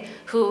 right,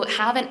 who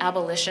have an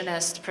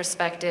abolitionist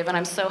perspective. And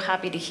I'm so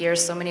happy to hear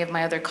so many of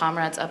my other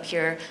comrades up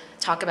here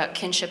talk about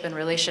kinship and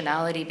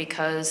relationality,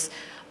 because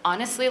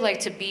honestly, like,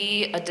 to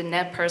be a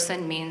Diné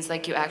person means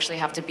like you actually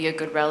have to be a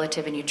good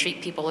relative and you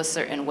treat people a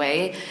certain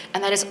way.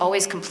 And that is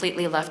always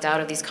completely left out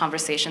of these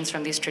conversations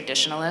from these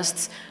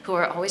traditionalists who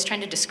are always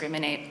trying to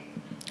discriminate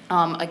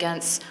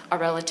against our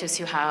relatives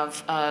who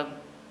have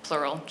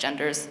plural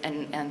genders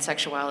and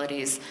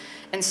sexualities.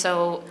 And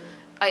so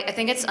I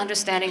think it's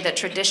understanding that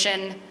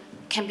tradition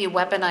can be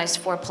weaponized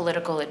for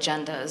political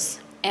agendas.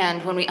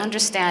 And when we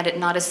understand it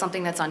not as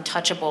something that's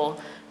untouchable,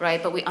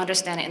 right, but we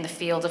understand it in the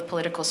field of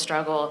political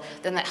struggle,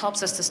 then that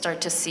helps us to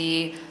start to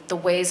see the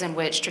ways in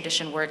which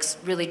tradition works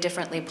really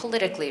differently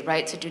politically,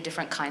 right, to do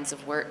different kinds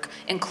of work,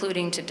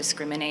 including to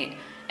discriminate.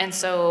 And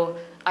so,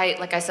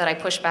 like I said, I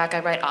push back. I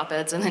write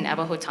op-eds in the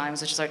Navajo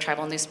Times, which is our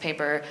tribal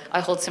newspaper.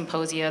 I hold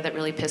symposia that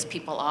really piss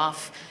people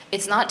off.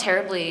 It's not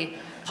terribly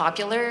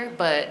popular,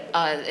 but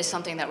it's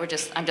something that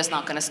I'm just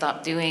not gonna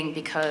stop doing,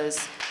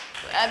 because,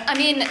 I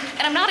mean,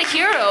 and I'm not a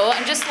hero,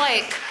 I'm just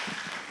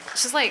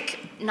like,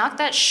 knock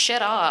that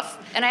shit off.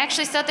 And I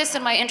actually said this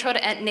in my intro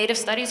to Native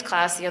Studies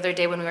class the other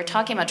day when we were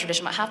talking about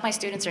tradition. About half my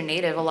students are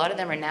Native, a lot of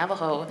them are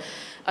Navajo.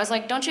 I was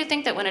like, don't you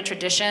think that when a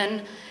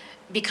tradition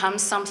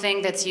becomes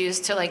something that's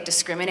used to like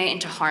discriminate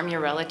and to harm your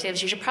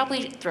relatives, you should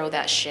probably throw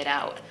that shit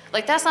out.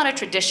 Like, that's not a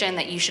tradition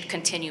that you should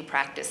continue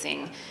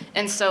practicing.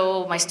 And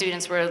so my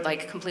students were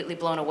like completely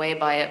blown away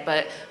by it.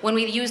 But when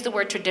we use the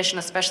word tradition,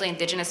 especially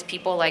indigenous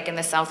people like in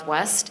the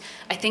Southwest,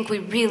 I think we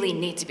really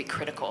need to be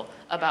critical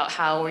about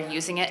how we're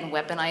using it and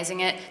weaponizing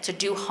it to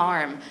do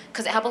harm.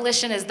 Because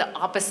abolition is the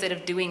opposite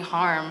of doing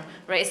harm,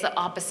 right? It's the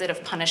opposite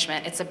of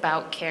punishment. It's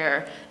about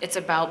care. It's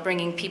about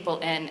bringing people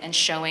in and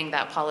showing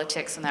that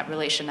politics and that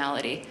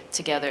relationality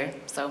together.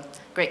 So,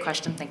 great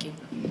question, thank you.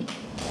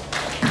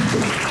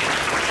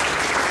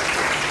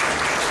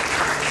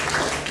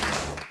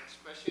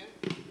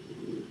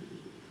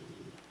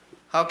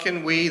 How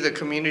can we, the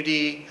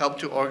community, help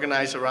to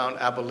organize around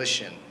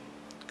abolition?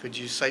 Could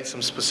you cite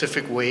some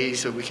specific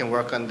ways that we can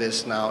work on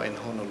this now in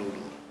Honolulu?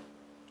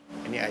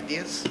 Any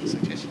ideas,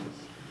 suggestions?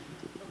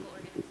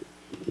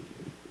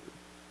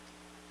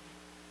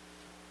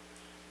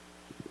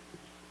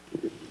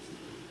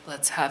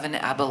 Let's have an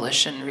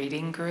abolition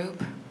reading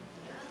group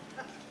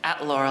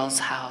at Laurel's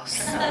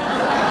house.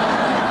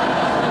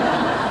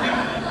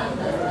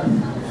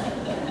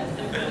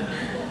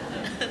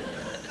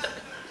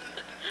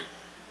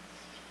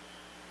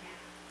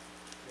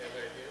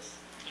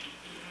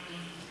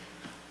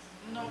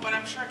 But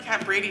I'm sure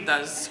Kat Brady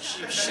does.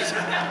 She's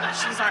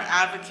our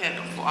advocate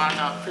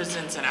on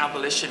prisons and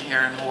abolition here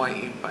in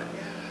Hawaii.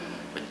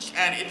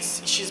 And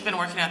she's been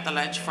working at the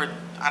ledge for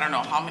I don't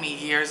know how many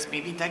years,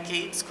 maybe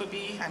decades could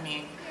be. I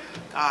mean,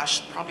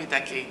 gosh, probably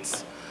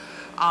decades.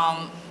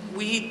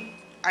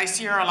 I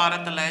see her a lot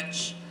at the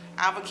ledge,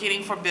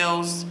 advocating for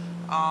bills,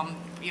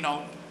 you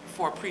know,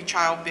 for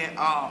pre-trial,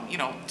 you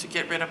know, to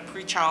get rid of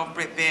pre-trial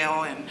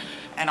bail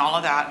and all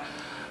of that.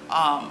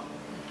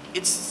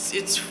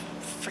 It's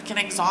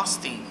freaking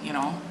exhausting, you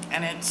know,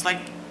 and it's like,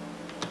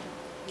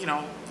 you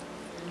know,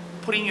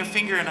 putting your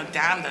finger in a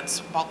dam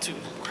that's about to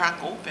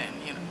crack open,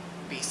 you know,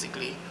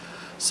 basically.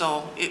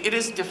 So it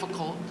is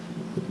difficult.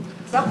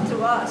 It's up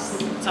to us.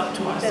 It's up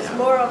to us. There's Yeah.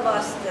 more of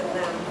us than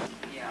them.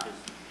 Yeah.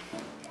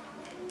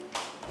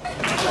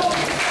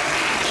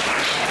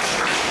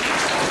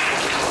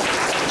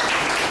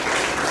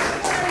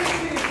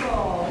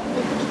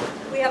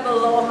 We have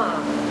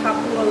aloha,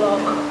 kapu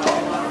aloha.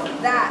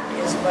 That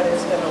is what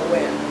is going to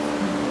win.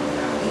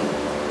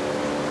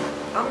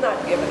 I'm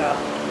not giving up.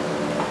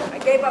 I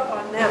gave up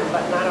on them,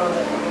 but not on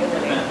the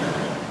community.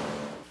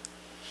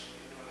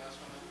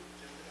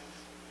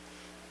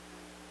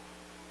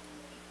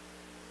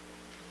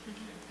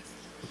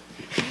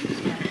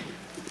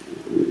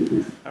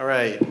 All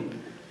right.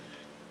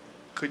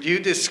 Could you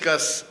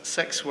discuss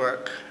sex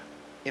work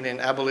in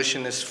an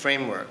abolitionist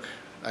framework,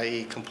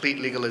 i.e. complete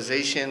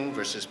legalization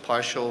versus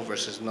partial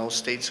versus no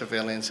state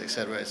surveillance, et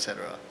cetera, et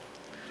cetera?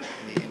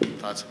 Any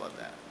thoughts about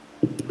that?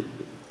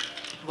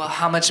 Well,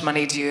 how much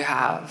money do you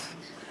have?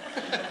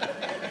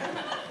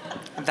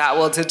 That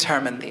will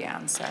determine the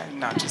answer.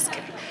 No, just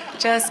kidding.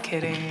 Just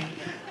kidding.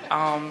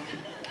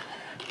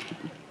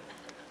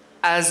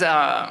 As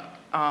a,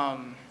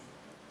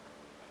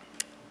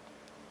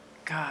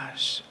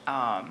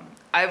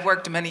 I've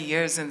worked many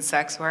years in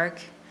sex work.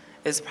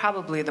 It's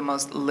probably the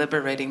most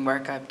liberating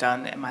work I've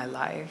done in my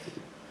life,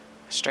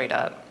 straight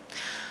up.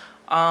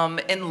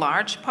 In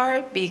large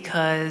part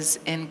because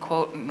in,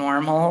 quote,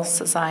 normal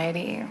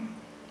society,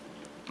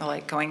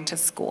 like going to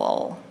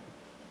school.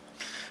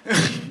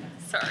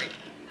 Sorry.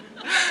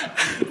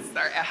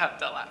 Sorry, I have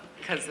to laugh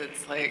because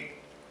it's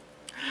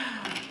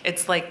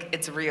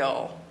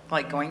real.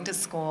 Like going to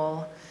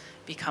school,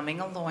 becoming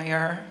a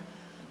lawyer,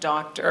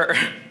 doctor,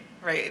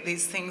 right?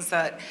 These things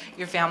that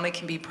your family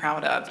can be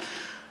proud of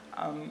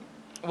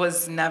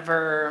was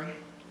never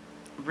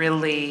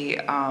really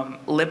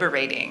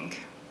liberating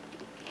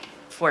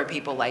for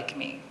people like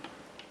me.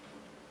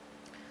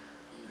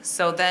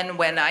 So then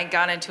when I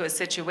got into a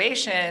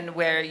situation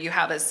where you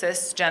have a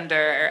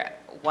cisgender,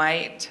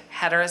 white,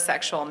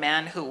 heterosexual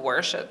man who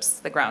worships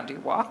the ground you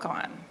walk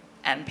on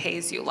and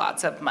pays you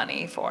lots of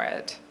money for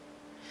it,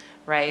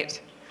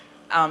 right?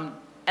 And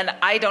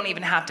I don't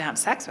even have to have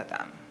sex with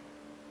them.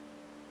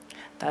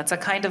 That's a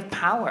kind of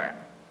power.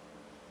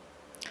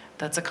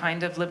 That's a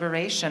kind of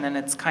liberation, and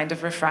it's kind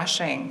of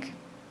refreshing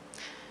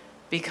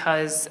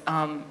because,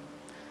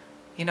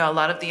 you know, a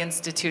lot of the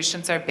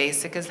institutions are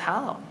basic as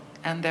hell,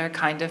 and they're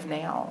kind of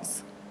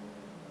nails.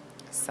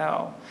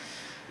 So,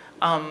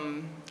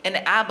 an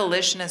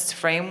abolitionist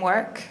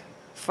framework,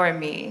 for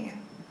me,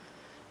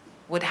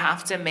 would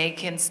have to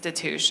make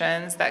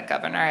institutions that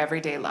govern our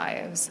everyday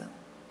lives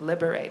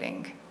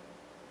liberating.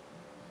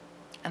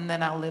 And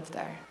then I'll live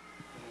there.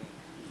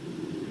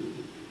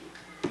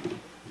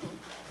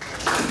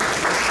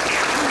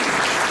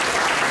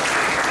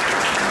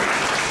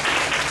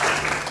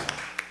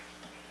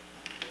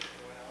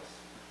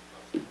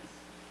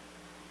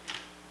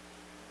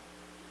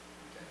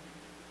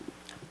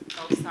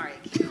 Oh, sorry,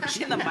 I keep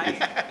pushing the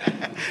mic.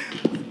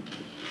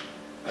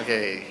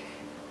 Okay.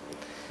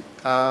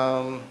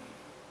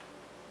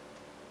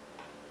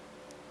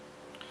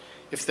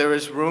 If there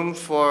is room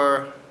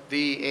for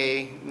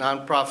a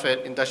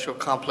nonprofit industrial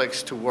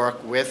complex to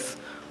work with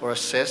or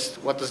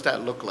assist, what does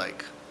that look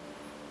like?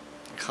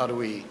 How do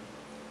we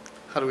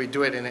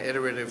do it in an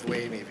iterative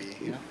way, maybe?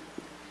 You know?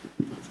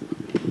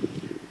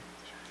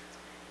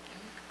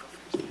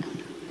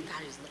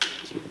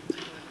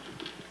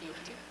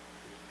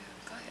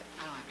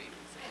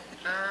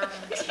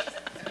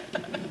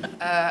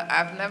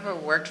 I've never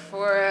worked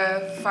for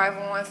a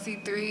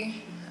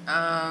 501c3,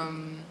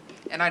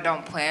 and I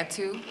don't plan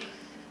to.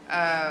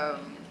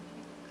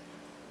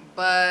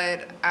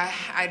 But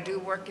I do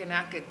work in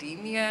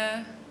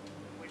academia.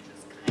 Which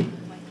is kind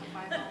of like a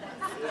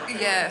 501c3.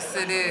 Yes,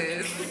 it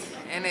is.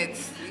 And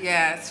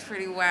it's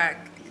pretty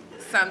whack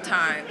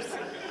sometimes.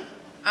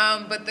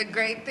 But the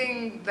great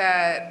thing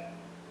that,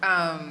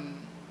 I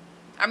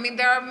mean,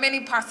 there are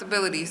many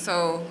possibilities.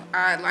 So,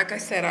 like I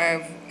said, I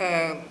have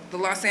the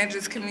Los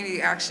Angeles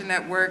Community Action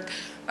Network.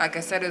 Like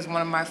I said, is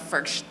one of my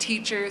first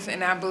teachers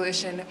in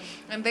abolition,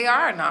 and they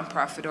are a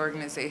nonprofit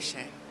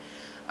organization.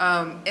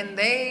 And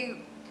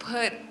they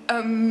put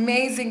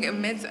amazing,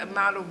 immense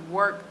amount of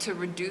work to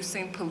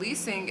reducing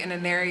policing in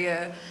an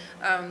area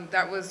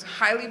that was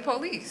highly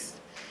policed.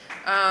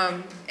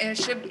 And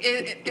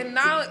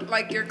now,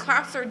 like, your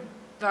claps are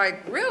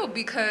like real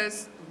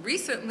because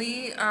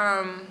recently,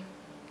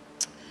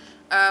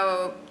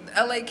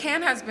 LA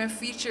Can has been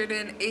featured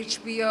in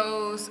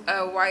HBO's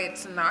Why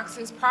It's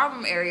Knox's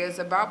Problem Areas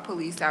about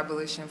police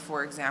abolition,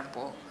 for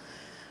example.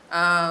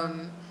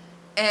 And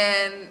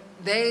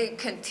they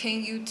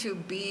continue to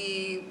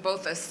be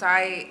both a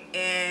site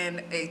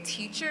and a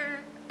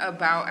teacher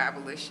about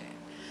abolition.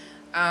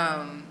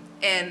 And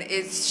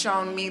it's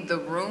shown me the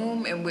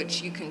room in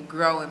which you can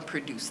grow and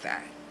produce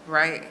that,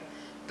 right?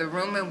 The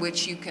room in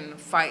which you can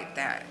fight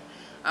that.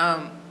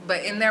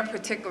 But in their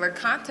particular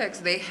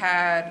context, they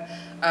had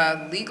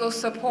legal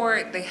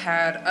support, they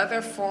had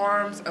other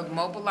forms of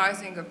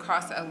mobilizing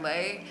across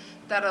LA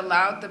that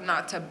allowed them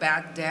not to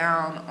back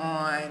down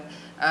on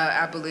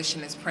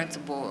abolitionist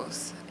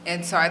principles.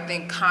 And so I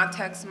think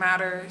context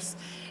matters,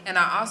 And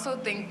I also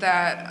think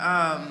that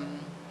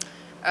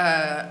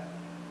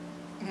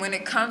when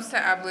it comes to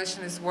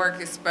abolitionist work,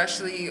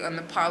 especially on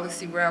the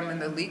policy realm and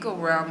the legal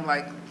realm,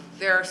 like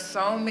there are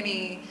so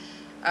many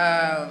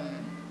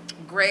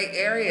gray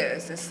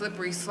areas and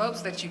slippery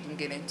slopes that you can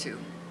get into.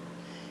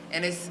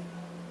 And it's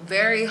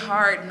very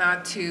hard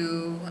not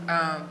to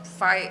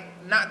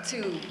not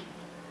to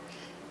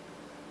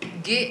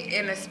get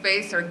in a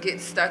space or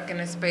get stuck in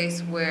a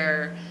space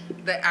where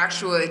the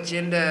actual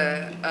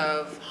agenda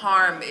of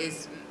harm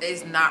is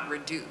not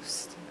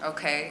reduced,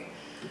 okay?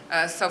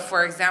 So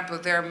for example,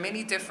 there are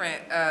many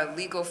different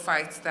legal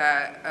fights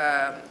that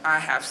I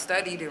have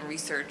studied and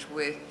researched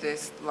with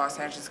this Los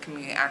Angeles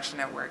Community Action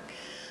Network.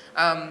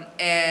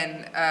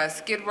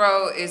 Skid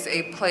Row is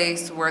a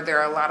place where there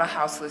are a lot of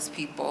houseless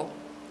people,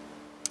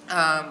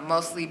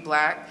 mostly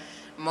Black,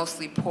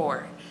 mostly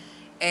poor.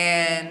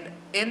 And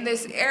in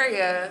this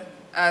area,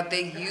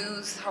 they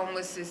use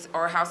homeless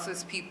or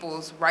houseless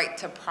people's right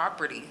to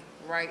property,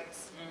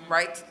 rights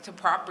to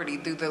property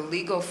through the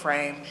legal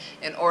frame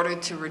in order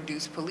to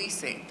reduce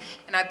policing.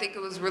 And I think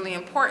it was really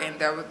important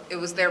that it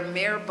was their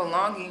mere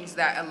belongings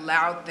that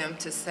allowed them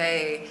to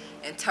say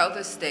and tell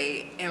the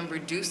state and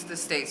reduce the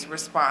state's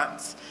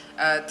response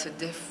to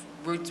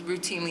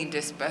routinely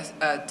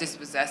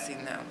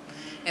dispossessing them.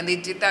 And they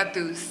did that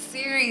through a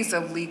series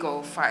of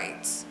legal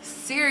fights,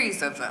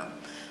 series of them,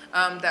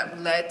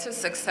 that led to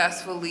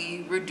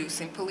successfully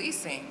reducing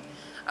policing.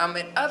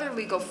 And other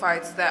legal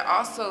fights that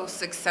also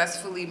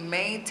successfully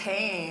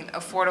maintain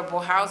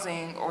affordable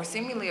housing or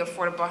seemingly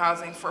affordable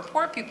housing for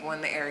poor people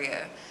in the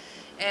area.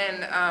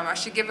 And I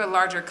should give a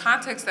larger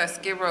context that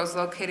Skid Row is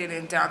located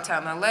in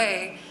downtown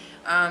LA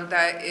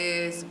that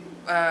is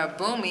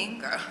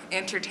booming,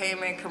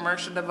 entertainment,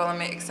 commercial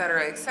development, et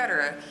cetera, et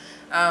cetera.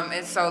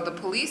 And so the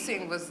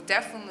policing was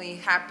definitely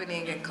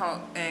happening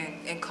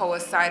and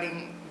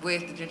coinciding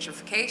with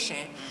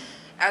gentrification,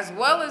 as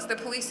well as the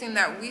policing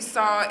that we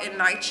saw in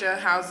NYCHA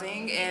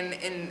housing and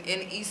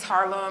in East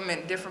Harlem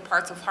and different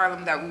parts of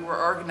Harlem that we were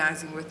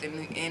organizing with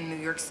in New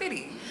York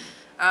City.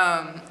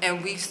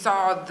 And we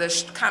saw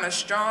the kind of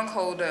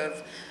stronghold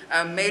of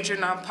major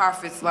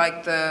nonprofits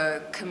like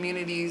the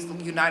Communities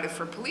United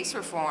for Police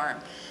Reform,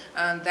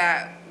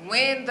 that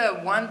when the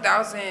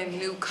 1,000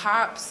 new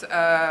cops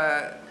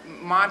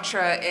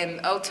mantra and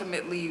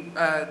ultimately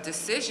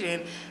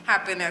decision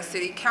happened at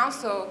City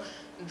Council,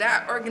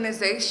 that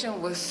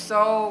organization was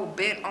so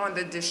bent on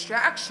the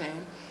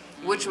distraction,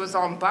 which was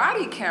on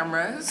body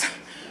cameras,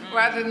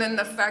 rather than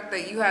the fact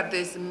that you had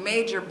this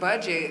major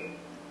budget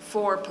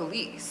for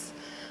police.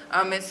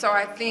 And so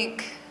I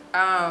think,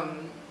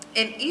 and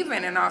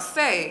I'll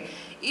say,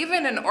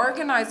 even in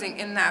organizing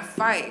in that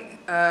fight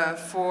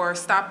for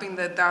stopping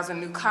the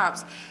 1,000 new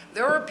cops,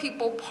 there were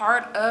people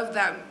part of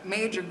that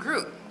major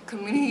group,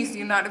 Communities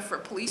United for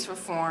Police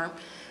Reform,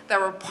 that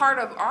were part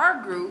of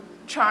our group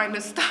trying to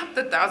stop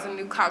the 1,000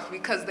 new cops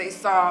because they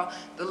saw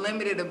the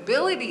limited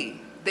ability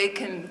they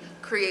can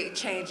create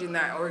change in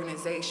that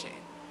organization.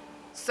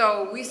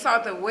 So we saw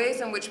the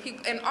ways in which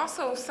people, and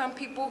also some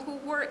people who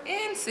were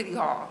in City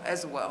Hall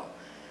as well.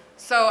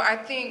 So I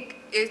think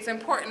it's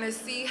important to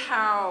see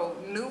how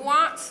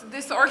nuanced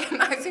this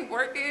organizing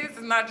work is,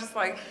 and not just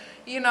like,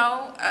 you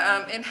know,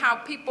 and how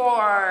people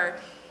are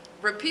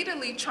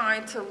repeatedly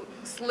trying to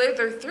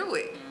slither through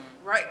it.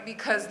 Right,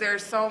 because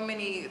there's so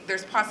many,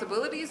 there's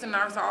possibilities and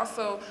there's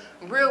also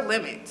real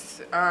limits.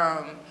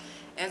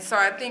 And so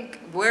I think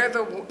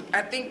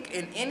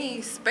in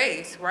any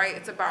space, right,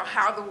 it's about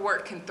how the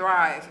work can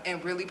thrive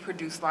and really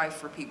produce life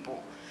for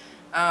people.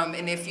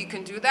 And if you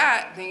can do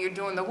that, then you're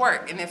doing the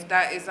work. And if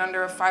that is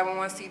under a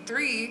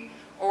 501c3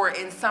 or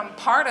in some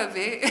part of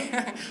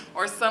it,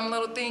 or some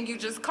little thing you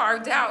just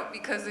carved out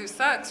because it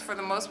sucks for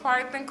the most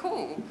part, then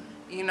cool.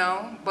 You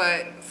know,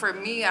 but for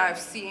me, I've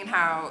seen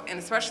how, and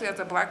especially as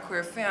a Black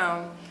queer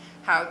film,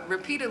 how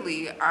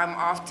repeatedly I'm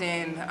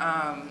often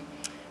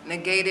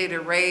negated,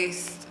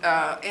 erased,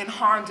 and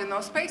harmed in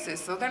those spaces.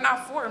 So they're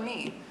not for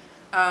me.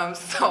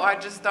 So I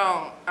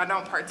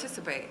don't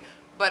participate.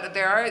 But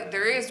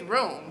there is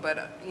room,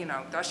 but you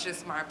know, that's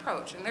just my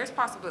approach. And there's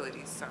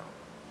possibilities, so.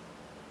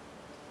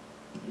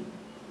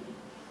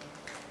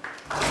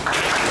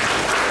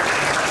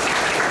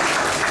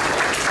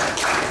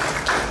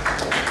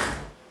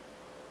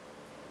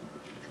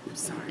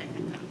 Sorry.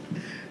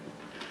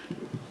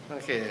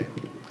 Okay.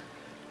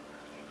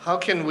 How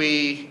can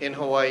we in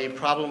Hawaii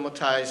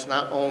problematize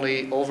not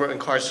only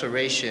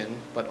over-incarceration,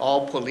 but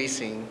all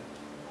policing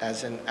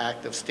as an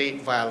act of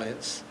state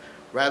violence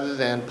rather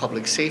than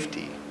public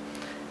safety?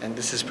 And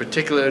this is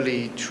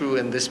particularly true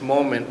in this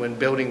moment when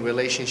building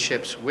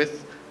relationships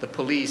with the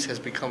police has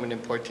become an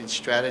important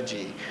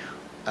strategy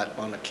at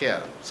Mauna Kea.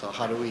 So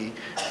how do we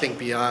think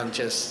beyond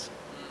just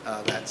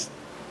that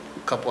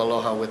kapu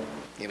aloha with,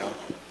 you know,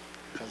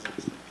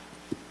 cousins?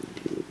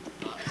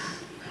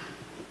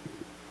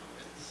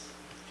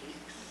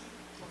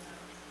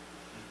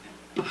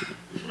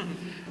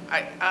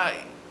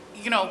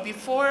 You know,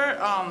 before,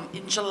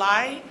 in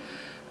July,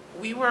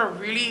 we were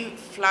really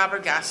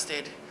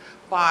flabbergasted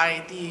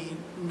by the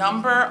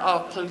number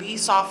of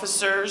police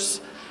officers.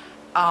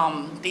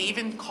 They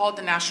even called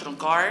the National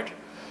Guard.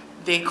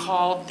 They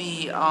called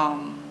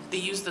they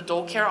used the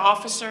dole care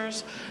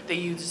officers. They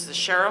used the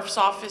sheriff's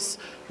office,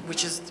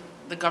 which is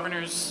the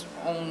governor's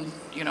own,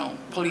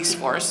 police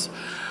force.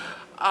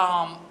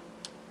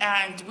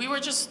 And we were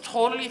just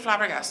totally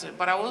flabbergasted.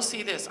 But I will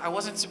say this, I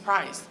wasn't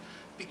surprised,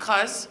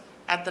 because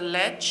at the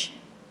ledge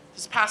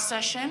this past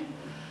session,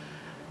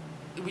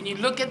 when you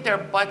look at their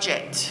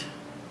budget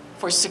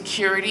for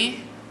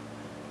security,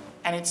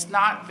 and it's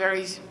not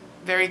very,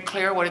 very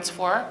clear what it's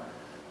for,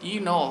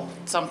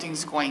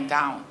 something's going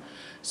down.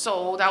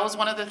 So that was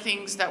one of the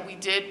things that we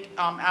did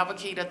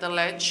advocate at the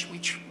ledge.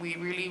 We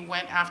really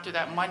went after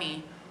that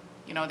money.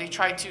 They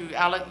tried to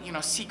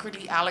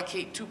secretly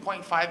allocate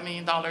 $2.5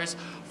 million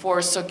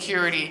for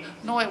security.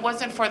 No, it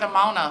wasn't for the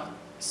Mauna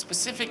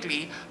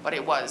specifically, but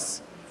it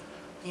was,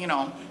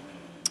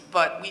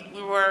 But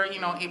we were,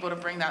 able to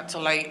bring that to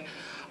light.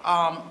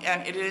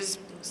 And it is,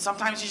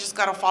 sometimes you just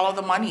gotta follow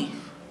the money,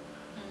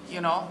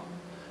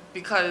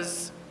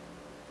 because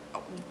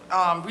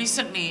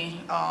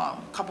recently, a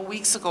couple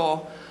weeks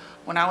ago,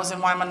 when I was in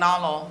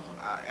Waimanalo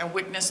and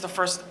witnessed the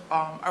first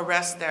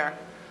arrest there.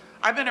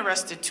 I've been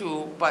arrested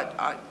too, but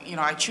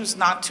I choose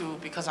not to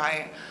because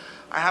I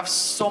have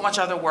so much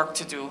other work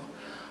to do.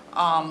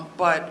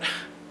 But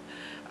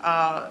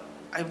I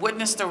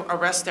witnessed the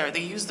arrest there. They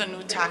used a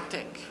new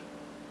tactic,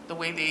 the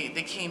way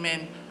they came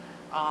in,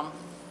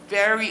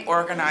 very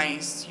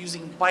organized,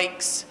 using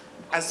bikes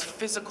as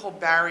physical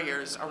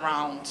barriers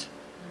around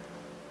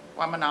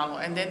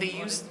Waimanalo. And then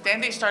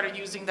they started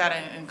using that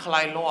in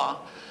Kaleihau.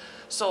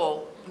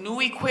 So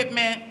new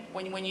equipment,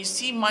 when you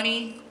see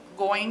money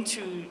going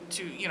to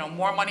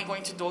more money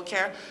going to dole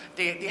care,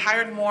 they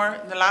hired more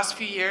in the last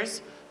few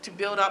years to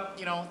build up,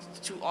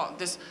 to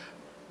this.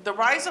 The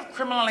rise of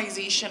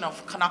criminalization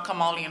of Kanaka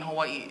Maoli in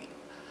Hawaii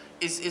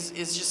is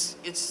just,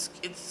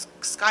 it's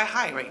sky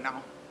high right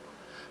now.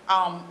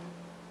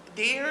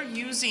 They're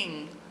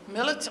using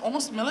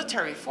almost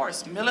military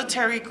force,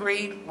 military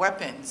grade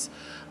weapons.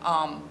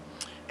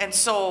 And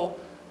so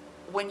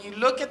when you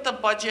look at the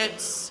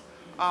budgets,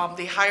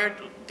 they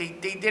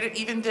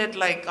even did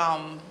like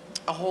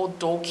a whole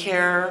dole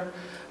care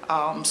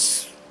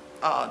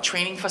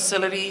training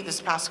facility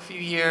this past few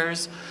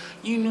years.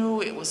 You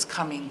knew it was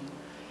coming.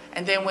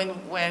 And then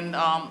when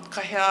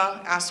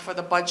Kahea asked for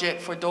the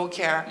budget for dole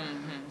care,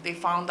 they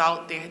found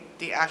out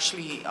they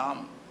actually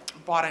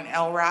bought an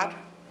LRAD,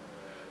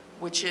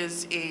 which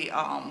is a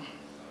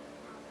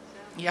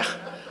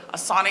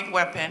sonic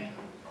weapon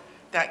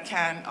that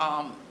can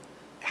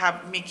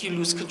make you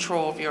lose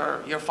control of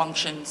your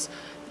functions,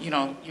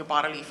 your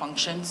bodily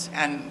functions,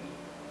 and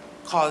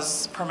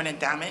cause permanent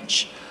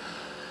damage.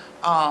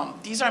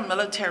 These are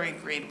military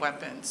grade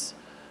weapons.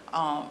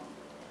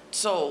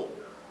 So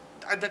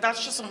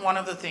that's just one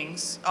of the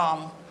things.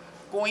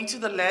 Going to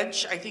the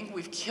ledge, I think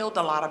we've killed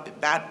a lot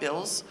of bad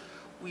bills.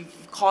 We've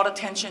called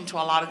attention to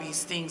a lot of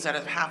these things that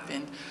have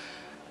happened.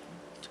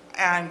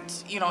 And,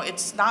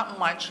 it's not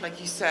much,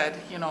 like you said,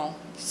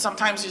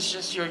 sometimes it's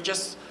just, you're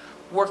just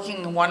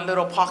working in one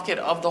little pocket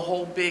of the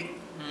whole big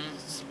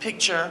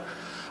picture,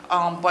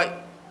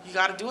 but you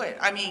gotta do it.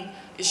 I mean,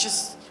 it's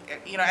just,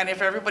 and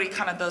if everybody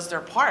kind of does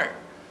their part,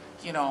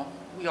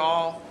 we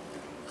all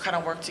kind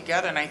of work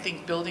together. And I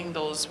think building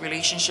those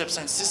relationships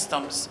and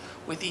systems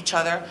with each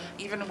other,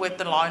 even with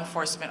the law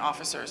enforcement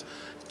officers.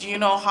 Do you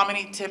know how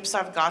many tips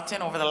I've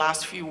gotten over the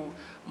last few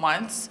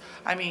months?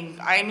 I mean,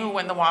 I knew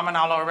when the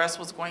Waimanalo arrest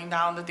was going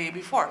down the day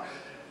before.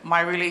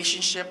 My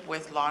relationship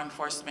with law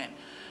enforcement,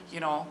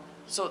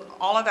 So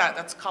all of that,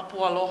 that's kapu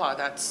aloha,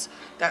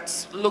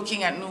 that's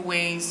looking at new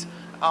ways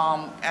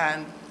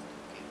and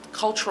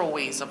cultural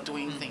ways of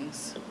doing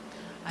things.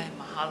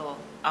 Mahalo.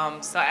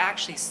 So I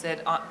actually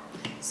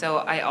so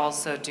I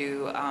also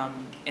do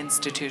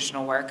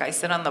institutional work. I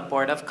sit on the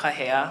board of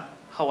KAHEA,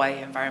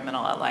 Hawaii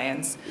Environmental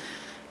Alliance.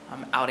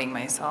 I'm outing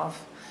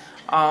myself.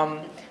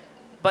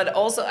 But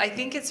also, I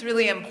think it's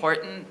really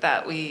important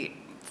that we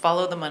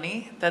follow the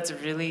money. That's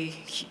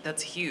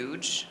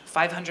huge.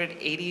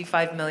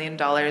 $585 million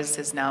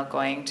is now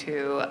going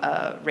to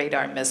a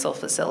radar missile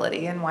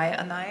facility in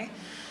Waianae.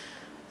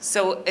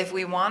 So if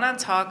we want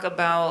to talk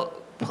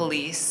about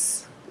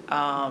police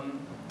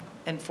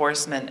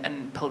enforcement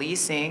and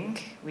policing,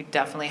 we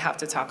definitely have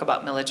to talk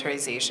about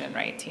militarization,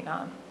 right,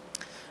 Tina?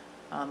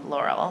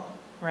 Laurel,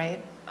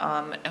 right?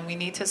 And we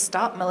need to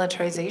stop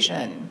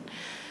militarization.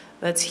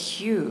 That's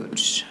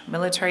huge.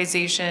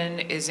 Militarization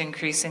is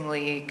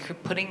increasingly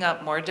putting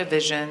up more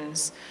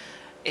divisions.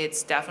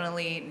 It's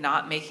definitely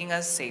not making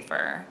us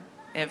safer.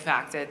 In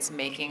fact, it's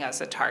making us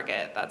a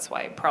target. That's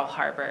why Pearl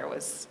Harbor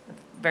was a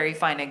very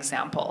fine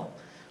example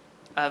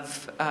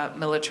of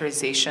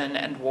militarization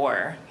and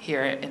war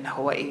here in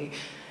Hawaii.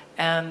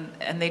 And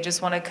they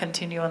just want to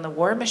continue on the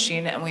war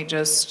machine, and we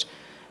just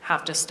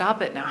have to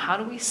stop it. Now, how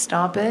do we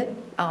stop it?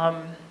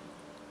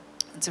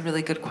 It's a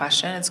really good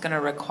question. It's going to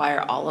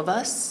require all of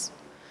us.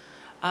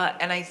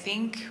 And I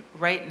think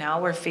right now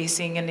we're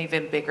facing an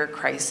even bigger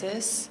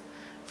crisis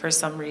for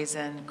some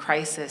reason,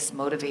 crisis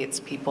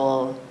motivates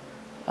people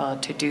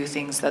to do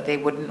things that they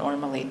wouldn't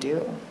normally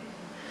do.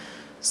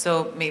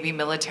 So maybe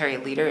military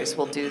leaders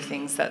will do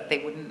things that they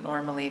wouldn't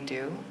normally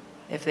do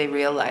if they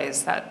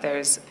realize that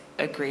there's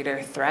a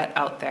greater threat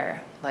out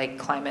there, like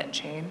climate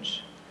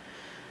change.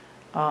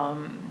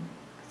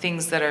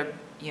 Things that are,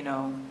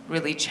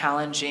 really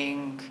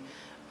challenging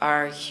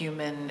our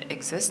human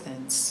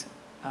existence.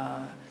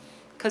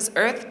 Because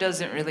Earth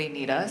doesn't really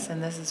need us,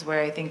 and this is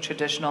where I think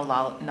traditional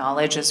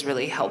knowledge is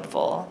really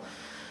helpful.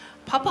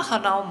 Papa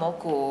Hanau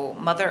Moku,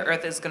 Mother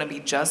Earth is going to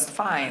be just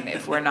fine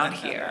if we're not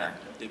here.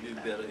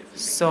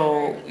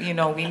 So, we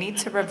need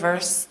to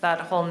reverse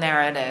that whole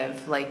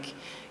narrative. Like,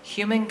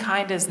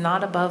 humankind is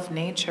not above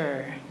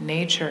nature.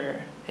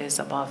 Nature is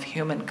above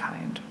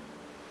humankind.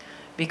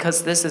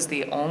 Because this is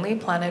the only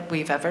planet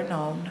we've ever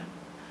known,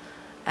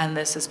 and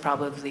this is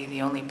probably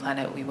the only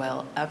planet we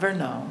will ever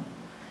know.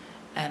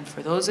 And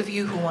for those of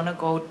you who want to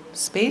go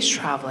space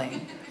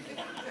traveling,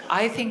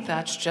 I think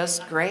that's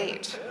just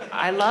great.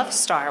 I love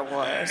Star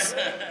Wars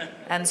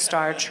and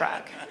Star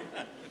Trek.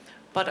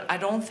 But I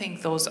don't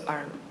think those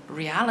are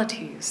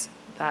realities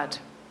that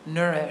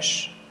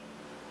nourish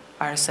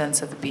our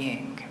sense of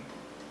being.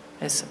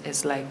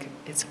 It's like,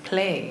 it's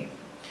play.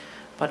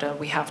 But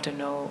we have to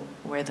know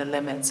where the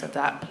limits of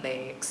that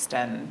play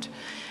extend.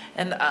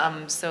 And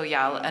so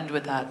yeah, I'll end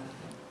with that.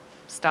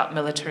 Stop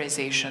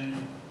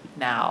militarization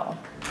now.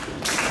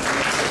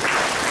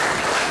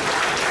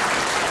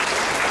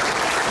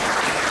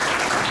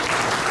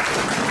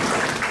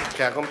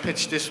 Okay, I'm going to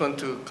pitch this one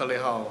to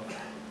Kaleihau.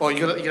 Oh,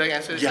 you like to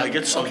answer this? Yeah, I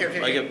get some.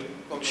 Okay. I get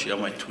share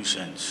my 2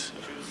 cents.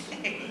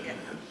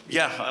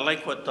 Yeah, I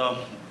like what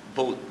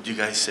both you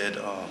guys said,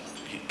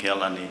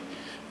 Healani,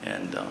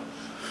 and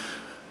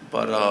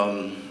but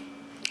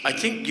I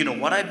think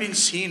what I've been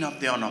seeing up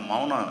there on the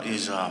Mauna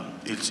is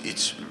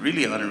it's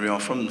really unreal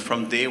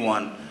from day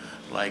one.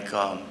 Like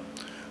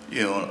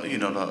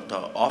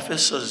the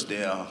officers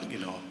there,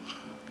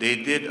 they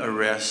did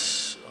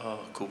arrest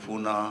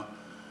Kupuna.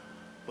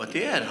 But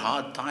they had a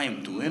hard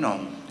time doing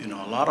them. A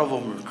lot of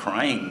them were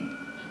crying.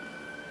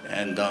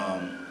 And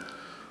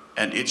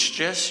it's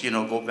just,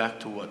 go back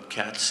to what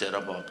Kat said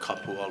about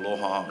kapu,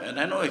 aloha. And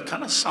I know it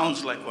kind of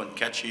sounds like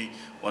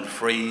one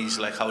phrase,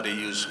 like how they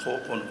use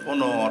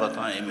ho'oponopono all the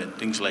time and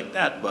things like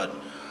that. But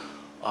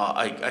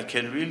I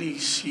can really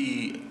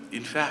see,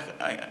 in fact,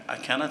 I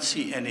cannot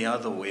see any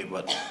other way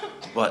but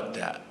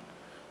that.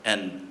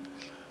 And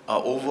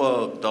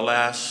over the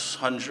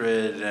last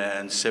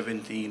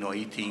 117 or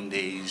 18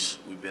 days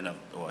I've been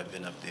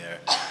up there,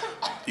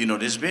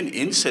 there's been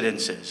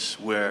incidences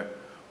where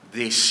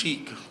they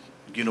seek,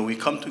 we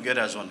come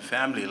together as one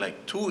family,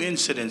 like 2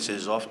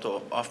 incidences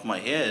off my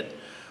head,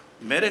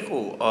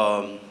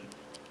 medical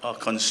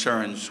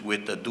concerns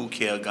with the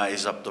daycare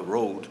guys up the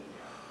road.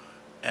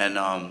 And,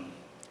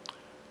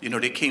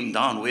 they came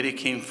down. Where they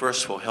came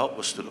first for help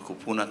was to the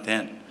kupuna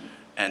tent,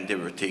 and they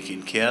were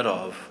taken care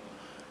of.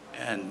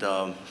 And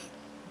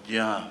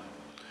yeah,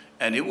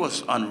 and it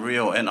was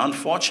unreal. And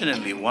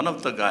unfortunately, one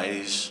of the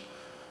guys,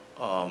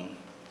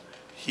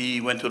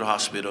 he went to the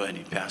hospital and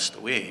he passed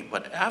away.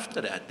 But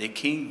after that, they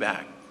came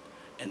back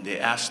and they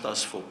asked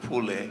us for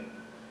pule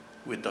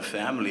with the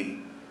family,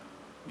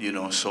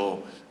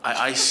 So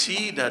I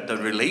see that the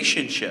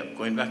relationship,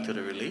 going back to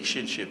the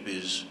relationship,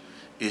 is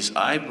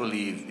I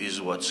believe is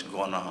what's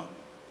gonna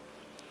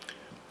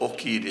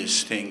oki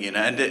this thing,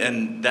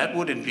 and that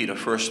wouldn't be the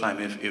first time.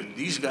 If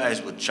these guys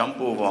would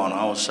jump over on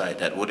our side,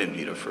 that wouldn't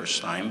be the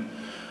first time.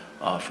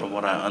 From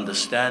what I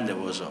understand, there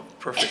was a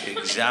perfect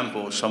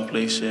example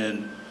someplace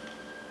in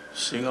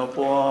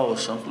Singapore or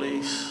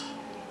someplace,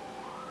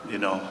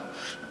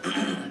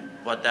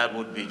 but that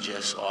would be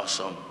just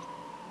awesome.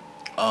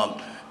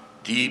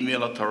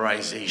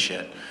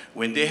 Demilitarization.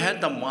 When they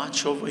had the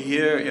march over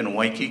here in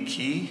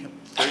Waikīkī,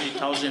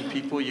 30,000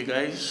 people, you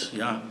guys,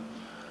 yeah.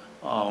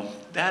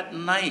 That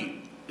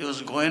night, it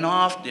was going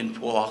off in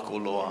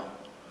Pohakuloa.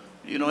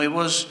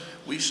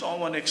 We saw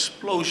one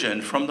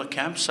explosion from the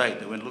campsite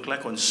that would look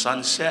like on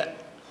sunset.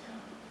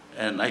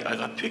 And I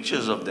got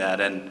pictures of that.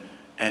 And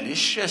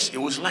it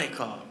was like,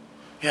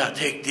 yeah,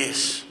 take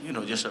this,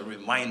 just a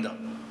reminder.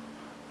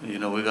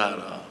 We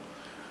got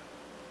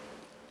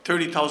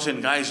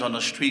 30,000 guys on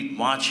the street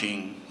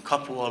marching,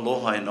 kapu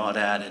aloha and all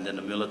that, and then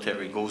the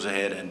military goes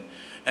ahead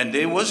and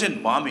there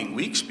wasn't bombing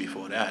weeks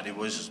before that. It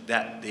was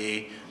that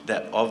day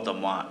of the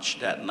march,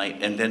 that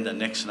night, and then the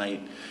next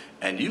night.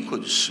 And you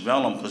could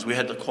smell them because we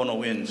had the Kona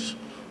winds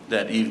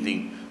that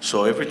evening.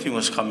 So everything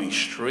was coming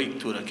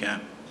straight to the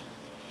camp.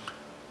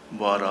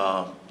 But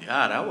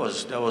yeah, that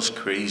was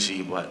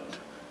crazy. But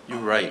you're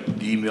right,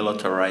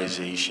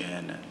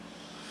 demilitarization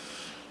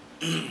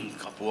and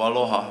kapu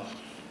aloha.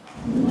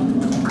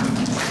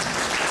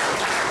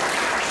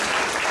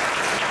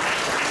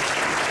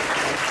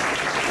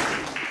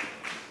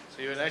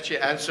 You would actually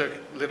answer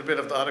a little bit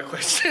of the other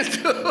question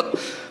too.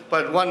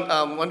 But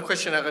one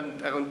question I'm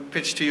going to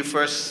pitch to you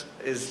first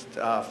is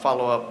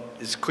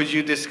follow-up is, could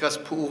you discuss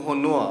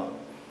uhonua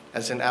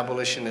as an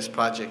abolitionist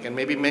project and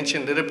maybe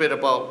mention a little bit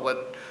about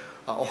what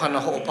Ohana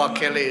Ho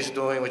opakele is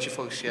doing, what you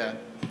folks, yeah.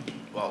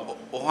 Well,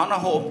 Ohana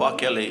Ho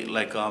opakele,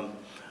 like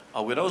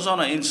when I was on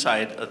the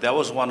inside, that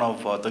was one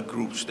of the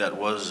groups that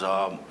was,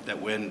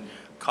 that when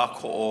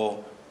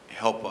Kako'o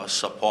helped us,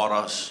 support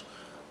us.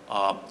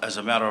 As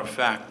a matter of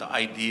fact, the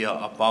idea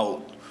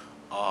about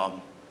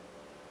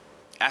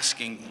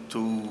asking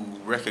to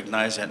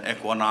recognize an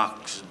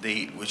equinox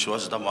date, which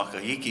was the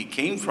makahiki,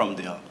 came from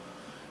there.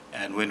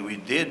 And when we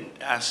did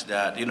ask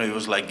that, you know, it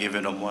was like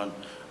giving them one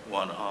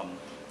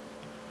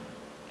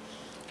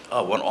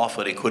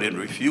offer they couldn't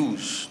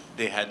refuse.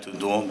 They had to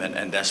do them,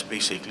 and that's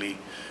basically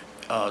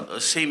the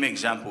same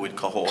example with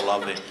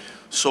Kaho'olawe.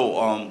 So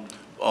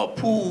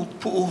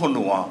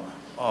pu'uhonua,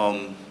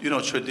 you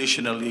know,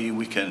 traditionally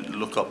we can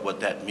look up what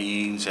that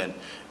means, and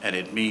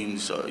it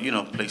means, you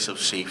know, place of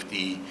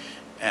safety.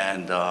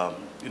 And,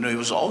 you know, it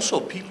was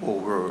also people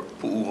were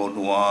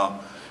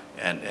pu'uhonua,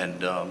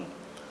 and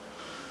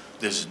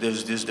there's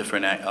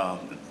different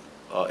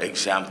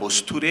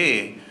examples.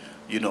 Today,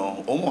 you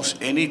know, almost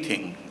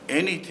anything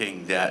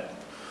that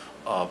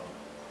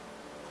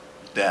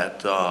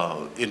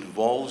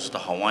involves the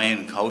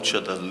Hawaiian culture,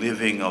 the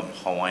living of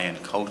Hawaiian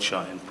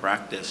culture and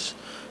practice,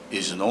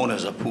 is known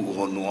as a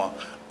pu'uhonua,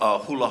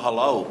 hula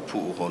halau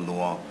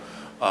pu'uhonua.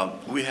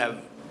 We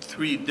have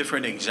 3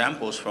 different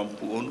examples from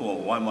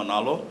pu'uhonua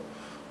Waimanalo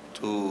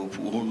to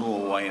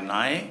pu'uhonua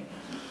Waianae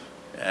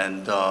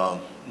and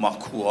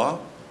makua,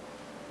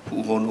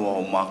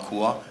 pu'uhonua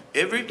makua.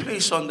 Every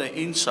place on the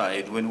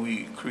inside, when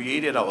we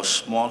created our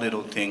small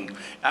little thing,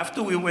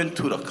 after we went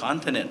to the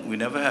continent, we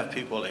never have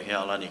people like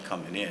Healani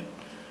coming in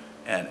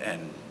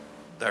and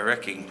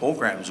directing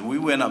programs. We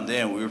went up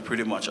there and we were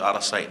pretty much out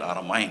of sight, out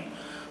of mind.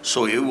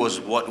 So it was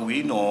what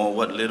we know,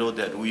 what little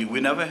that we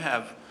never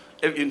have.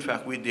 In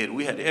fact, we did.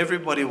 We had,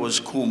 everybody was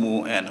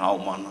kumu and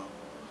haumana.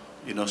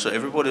 You know, so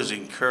everybody was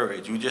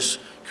encouraged. We just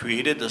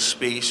created the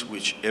space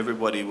which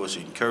everybody was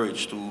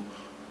encouraged to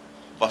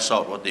bust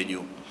out what they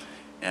knew.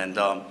 And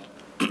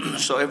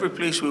so every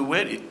place we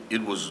went,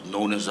 it was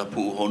known as a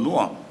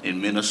pu'uhonua. In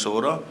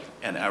Minnesota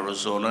and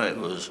Arizona, it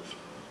was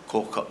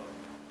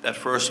at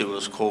first it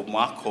was called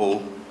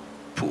mako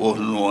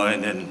pu'uhonua,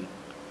 and then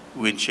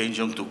we changed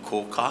them to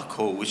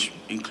kokako, which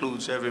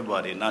includes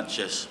everybody, not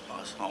just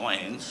us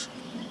Hawaiians.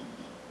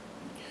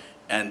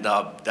 And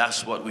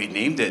that's what we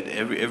named it.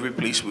 Every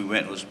place we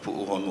went was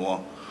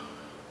pu'uhonua.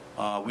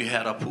 We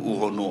had a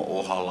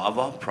pu'uhonua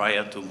ohalava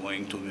prior to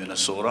going to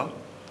Minnesota.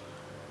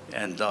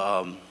 And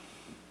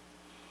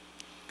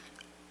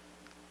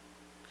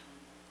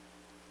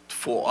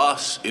for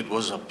us, it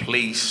was a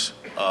place,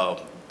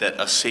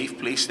 a safe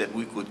place that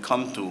we could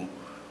come to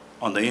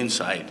on the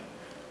inside.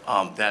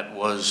 That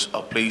was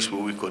a place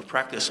where we could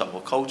practice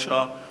our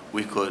culture.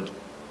 We could,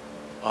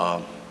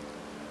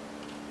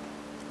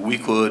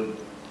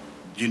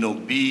 you know,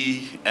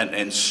 be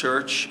and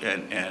search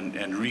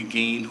and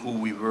regain who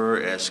we were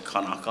as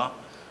Kanaka,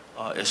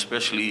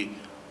 especially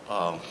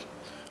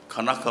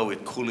Kanaka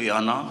with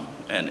kuleana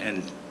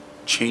and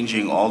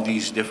changing all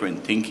these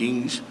different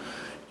thinkings.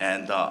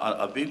 And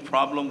a big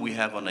problem we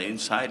have on the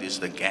inside is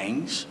the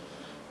gangs.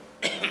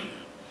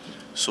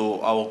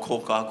 So our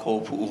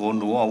kokako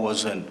pu'uhonua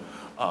was an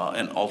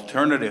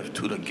alternative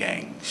to the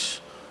gangs.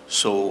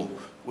 So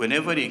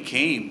whenever they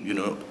came, you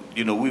know,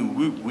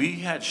 we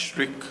had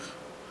strict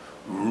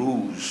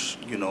rules.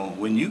 You know,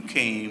 when you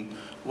came,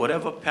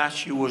 whatever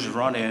patch you was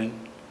running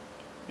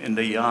in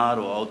the yard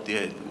or out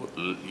there,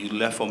 you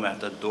left them at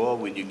the door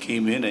when you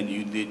came in, and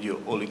you did your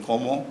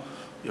olikomo,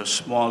 your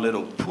small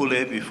little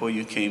pule before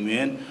you came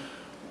in.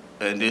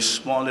 And this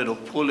small little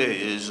pule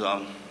is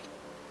a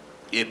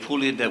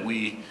pule that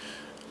we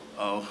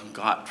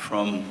got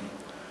from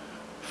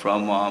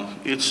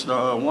it's the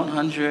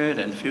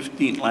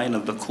 115th line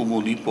of the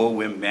Kumulipo,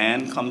 where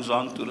man comes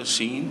onto the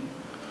scene.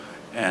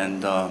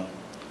 And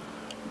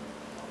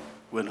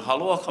when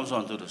Haloa comes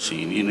onto the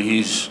scene, you know,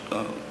 he's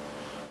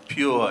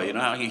pure, you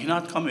know, he's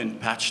not coming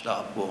patched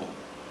up, or,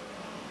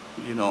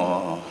 you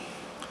know,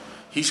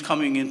 he's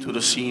coming into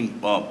the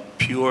scene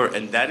pure,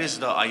 and that is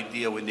the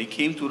idea. When they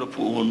came to the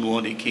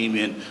pu'uhonua, they came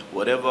in,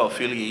 whatever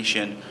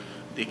affiliation,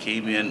 they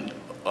came in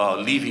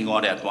leaving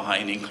all that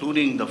behind,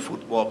 including the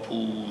football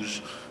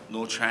pools,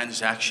 no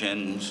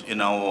transactions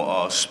in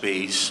our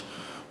space.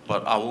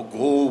 But our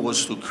goal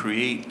was to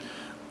create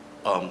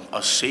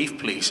a safe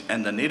place,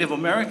 and the Native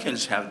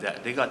Americans have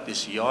that. They got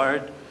this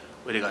yard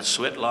where they got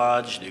sweat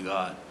lodge, they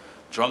got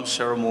drum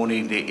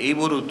ceremony, they're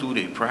able to do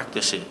their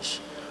practices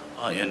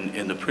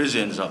in the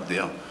prisons up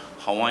there.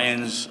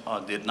 Hawaiians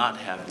did not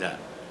have that.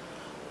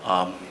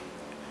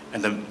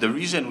 And the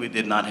reason we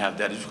did not have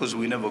that is because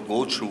we never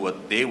go through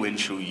what they went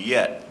through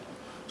yet.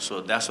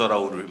 So that's what I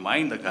would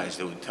remind the guys.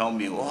 They would tell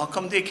me, oh, how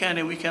come they can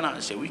and we cannot? I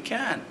say, we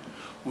can.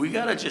 We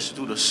gotta just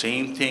do the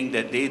same thing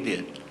that they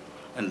did.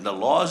 And the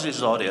laws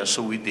is all there,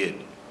 so we did.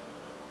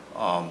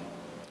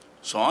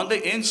 So on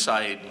the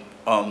inside,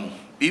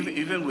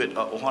 even with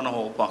Ohana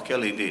Ho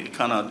opakele, they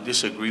kind of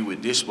disagree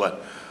with this,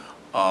 but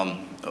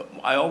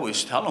I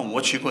always tell them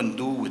what you're going to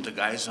do with the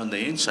guys on the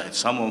inside,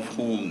 some of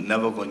whom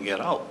never going to get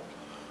out.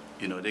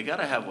 You know, they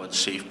gotta have a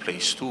safe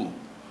place too.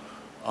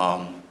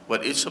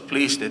 But it's a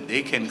place that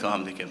they can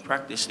come, they can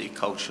practice their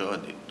culture,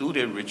 they do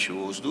their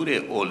rituals, do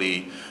their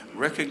ole,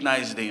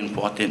 recognize the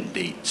important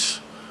dates.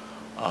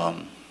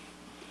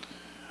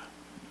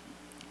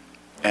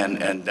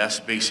 And that's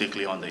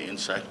basically on the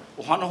inside.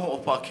 Ohana Ho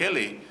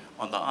opakele,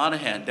 on the other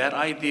hand, that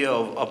idea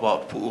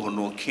about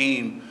pu'uhonua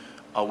came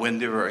when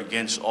they were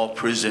against all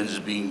prisons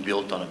being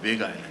built on a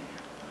big island.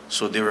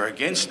 So they were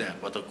against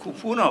that, but the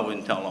kupuna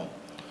wouldn't tell them,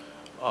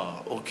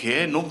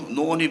 okay, no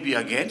only be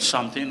against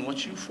something,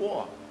 what you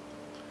for?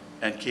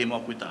 And came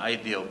up with the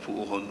idea of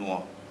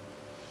pu'uhonua.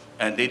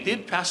 And they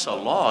did pass a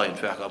law, in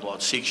fact,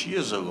 about 6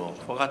 years ago.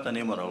 Forgot the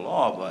name of the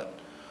law, but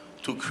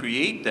to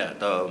create that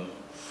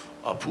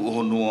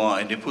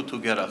pu'uhonua, and they put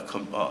together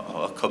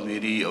a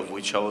committee of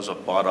which I was a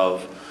part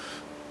of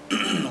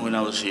when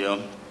I was here,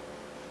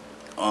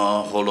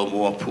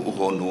 Holomua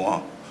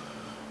pu'uhonua.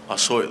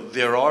 So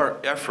there are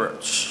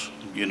efforts,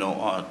 you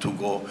know, to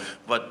go.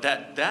 But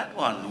that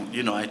one,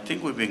 you know, I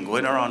think we've been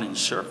going around in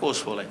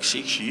circles for like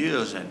 6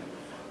 years, and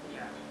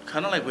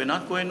kind of like we're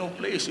not going no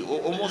place. It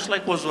almost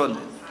like was one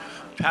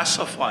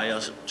pacifier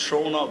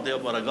thrown out there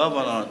by the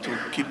governor to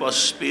keep us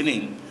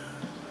spinning,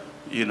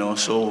 you know.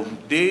 So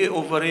they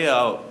over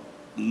there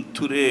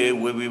today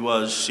where we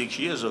was 6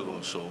 years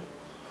ago. So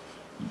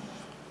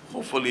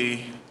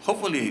hopefully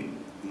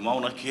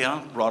Mauna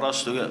Kea brought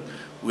us together.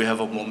 We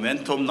have a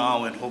momentum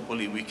now, and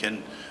hopefully we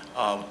can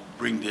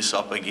bring this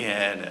up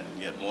again and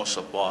get more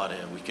support,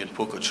 and we can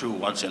puka through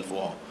once and for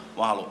all.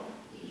 Mahalo.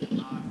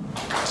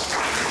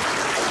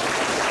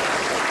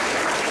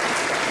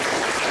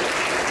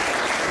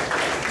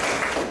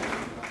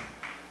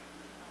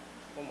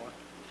 One more.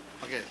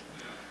 Okay.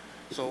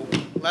 So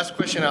last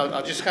question,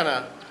 I'll just kind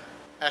of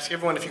ask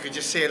everyone if you could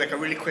just say like a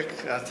really quick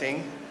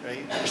thing,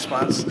 right?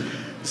 Response.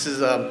 This is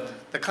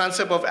the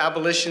concept of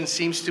abolition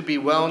seems to be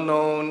well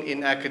known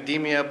in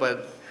academia,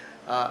 but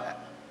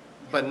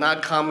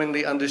not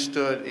commonly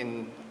understood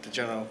in the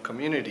general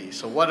community.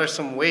 So what are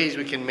some ways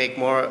we can make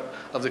more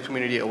of the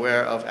community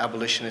aware of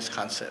abolitionist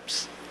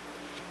concepts?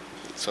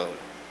 So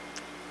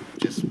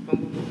just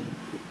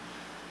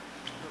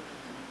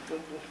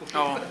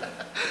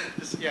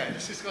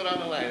just go down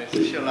the line. It's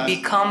just your last.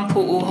 Become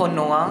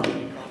pu'uhonua.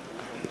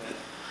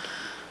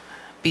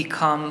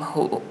 Become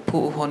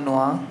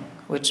pu'uhonua,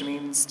 which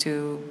means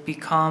to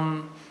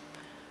become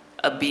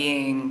a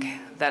being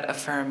that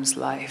affirms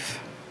life.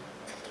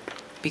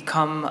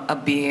 Become a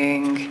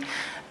being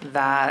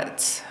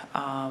that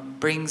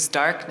brings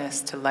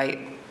darkness to light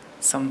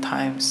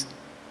sometimes.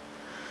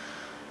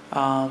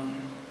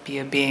 Be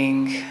a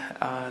being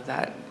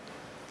that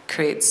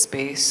creates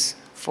space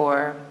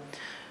for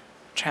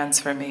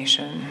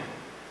transformation.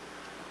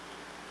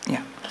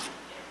 Yeah.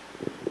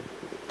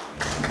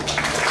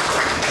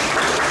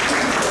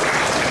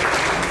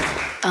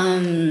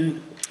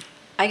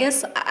 I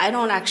guess I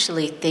don't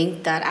actually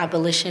think that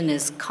abolition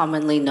is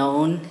commonly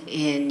known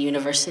in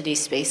university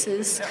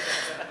spaces.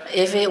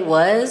 If it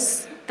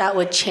was, that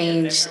would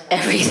change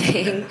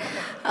everything.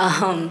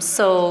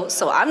 So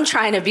I'm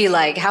trying to be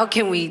like, how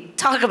can we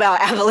talk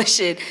about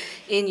abolition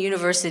in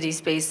university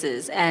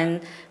spaces?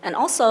 And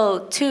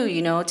also, too,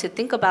 you know, to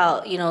think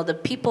about, you know, the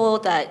people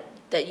that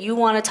you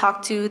want to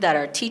talk to that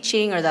are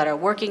teaching or that are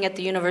working at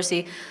the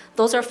university,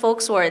 those are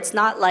folks where it's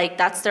not like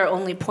that's their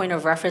only point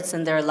of reference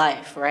in their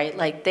life, right?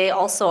 Like they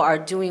also are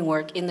doing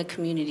work in the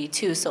community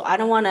too. So I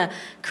don't want to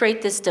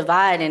create this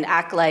divide and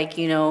act like,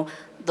 you know,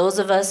 those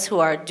of us who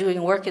are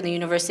doing work in the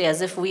university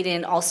as if we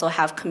didn't also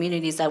have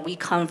communities that we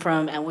come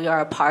from and we are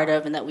a part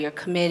of and that we are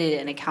committed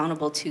and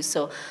accountable to.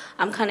 So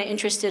I'm kind of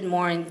interested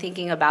more in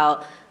thinking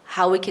about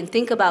how we can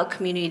think about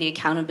community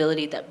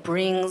accountability that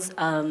brings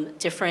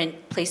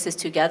different places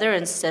together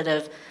instead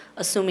of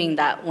assuming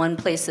that one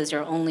place is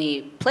your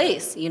only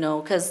place, you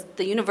know, because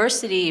the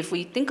university, if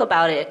we think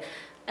about it,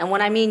 and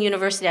when I mean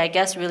university, I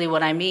guess really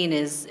what I mean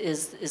is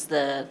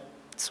the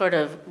sort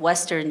of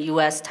Western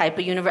U.S. type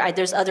of university.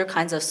 There's other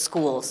kinds of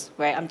schools,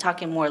 right? I'm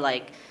talking more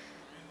like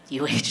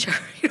UH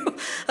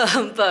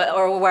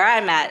or where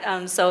I'm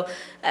at. So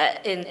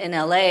in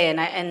LA,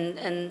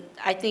 and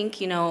I think,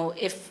 you know,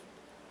 if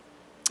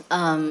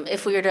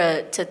we were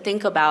to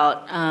think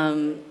about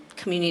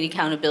community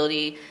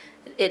accountability,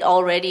 it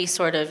already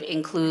sort of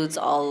includes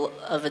all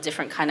of a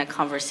different kind of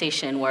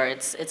conversation where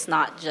it's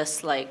not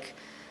just like,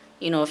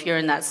 you know, if you're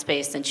in that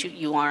space, then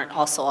you aren't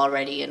also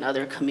already in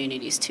other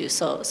communities too.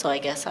 So I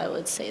guess I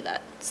would say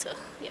that. So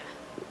yeah.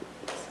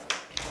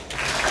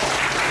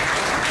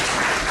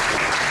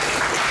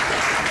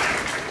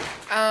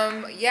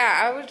 Yeah,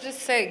 I would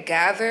just say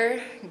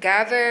gather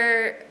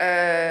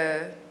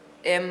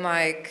and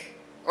like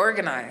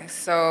organize.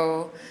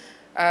 So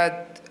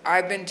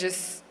I've been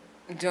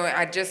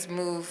I just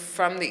moved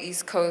from the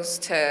East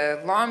Coast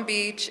to Long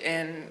Beach,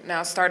 and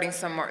now starting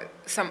some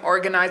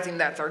organizing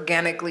that's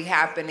organically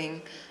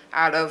happening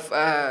out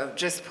of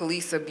just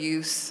police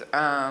abuse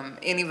and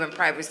even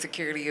private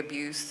security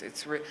abuse.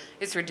 It's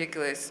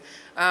ridiculous.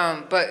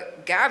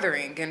 But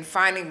gathering and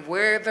finding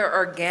where the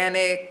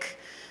organic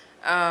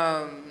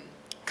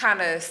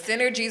kind of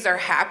synergies are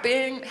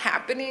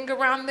happening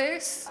around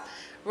this,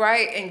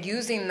 right? And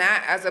using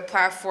that as a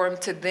platform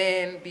to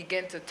then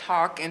begin to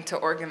talk and to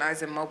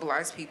organize and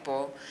mobilize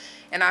people.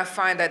 And I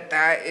find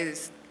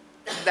that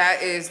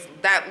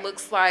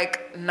looks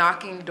like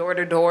knocking door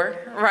to door,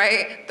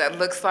 right? That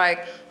looks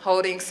like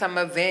holding some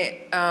event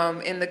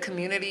in the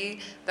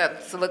community.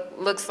 That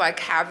looks like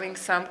having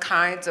some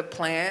kinds of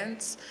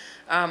plans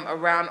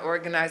around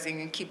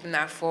organizing and keeping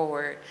that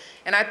forward.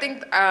 And I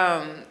think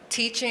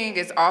teaching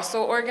is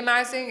also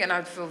organizing, and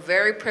I feel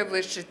very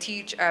privileged to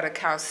teach at a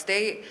Cal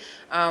State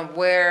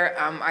where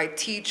I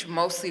teach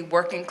mostly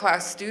working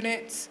class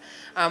students,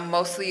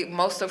 most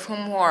of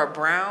whom are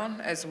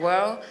brown as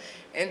well.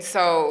 And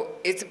so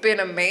it's been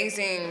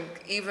amazing,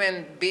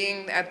 even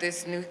being at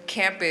this new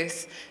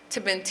campus, to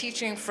been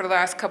teaching for the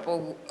last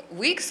couple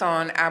weeks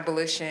on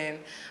abolition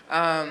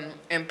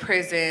in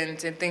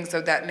prisons and things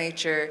of that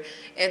nature,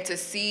 and to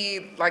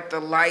see like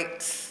the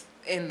lights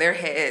in their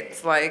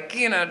heads, like,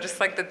 you know, just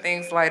like the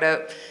things light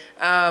up.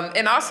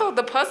 And also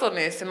the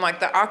puzzleness and like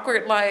the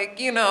awkward, like,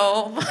 you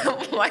know,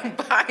 like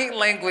body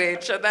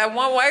language of that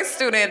one white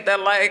student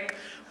that like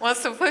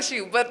wants to push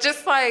you, but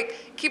just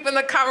like keeping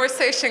the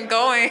conversation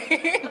going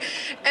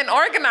and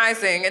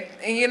organizing, and,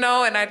 you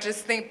know, and I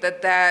just think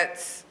that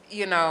that's,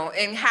 you know,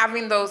 and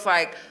having those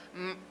like,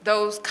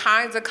 those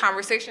kinds of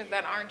conversations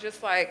that aren't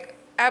just like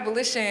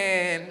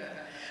abolition,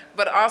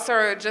 but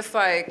also just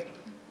like,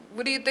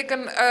 what do you think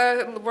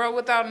a world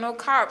without no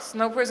cops,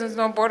 no prisons,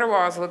 no border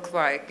walls looks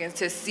like? And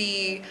to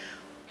see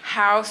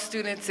how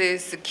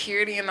students'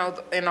 security and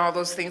all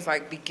those things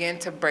like begin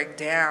to break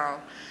down,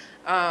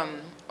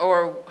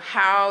 or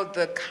how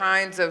the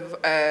kinds of,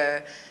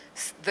 and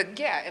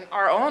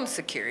our own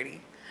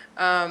security,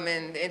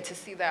 and to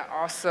see that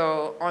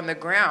also on the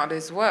ground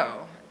as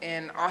well.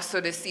 And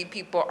also to see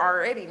people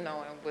already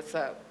knowing what's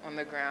up on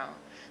the ground.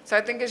 So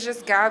I think it's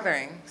just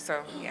gathering,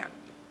 so yeah.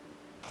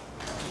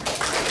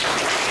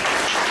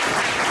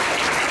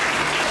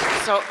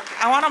 So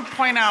I want to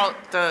point out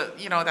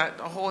that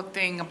whole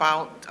thing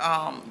about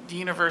the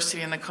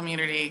university and the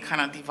community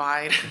kind of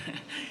divide.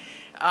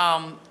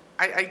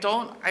 I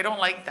don't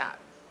like that,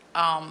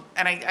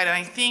 and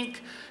I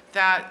think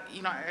that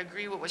I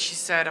agree with what she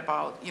said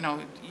about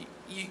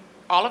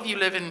all of you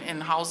live in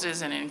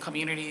houses and in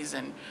communities,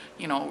 and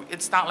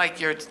it's not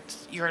like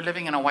you're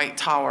living in a white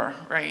tower,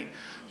 right?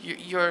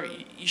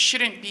 You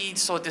shouldn't be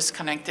so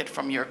disconnected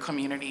from your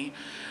community,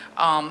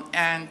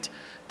 and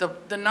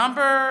the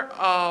number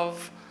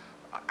of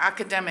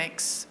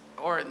academics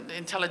or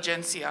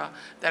intelligentsia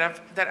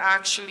that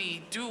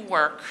actually do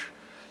work,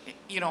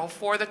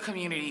 for the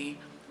community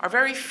are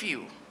very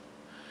few,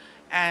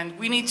 and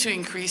we need to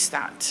increase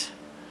that,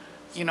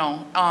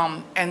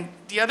 and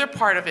the other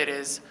part of it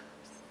is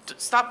to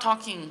stop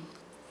talking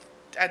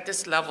at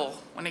this level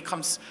when it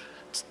comes.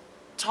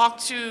 Talk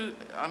to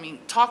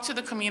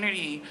the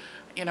community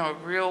in a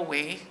real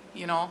way,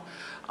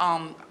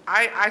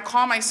 I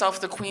call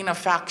myself the queen of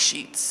fact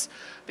sheets,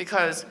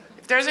 because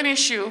if there's an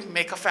issue,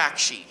 make a fact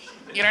sheet.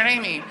 You know what I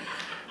mean?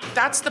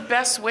 That's the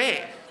best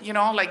way,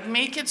 like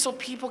make it so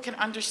people can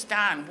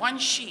understand. One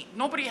sheet.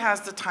 Nobody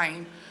has the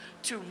time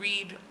to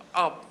read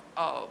an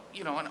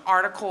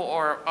article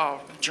or a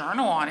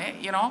journal on it,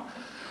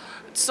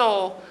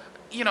 So,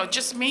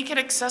 just make it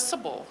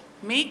accessible.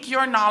 Make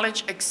your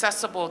knowledge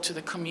accessible to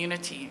the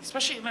community,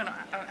 especially in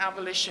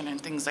abolition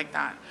and things like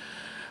that.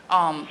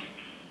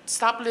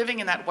 Stop living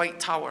in that white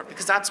tower,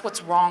 because that's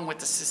what's wrong with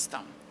the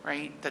system,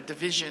 right? The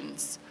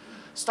divisions.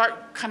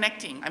 Start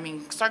connecting.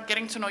 Start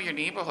getting to know your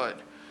neighborhood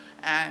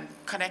and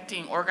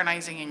connecting,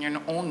 organizing in your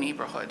own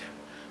neighborhood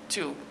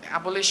too.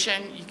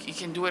 Abolition, you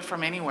can do it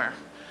from anywhere.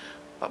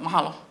 But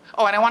mahalo.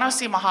 Oh, and I want to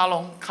say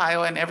mahalo,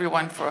 Kaio, and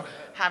everyone for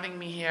having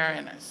me here,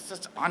 and it's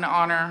such an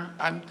honor.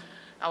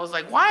 I was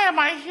like, why am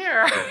I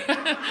here?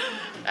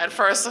 At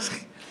first.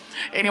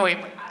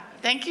 Anyway,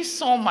 thank you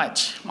so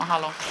much.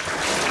 Mahalo.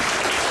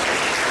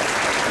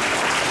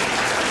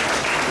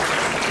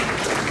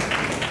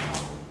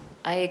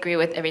 I agree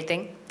with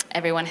everything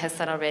everyone has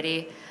said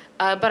already.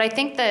 But I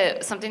think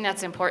that something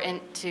that's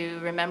important to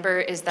remember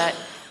is that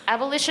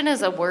abolition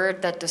is a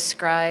word that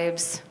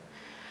describes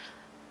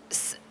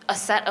a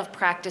set of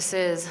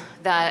practices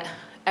that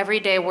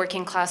everyday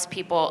working class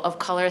people of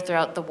color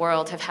throughout the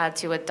world have had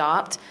to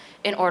adopt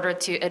in order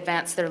to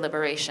advance their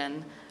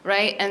liberation,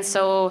 right? And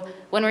so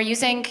when we're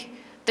using,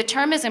 the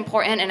term is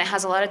important and it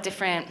has a lot of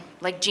different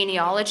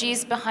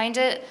genealogies behind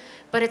it,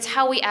 but it's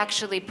how we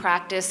actually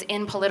practice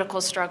in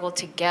political struggle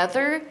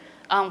together,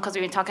 because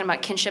we've been talking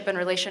about kinship and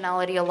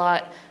relationality a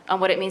lot,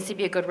 what it means to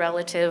be a good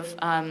relative.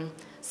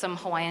 Some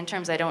Hawaiian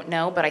terms I don't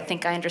know, but I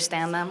think I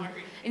understand them.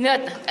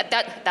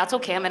 That's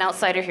okay, I'm an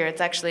outsider here.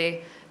 It's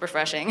actually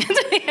refreshing,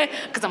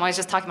 because I'm always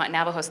just talking about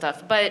Navajo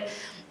stuff. But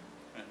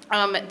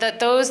that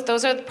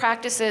those are the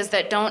practices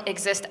that don't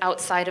exist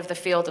outside of the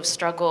field of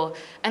struggle,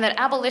 and that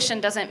abolition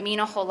doesn't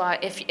mean a whole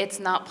lot if it's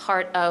not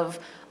part of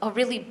a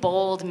really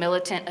bold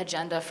militant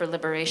agenda for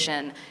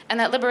liberation. And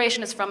that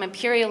liberation is from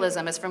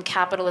imperialism, it's from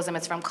capitalism,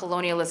 it's from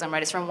colonialism,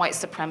 right? It's from white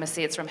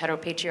supremacy, it's from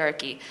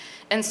heteropatriarchy.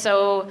 And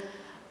so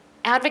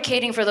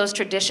advocating for those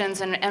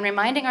traditions and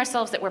reminding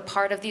ourselves that we're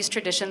part of these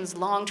traditions,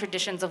 long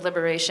traditions of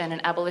liberation,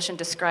 and abolition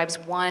describes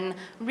one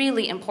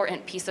really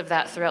important piece of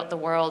that throughout the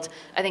world,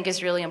 I think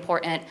is really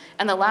important.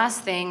 And the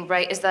last thing,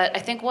 right, is that I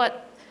think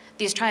what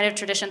these kind of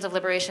traditions of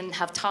liberation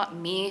have taught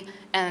me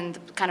and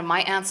kind of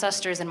my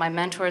ancestors and my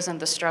mentors in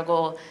the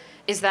struggle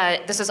is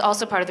that this is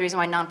also part of the reason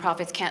why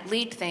nonprofits can't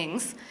lead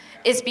things,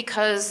 is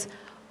because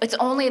it's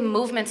only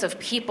movements of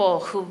people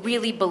who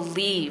really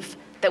believe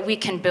that we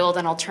can build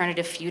an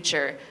alternative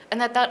future. And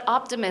that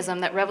optimism,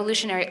 that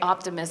revolutionary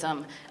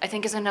optimism, I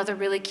think is another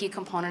really key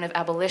component of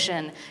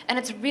abolition. And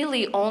it's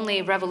really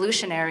only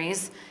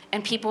revolutionaries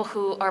and people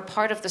who are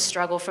part of the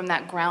struggle from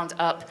that ground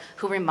up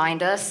who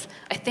remind us,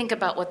 I think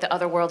about what the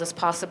other world is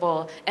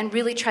possible and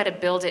really try to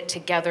build it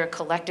together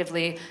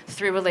collectively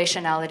through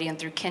relationality and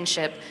through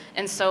kinship.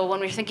 And so when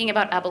we're thinking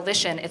about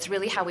abolition, it's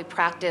really how we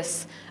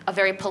practice a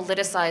very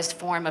politicized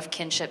form of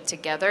kinship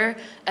together.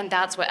 And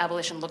that's what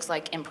abolition looks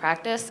like in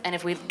practice. And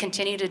if we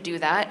continue to do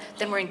that,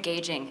 then we're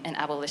engaging in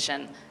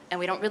abolition. And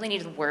we don't really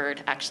need a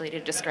word, actually, to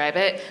describe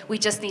it. We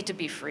just need to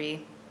be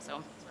free.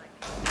 So.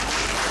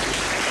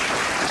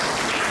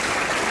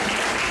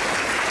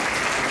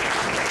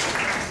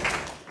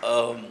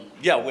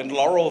 Yeah, when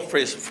Laurel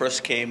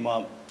first came,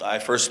 I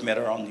first met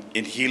her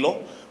in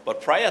Hilo.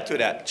 But prior to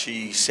that,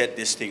 she set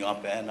this thing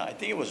up, and I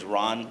think it was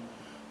Ron,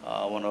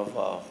 one of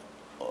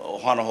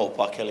Ohana Ho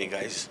opakele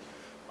guys,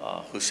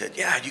 who said,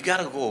 yeah, you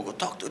gotta go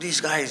talk to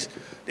these guys.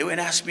 They went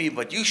and asked me,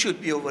 but you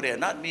should be over there,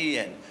 not me,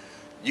 and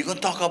you're gonna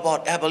talk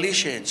about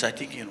abolition. So I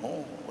thinking,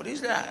 oh, what is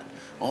that?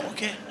 Oh,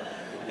 okay.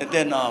 And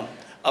then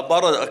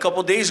about a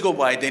couple days go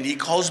by, then he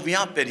calls me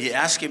up and he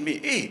asking me,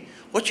 hey,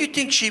 what you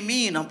think she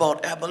mean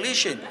about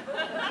abolition?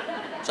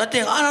 So I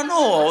think, I don't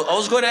know, I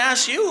was gonna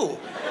ask you.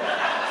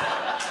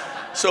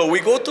 So we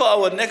go to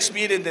our next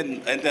meeting,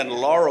 and then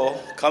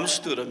Laurel comes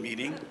to the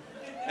meeting,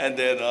 and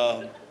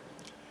then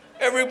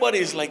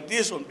everybody's like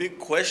this, one big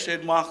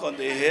question mark on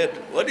their head.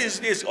 What is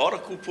this? All the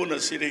kupuna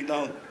sitting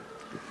down.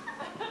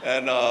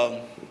 And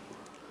I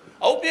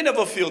hope you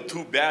never feel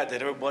too bad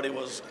that everybody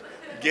was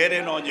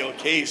getting on your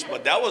case,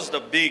 but that was the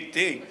big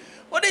thing.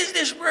 What is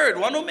this word?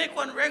 Why don't make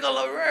one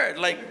regular word?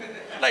 Like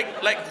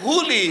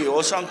huli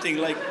or something,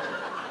 like,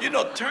 you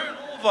know, turn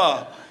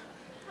over.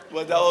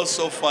 But that was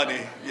so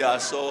funny. Yeah,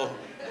 so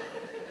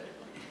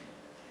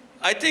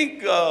I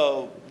think,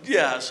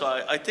 yeah, so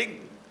I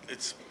think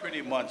it's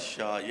pretty much,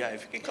 yeah,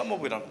 if you can come up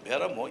with a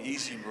better, more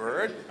easy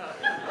word,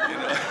 you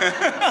know.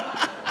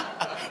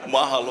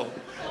 Mahalo.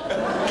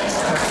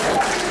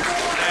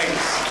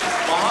 Thanks.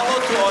 Mahalo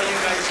to all you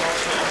guys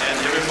also, and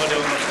everybody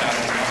on the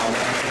panel.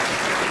 Mahalo.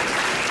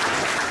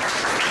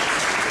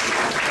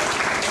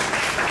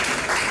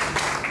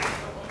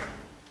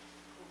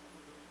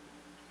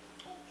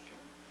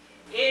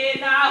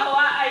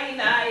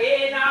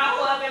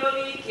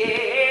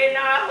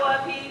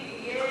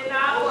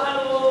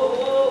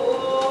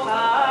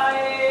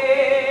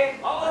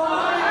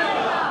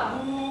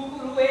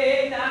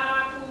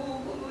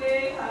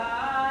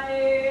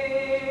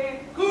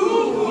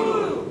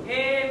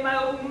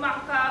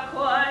 Maka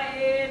koa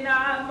e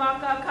nā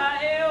maka ka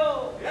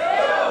eo.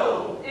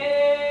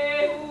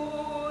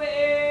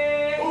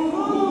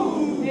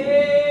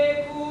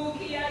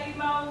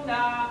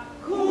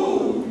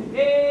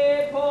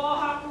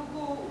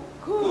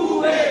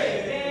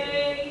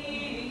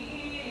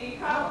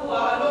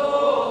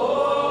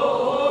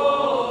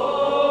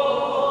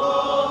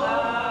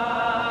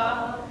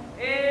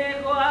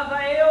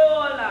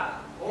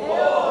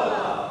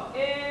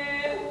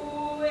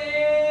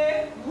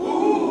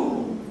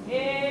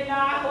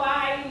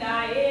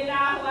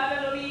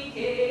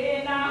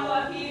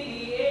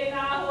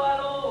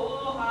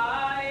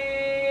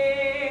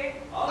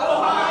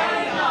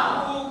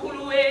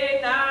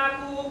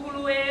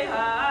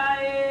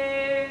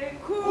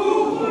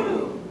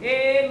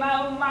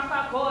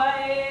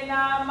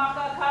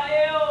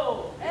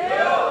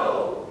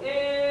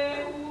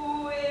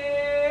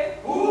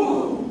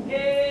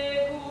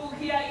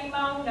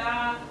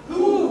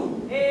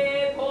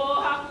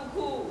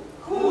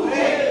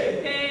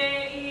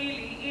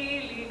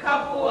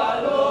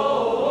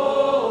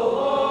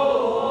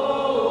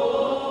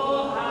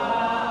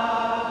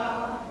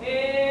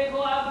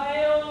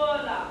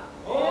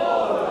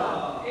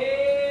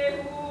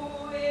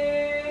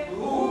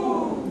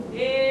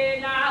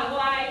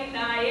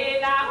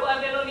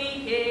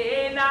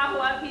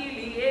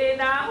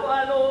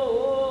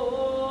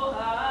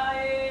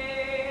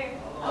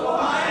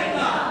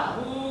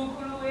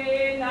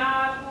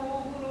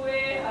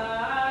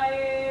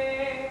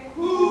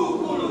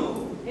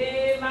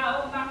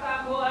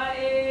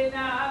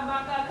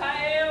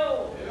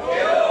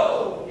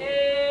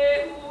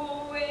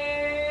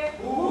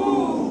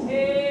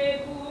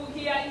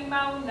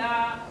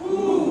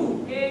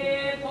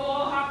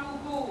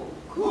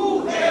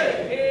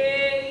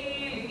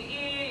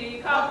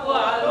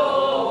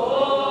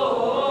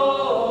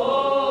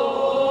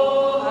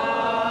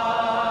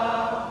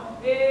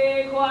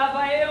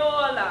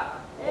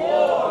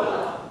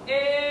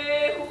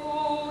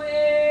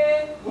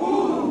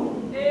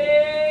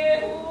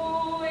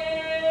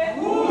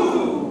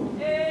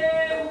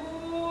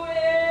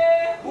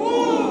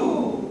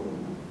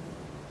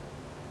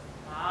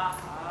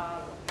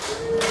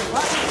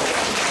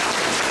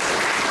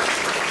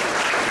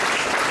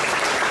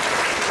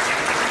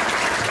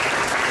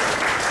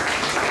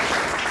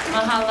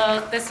 So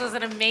this was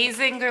an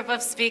amazing group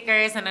of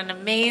speakers and an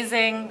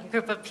amazing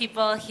group of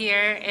people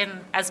here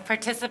as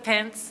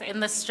participants in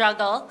the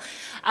struggle.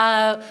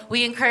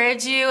 We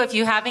encourage you, if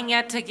you haven't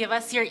yet, to give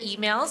us your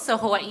emails so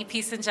Hawaii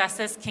Peace and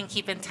Justice can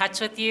keep in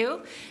touch with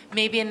you.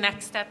 Maybe a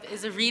next step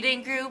is a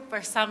reading group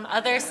or some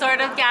other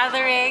sort of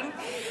gathering.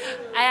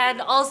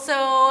 And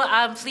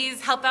also,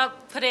 please help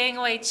out putting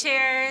away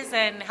chairs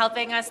and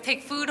helping us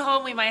take food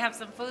home. We might have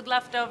some food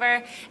left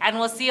over. And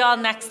we'll see you all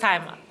next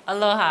time.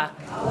 Aloha.